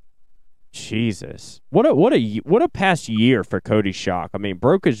 Like, Jesus, what a past year for Cody Schock. I mean,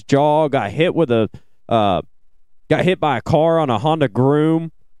 broke his jaw, got hit by a car on a Honda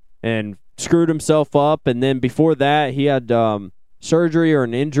Groom, and screwed himself up. And then before that, he had surgery or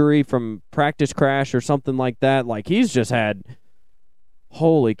an injury from practice crash or something like that. Like, he's just had,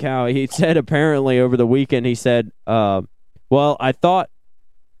 holy cow. He said apparently over the weekend, he said, well, I thought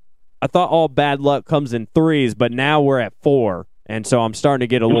all bad luck comes in threes, but now we're at 4. And so I'm starting to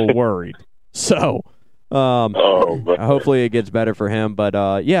get a little worried. So hopefully it gets better for him. But,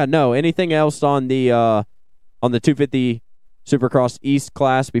 anything else on the 250 Supercross East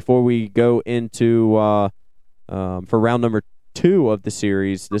class before we go into for round number 2 of the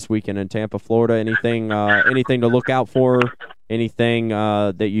series this weekend in Tampa, Florida? Anything to look out for? Anything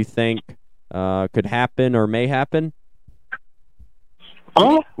that you think could happen or may happen?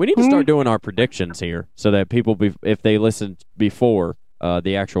 We need to start doing our predictions here so that people, if they listened before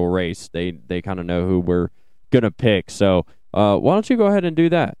the actual race, they kind of know who we're gonna pick. So why don't you go ahead and do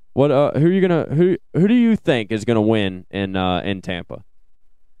that? What who do you think is gonna win in Tampa?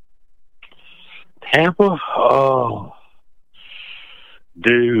 Tampa, oh,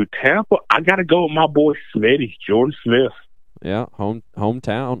 dude, Tampa. I gotta go with my boy Smitty, Jordan Smith. Yeah,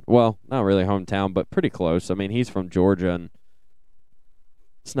 hometown. Well, not really hometown, but pretty close. I mean, he's from Georgia, and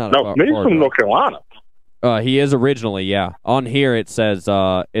it's not. No, he's from North Carolina. He is originally, yeah. On here it says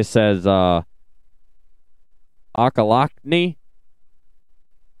Akalakni.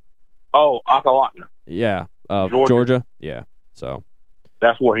 Oh, Akalakni. Yeah, Georgia. Yeah. So,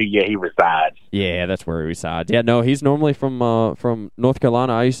 That's where he resides. Yeah, that's where he resides. Yeah, no, he's normally from North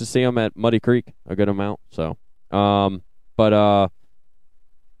Carolina. I used to see him at Muddy Creek a good amount. So, but all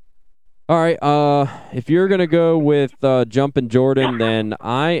right. If you're gonna go with Jumpin' Jordan, then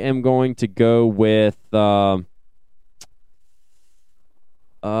I am going to go with I'm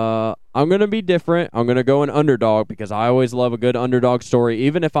gonna be different. I'm gonna go an underdog because I always love a good underdog story,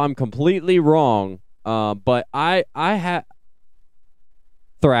 even if I'm completely wrong. But I have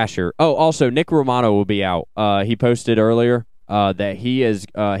Thrasher. Oh, also Nick Romano will be out. He posted earlier that he is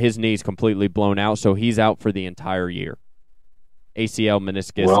his knee's completely blown out, so he's out for the entire year. ACL,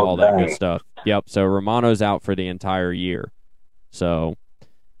 meniscus, all that good stuff. Yep. So Romano's out for the entire year. So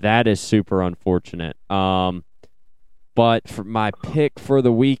that is super unfortunate. But for my pick for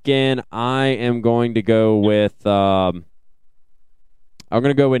the weekend, I am going to go with I'm going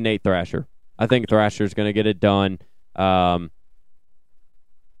to go with Nate Thrasher. I think Thrasher's going to get it done.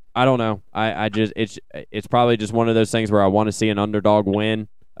 I don't know. I just it's probably just one of those things where I want to see an underdog win.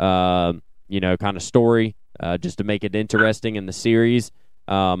 Kind of story, just to make it interesting in the series.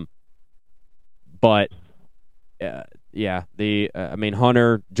 But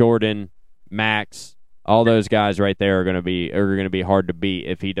Hunter, Jordan, Max, all those guys right there are going to be hard to beat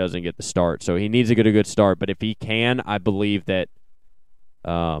if he doesn't get the start. So he needs to get a good start. But if he can, I believe that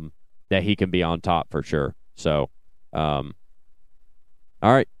he can be on top for sure. So, all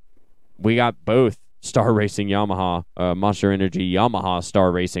right, we got both Star Racing Yamaha, Monster Energy Yamaha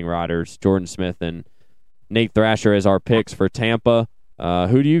Star Racing riders, Jordan Smith and Nate Thrasher as our picks for Tampa.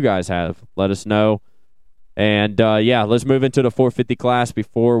 Who do you guys have? Let us know. And, let's move into the 450 class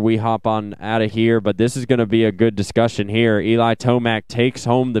before we hop on out of here. But this is going to be a good discussion here. Eli Tomac takes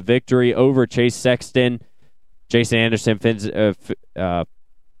home the victory over Chase Sexton. Jason Anderson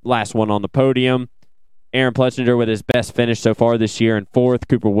last one on the podium. Aaron Plessinger with his best finish so far this year in 4th.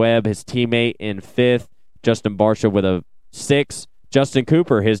 Cooper Webb, his teammate, in 5th. Justin Barcia with a 6th. Justin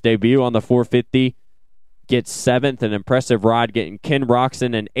Cooper, his debut on the 450, gets 7th. An impressive ride, getting Ken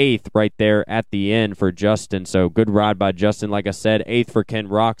Roxon in 8th right there at the end for Justin. So good ride by Justin. Like I said, 8th for Ken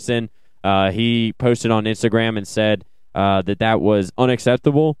Roxon. He posted on Instagram and said that was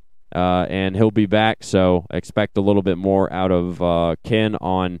unacceptable, and he'll be back. So expect a little bit more out of Ken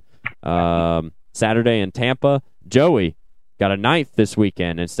on Saturday in Tampa. Joey got a 9th this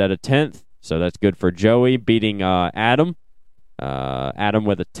weekend instead of 10th. So that's good for Joey, beating Adam. Adam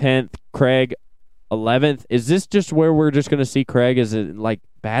with a 10th. Craig 11th. Is this just where we're just going to see Craig? Is it like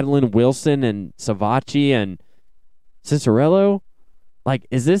battling Wilson and Savacci and Cicerello? Like,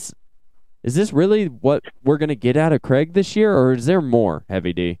 is this really what we're going to get out of Craig this year, or is there more,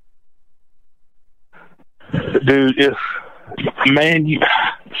 Heavy D? Dude,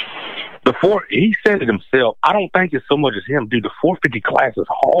 he said it himself. I don't think it's so much as him, dude. The 450 class is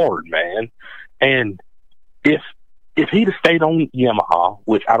hard, man. And if he'd have stayed on Yamaha,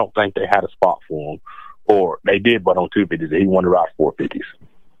 which I don't think they had a spot for him, or they did, but on 250s, he wanted to ride 450s.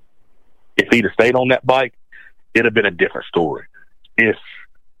 If he'd have stayed on that bike, it'd have been a different story. It's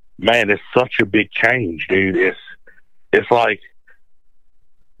such a big change, dude. It's like,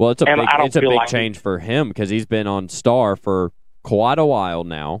 well, it's a big change for him because he's been on Star for quite a while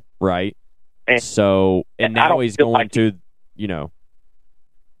now, right? And now he's going to,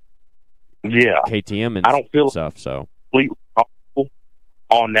 KTM and I don't feel stuff. So completely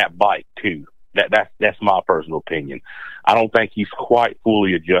on that bike too. That's my personal opinion. I don't think he's quite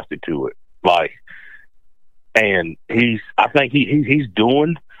fully adjusted to it. I think he's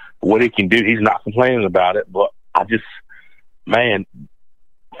doing what he can do. He's not complaining about it, but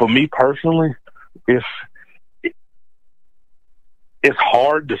for me personally, it's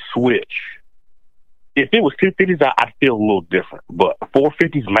hard to switch. If it was 250s, I'd feel a little different. But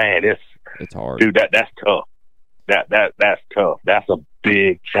 450s, man, it's hard, dude. That's tough. That's tough. That's a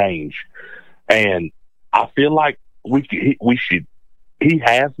big change, and I feel like we should. He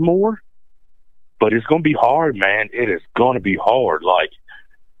has more, but it's going to be hard, man. It is going to be hard. Like,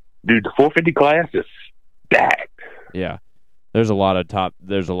 dude, the 450 class is stacked. Yeah, there's a lot of top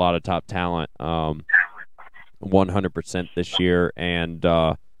talent, 100% this year, and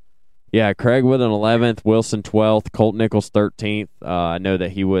Craig with an 11th, Wilson 12th, Colt Nichols 13th. I know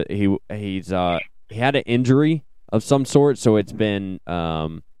that he had an injury of some sort, so it's been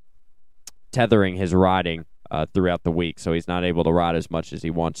tethering his riding throughout the week, so he's not able to ride as much as he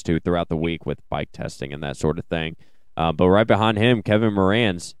wants to throughout the week with bike testing and that sort of thing. But right behind him, Kevin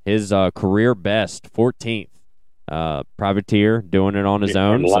Moran's his career best, 14th. Privateer doing it on his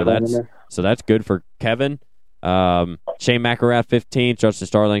own, so that's good for Kevin. Shane McElrath 15th, Justin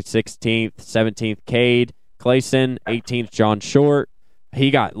Starling 16th, 17th Cade Clayson, 18th John Short,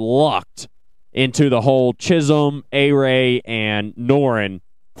 he got lucked into the whole Chisholm, A-Ray, and Noren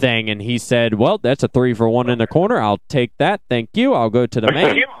thing, and he said, well, that's a 3 for 1 in the corner. I'll take that. Thank you. I'll go to the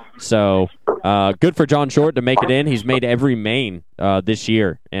main. So good for John Short to make it in. He's made every main this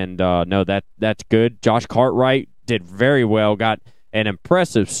year, and no, that's good. Josh Cartwright did very well, got an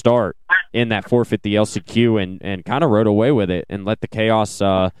impressive start in that 450 LCQ and kind of rode away with it and let the chaos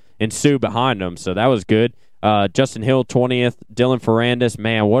ensue behind him. So that was good. Justin Hill 20th, Dylan Ferrandis,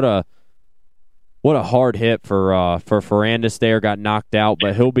 man, what a hard hit for Ferrandis there. Got knocked out,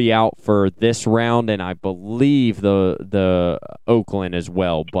 but he'll be out for this round, and I believe the Oakland as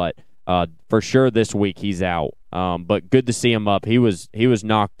well. But for sure this week he's out. But good to see him up. He was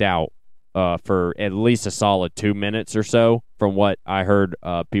knocked out for at least a solid 2 minutes or so, from what I heard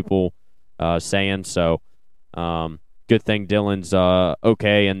people saying. So good thing Dylan's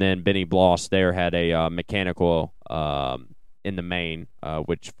okay. And then Benny Bloss there had a mechanical in the main,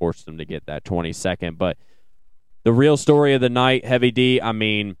 which forced him to get that 22nd. But the real story of the night, Heavy D, I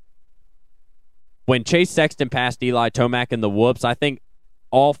mean, when Chase Sexton passed Eli Tomac in the whoops, I think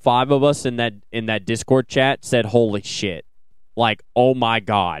all 5 of us in that Discord chat said, holy shit. Like, oh my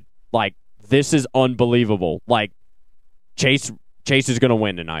God. Like, this is unbelievable. Like, Chase is going to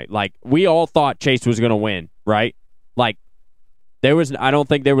win tonight. Like, we all thought Chase was going to win, right? Like, I don't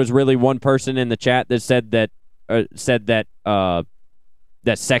think there was really one person in the chat that said that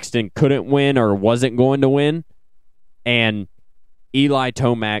Sexton couldn't win or wasn't going to win. And Eli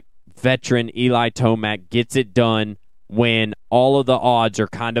Tomac, veteran Eli Tomac, gets it done when all of the odds are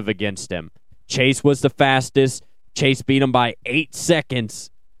kind of against him. Chase was the fastest. Chase beat him by 8 seconds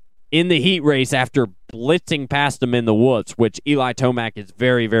in the heat race after blitzing past him in the whoops, which Eli Tomac is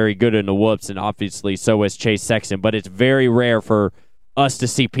very, very good in the whoops, and obviously so is Chase Sexton. But it's very rare for us to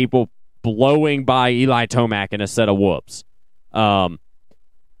see people blowing by Eli Tomac in a set of whoops.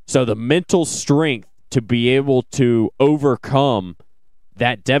 So the mental strength to be able to overcome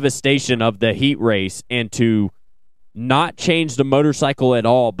that devastation of the heat race and to not change the motorcycle at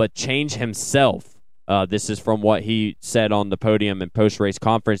all, but change himself. This is from what he said on the podium and post-race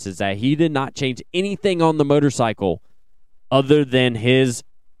conference, is that he did not change anything on the motorcycle other than his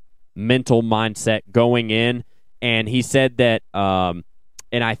mental mindset going in. And he said that, and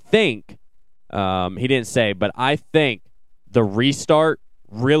I think, he didn't say, but I think the restart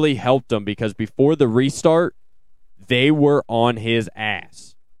really helped him, because before the restart, they were on his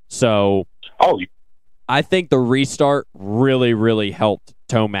ass. So I think the restart really, really helped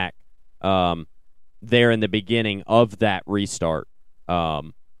Tomac there in the beginning of that restart,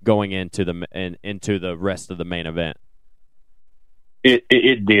 going into the rest of the main event. It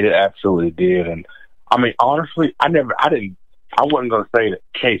did. It absolutely did. And I mean, honestly, I wasn't going to say that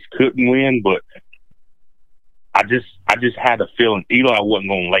Chase couldn't win, but I just had a feeling Eli wasn't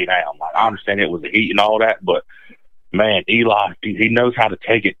going to lay down. Like, I understand it was the heat and all that, but man, Eli, he knows how to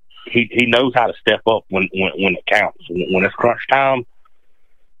take it. He knows how to step up when it counts. When it's crunch time,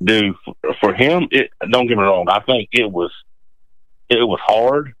 dude, for him, don't get me wrong, I think it was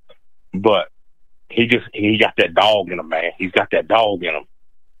hard, but he got that dog in him, man. He's got that dog in him.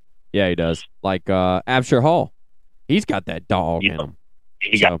 Yeah, he does. Like Abshire Hall. He's got that dog in him.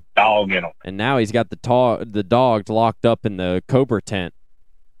 He got the dog in him. And now he's got the dogs locked up in the Cobra tent,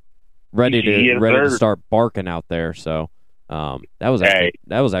 ready to start barking out there. So that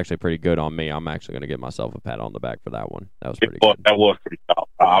was actually pretty good on me. I'm actually going to give myself a pat on the back for that one. That was pretty good. That was pretty tough.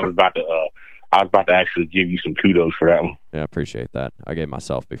 I was about to actually give you some kudos for that one. Yeah, appreciate that. I gave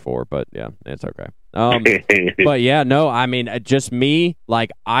myself before, but yeah, it's okay. But yeah, no, I mean, just me,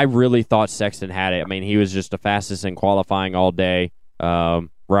 like, I really thought Sexton had it. I mean, he was just the fastest in qualifying all day,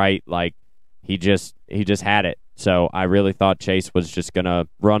 right? Like, he just had it. So I really thought Chase was just going to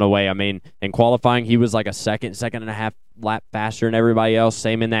run away. I mean, in qualifying, he was like a second and a half lap faster than everybody else.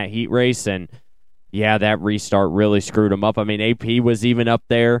 Same in that heat race. And yeah, that restart really screwed him up. I mean, AP was even up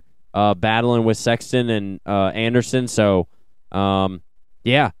there battling with Sexton and Anderson. So, I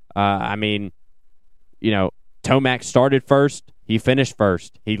mean, you know, Tomac started first. He finished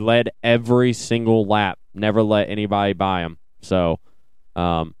first. He led every single lap. Never let anybody by him. So,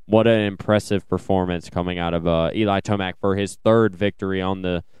 what an impressive performance coming out of Eli Tomac for his third victory on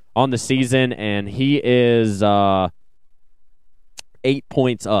the season, and he is 8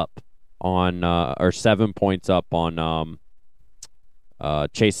 points up on or 7 points up on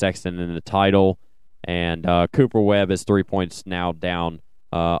Chase Sexton in the title, and Cooper Webb is 3 points now down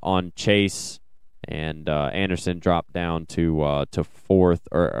on Chase, and Anderson dropped down to fourth,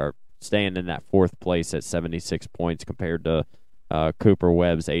 or staying in that fourth place at 76 points compared to Cooper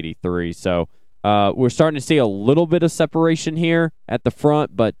Webb's 83. So we're starting to see a little bit of separation here at the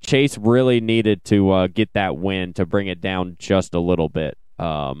front, but Chase really needed to get that win to bring it down just a little bit.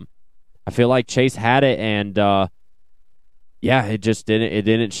 I feel like Chase had it, and it just didn't. It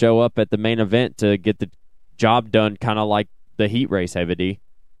didn't show up at the main event to get the job done, kind of like the heat race, Heavy D.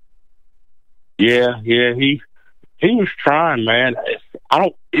 Yeah, he was trying, man.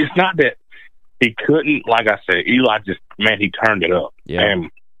 It's not that he couldn't. Like I said, Eli just, man, he turned it up. Yeah. And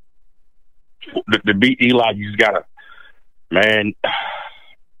to beat Eli, you just gotta, man.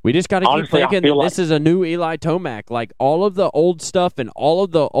 We just got to keep thinking that this is a new Eli Tomac. Like, all of the old stuff and all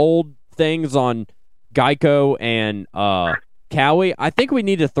of the old things on Geico and Cowie, I think we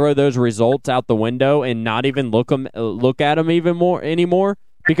need to throw those results out the window and not even look at them anymore,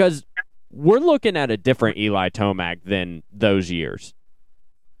 because we're looking at a different Eli Tomac than those years.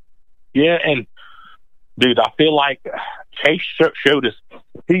 Yeah, and, dude, I feel like Chase showed us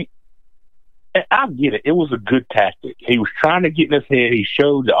I get it. It was a good tactic. He was trying to get in his head. He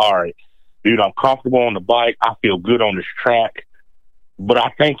showed, all right, dude, I'm comfortable on the bike. I feel good on this track. But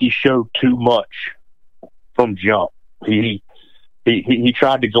I think he showed too much from jump. He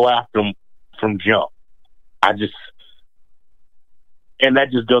tried to go after him from jump. And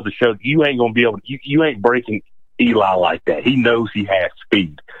that just goes to show you ain't going to be able to, you ain't breaking Eli like that. He knows he has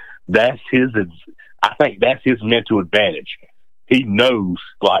speed. I think that's his mental advantage. He knows,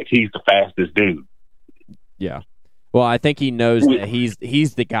 like, he's the fastest dude. Yeah. Well, I think he knows that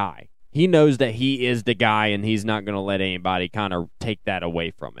he's the guy. He knows that he is the guy, and he's not going to let anybody kind of take that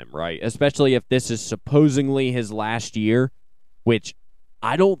away from him, right? Especially if this is supposedly his last year, which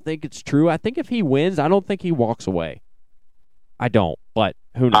I don't think it's true. I think if he wins, I don't think he walks away. I don't, but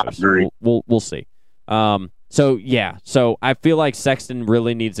who knows? I agree. We'll see. So I feel like Sexton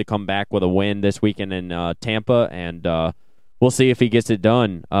really needs to come back with a win this weekend in Tampa, and we'll see if he gets it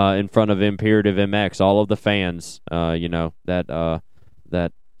done in front of Imperative MX, all of the fans,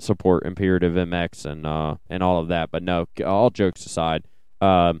 that support Imperative MX and all of that. But no, all jokes aside,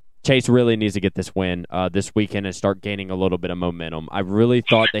 Chase really needs to get this win this weekend and start gaining a little bit of momentum. I really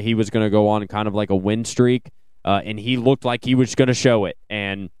thought that he was going to go on kind of like a win streak, and he looked like he was going to show it.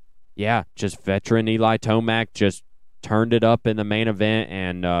 And, yeah, just veteran Eli Tomac just turned it up in the main event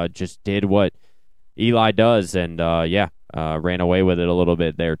and just did what Eli does, and, ran away with it a little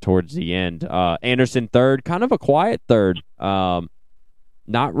bit there towards the end. Anderson third, kind of a quiet third.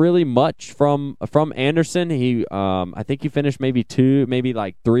 Not really much from Anderson. He, I think he finished maybe 3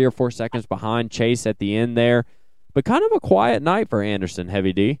 or 4 seconds behind Chase at the end there, but kind of a quiet night for Anderson,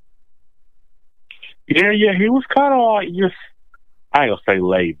 Heavy D. Yeah, he was kind of like just, I ain't gonna say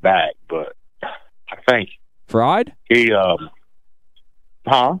laid back, but I think fried. He,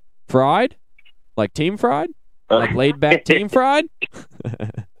 fried, like team fried, like laid back team fried.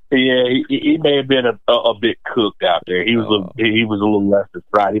 Yeah, he may have been a bit cooked out there. He was he was a little less than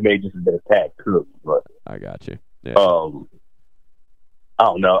fried. He may have just been a tad cooked, but I got you. Yeah. I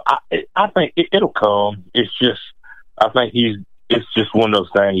don't know. I think it'll come. It's just, I think it's just one of those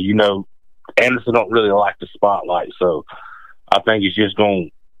things. You know, Anderson don't really like the spotlight, so I think he's just going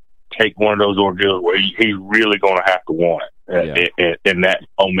to take one of those ordeals where he's really going to have to want it in that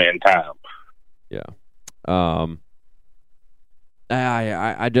moment in time. Yeah. I'm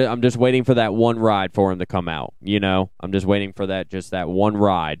just waiting for that one ride for him to come out. You know, I'm just waiting for that one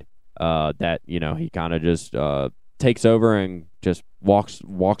ride that, you know, he kind of just takes over and just walks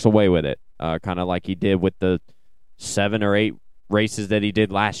away with it, kind of like he did with the 7 or 8 races that he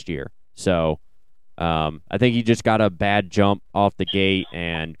did last year. So I think he just got a bad jump off the gate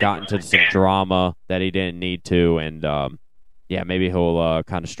and got into some drama that he didn't need to, and maybe he'll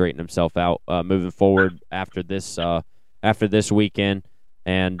kind of straighten himself out moving forward after this weekend,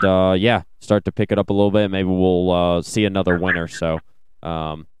 and start to pick it up a little bit. Maybe we'll see another winner. So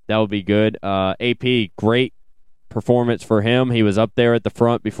that would be good. AP, great performance for him. He was up there at the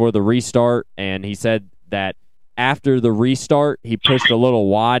front before the restart, and he said that after the restart, he pushed a little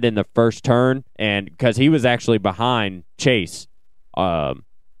wide in the first turn, and because he was actually behind Chase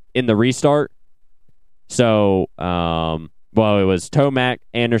in the restart. So, it was Tomac,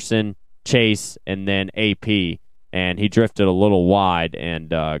 Anderson, Chase, and then AP. And he drifted a little wide,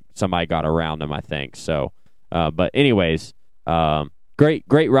 and somebody got around him, I think. So, but anyways, great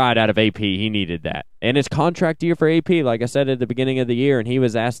ride out of AP. He needed that, and it's contract year for AP. Like I said at the beginning of the year, and he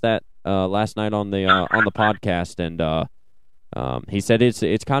was asked that last night on the podcast, and he said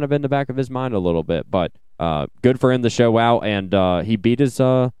it's kind of in the back of his mind a little bit. But good for him to show out, and he beat his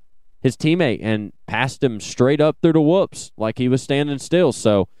teammate and passed him straight up through the whoops like he was standing still.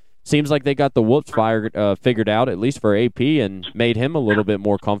 So. Seems like they got the whoops figured out, at least for AP, and made him a little bit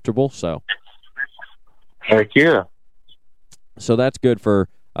more comfortable. So, Heck yeah. So that's good for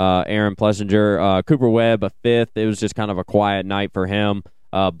Aaron Plessinger. Cooper Webb, a fifth. It was just kind of a quiet night for him.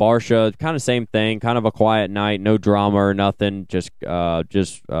 Barsha, kind of same thing, kind of a quiet night, no drama or nothing. Just I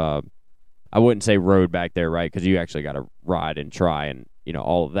wouldn't say road back there, right? Because you actually got to ride and try and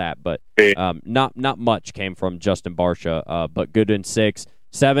all of that. But not much came from Justin Barsha. But good in sixth.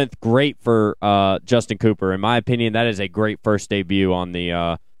 Seventh, great for Justin Cooper. In my opinion, that is a great first debut on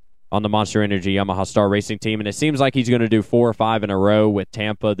the Monster Energy Yamaha Star Racing team, and it seems like he's going to do 4 or 5 in a row with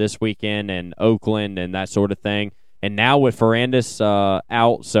Tampa this weekend and Oakland and that sort of thing. And now with Ferrandis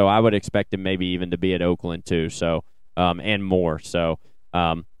out, so I would expect him maybe even to be at Oakland too. So and more. So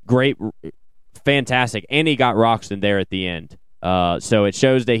great, fantastic, and he got Roxton there at the end. So it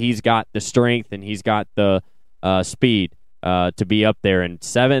shows that he's got the strength and he's got the speed to be up there. And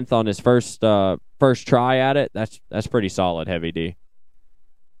seventh on his first try at it. That's pretty solid, Heavy D.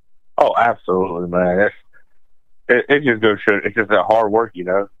 Oh, absolutely, man. It just goes show. It's just that hard work,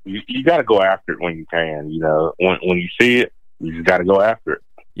 You got to go after it when you can. When you see it, you just got to go after it.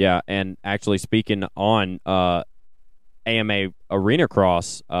 Yeah, and actually speaking on AMA Arena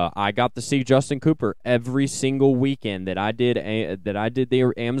Cross, I got to see Justin Cooper every single weekend that I did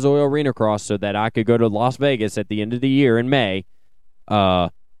the Amsoil Arena Cross, so that I could go to Las Vegas at the end of the year in May.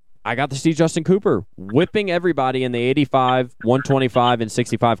 I got to see Justin Cooper whipping everybody in the 85, 125, and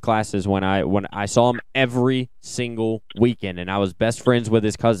 65 classes when I saw him every single weekend, and I was best friends with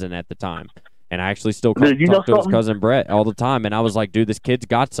his cousin at the time. And I actually still talk to his cousin Brett all the time, and I was like, dude, this kid's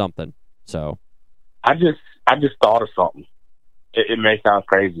got something. So I just thought of something. It may sound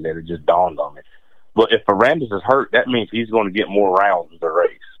crazy that it just dawned on me. But if Ferrandis is hurt, that means he's going to get more rounds of the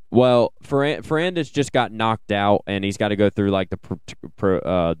race. Well, Ferrandis just got knocked out, and he's got to go through like the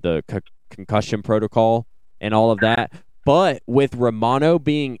concussion protocol and all of that. But with Romano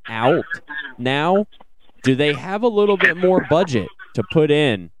being out now, do they have a little bit more budget to put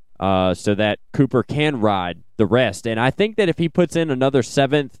in so that Cooper can ride the rest? And I think that if he puts in another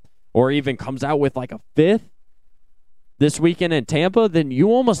seventh or even comes out with like a fifth this weekend in Tampa, then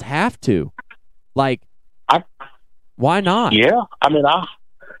you almost have to. Like, why not? Yeah, I mean, I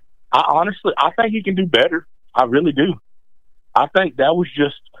honestly, I think he can do better. I really do. I think that was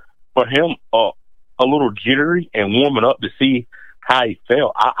just for him a little jittery and warming up to see how he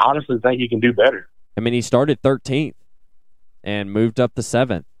felt. I honestly think he can do better. I mean, he started 13th and moved up to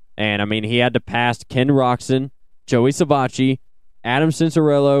 7th. And, I mean, he had to pass Ken Roxon, Joey Savacci, Adam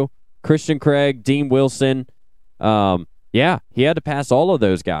Cincerello, Christian Craig, Dean Wilson. Yeah, he had to pass all of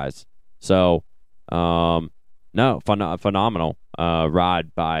those guys. So, phenomenal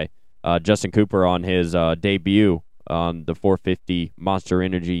ride by Justin Cooper on his debut on the 450 Monster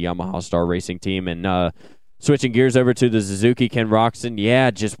Energy Yamaha Star Racing team. And switching gears over to the Suzuki, Ken Roxon,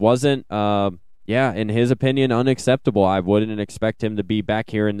 just wasn't, in his opinion, unacceptable. I wouldn't expect him to be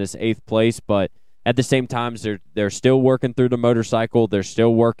back here in this 8th place, but at the same time, they're still working through the motorcycle. They're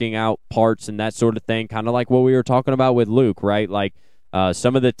still working out parts and that sort of thing, kind of like what we were talking about with Luke, right? Like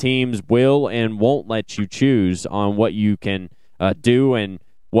some of the teams will and won't let you choose on what you can do and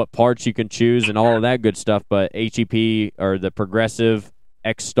what parts you can choose and all of that good stuff. But HEP, or the Progressive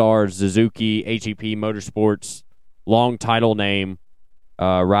X-Star Suzuki HEP Motorsports long title name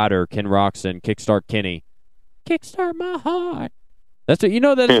rider, Ken Roxon, Kickstart Kenny. Kickstart my heart. That's what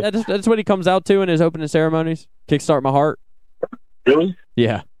that's what he comes out to in his opening ceremonies. Kickstart my heart. Really?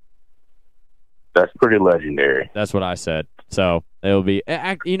 Yeah. That's pretty legendary. That's what I said. So it'll be,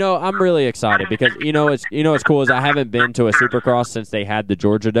 I'm really excited because what's cool is I haven't been to a Supercross since they had the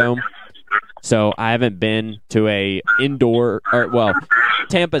Georgia Dome. So I haven't been to a indoor,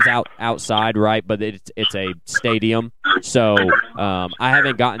 Tampa's outside, right? But it's a stadium. So I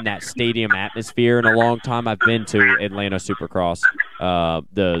haven't gotten that stadium atmosphere in a long time. I've been to Atlanta Supercross,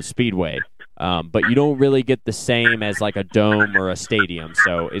 the Speedway. But you don't really get the same as like a dome or a stadium.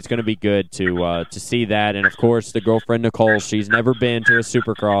 So it's going to be good to see that. And, of course, the girlfriend Nicole, she's never been to a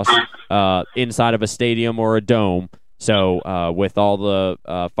Supercross inside of a stadium or a dome. So with all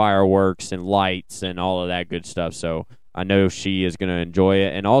the fireworks and lights and all of that good stuff. So I know she is going to enjoy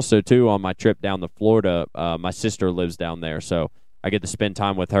it. And also, too, on my trip down to Florida, my sister lives down there. So I get to spend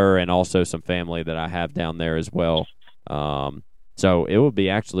time with her and also some family that I have down there as well. So it would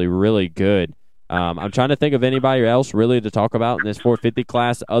be actually really good. I'm trying to think of anybody else really to talk about in this 450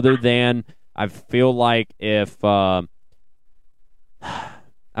 class other than I feel like if you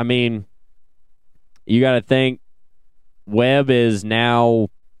got to think Webb is now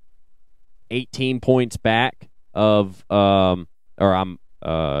 18 points back of 18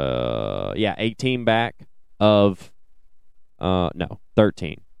 back of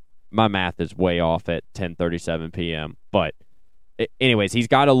 13. my math is way off at 10:37 p.m. But anyways, he's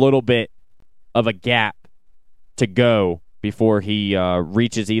got a little bit of a gap to go before he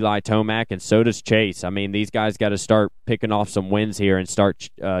reaches Eli Tomac, and so does Chase. I mean, these guys got to start picking off some wins here and start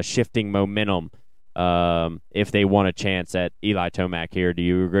shifting momentum if they want a chance at Eli Tomac here. Do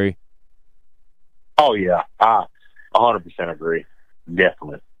you agree? Oh, yeah. I 100% agree.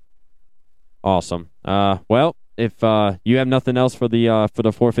 Definitely. Awesome. Well, if you have nothing else for the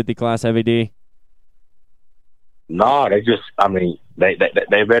 450 class, Heavy D? No, they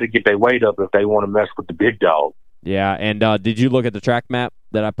better get their weight up if they want to mess with the big dog. Yeah, and did you look at the track map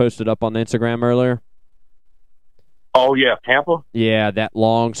that I posted up on Instagram earlier? Oh yeah, Tampa. Yeah, that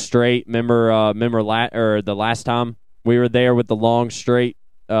long straight. Remember the last time we were there with the long straight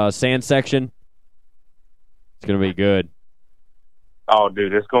sand section? It's gonna be good. Oh,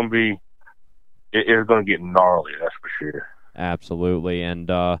 dude, it's gonna get gnarly. That's for sure. Absolutely, and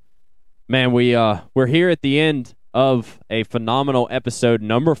man, we're here at the end of a phenomenal episode,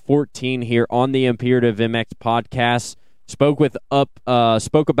 number 14 here on the Imperative MX podcast.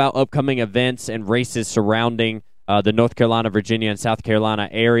 Spoke about upcoming events and races surrounding the North Carolina, Virginia, and South Carolina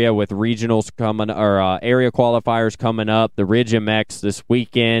area, with regionals coming, or area qualifiers coming up, the Ridge MX this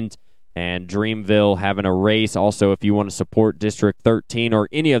weekend, and Dreamville having a race. Also, if you want to support District 13 or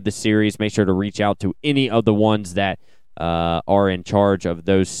any of the series, make sure to reach out to any of the ones that are in charge of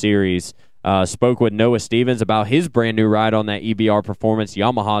those series. Spoke with Noah Stevens about his brand new ride on that EBR Performance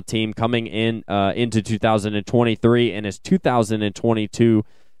Yamaha team coming into 2023 and his 2022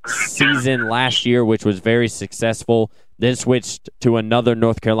 season last year, which was very successful. Then switched to another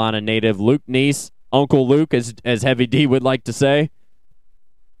North Carolina native, Luke Neese, Uncle Luke, as Heavy D would like to say.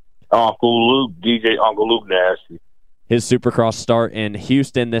 Uncle Luke, DJ Uncle Luke Nasty. His Supercross start in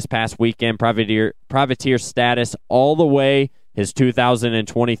Houston this past weekend, privateer status all the way. His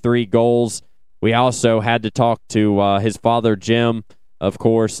 2023 goals. We also had to talk to his father, Jim, of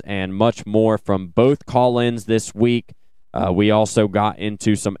course, and much more from both call-ins this week. We also got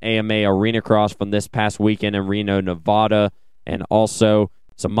into some AMA Arena Cross from this past weekend in Reno, Nevada, and also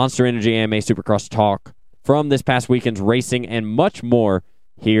some Monster Energy AMA Supercross talk from this past weekend's racing, and much more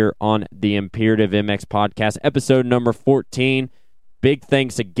here on the Imperative MX podcast, episode number 14. Big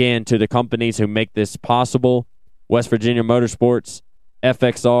thanks again to the companies who make this possible: West Virginia Motorsports,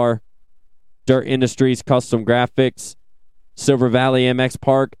 FXR, Dirt Industries Custom Graphics, Silver Valley MX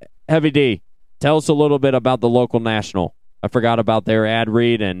Park. Heavy D, tell us a little bit about the local national. I forgot about their ad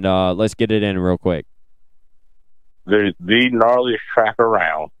read, and let's get it in real quick. There's the gnarliest track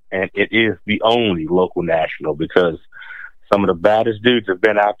around, and it is the only local national because some of the baddest dudes have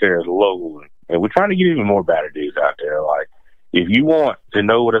been out there as local, and we're trying to get even more badder dudes out there. Like, if you want to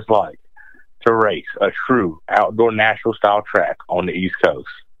know what it's like to race a true outdoor national style track on the East Coast,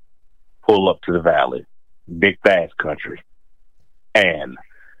 pull up to the Valley, big fast country, and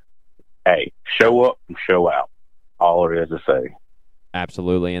hey, show up and show out. All there is to say.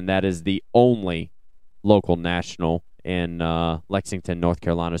 Absolutely, and that is the only local national in Lexington, North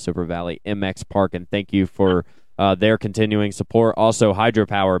Carolina, Silver Valley MX Park, and thank you for their continuing support. Also,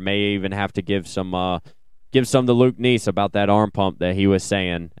 Hydropower may even have to give some to Luke Neese about that arm pump that he was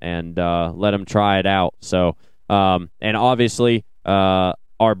saying, and let him try it out. So, and obviously,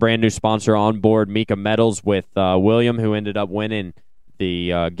 our brand new sponsor on board, Mika Metals, with William, who ended up winning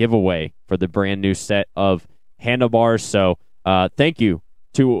the giveaway for the brand new set of handlebars. So, thank you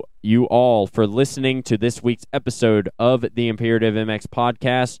to you all for listening to this week's episode of the Imperative MX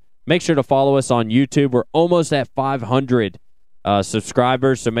podcast. Make sure to follow us on YouTube. We're almost at 500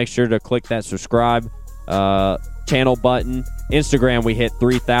 subscribers, so make sure to click that subscribe channel button. Instagram, we hit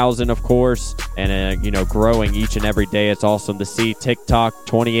 3,000, of course, and growing each and every day. It's awesome to see. TikTok,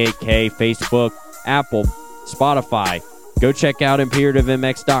 28K. Facebook, Apple, Spotify. Go check out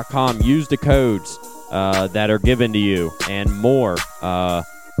imperativemx.com. Use the codes that are given to you and more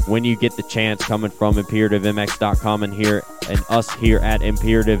when you get the chance, coming from imperativemx.com and us here at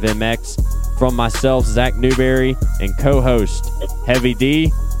Imperative MX. From myself, Zach Newberry, and co-host Heavy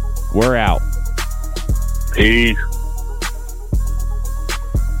D, we're out. Peace.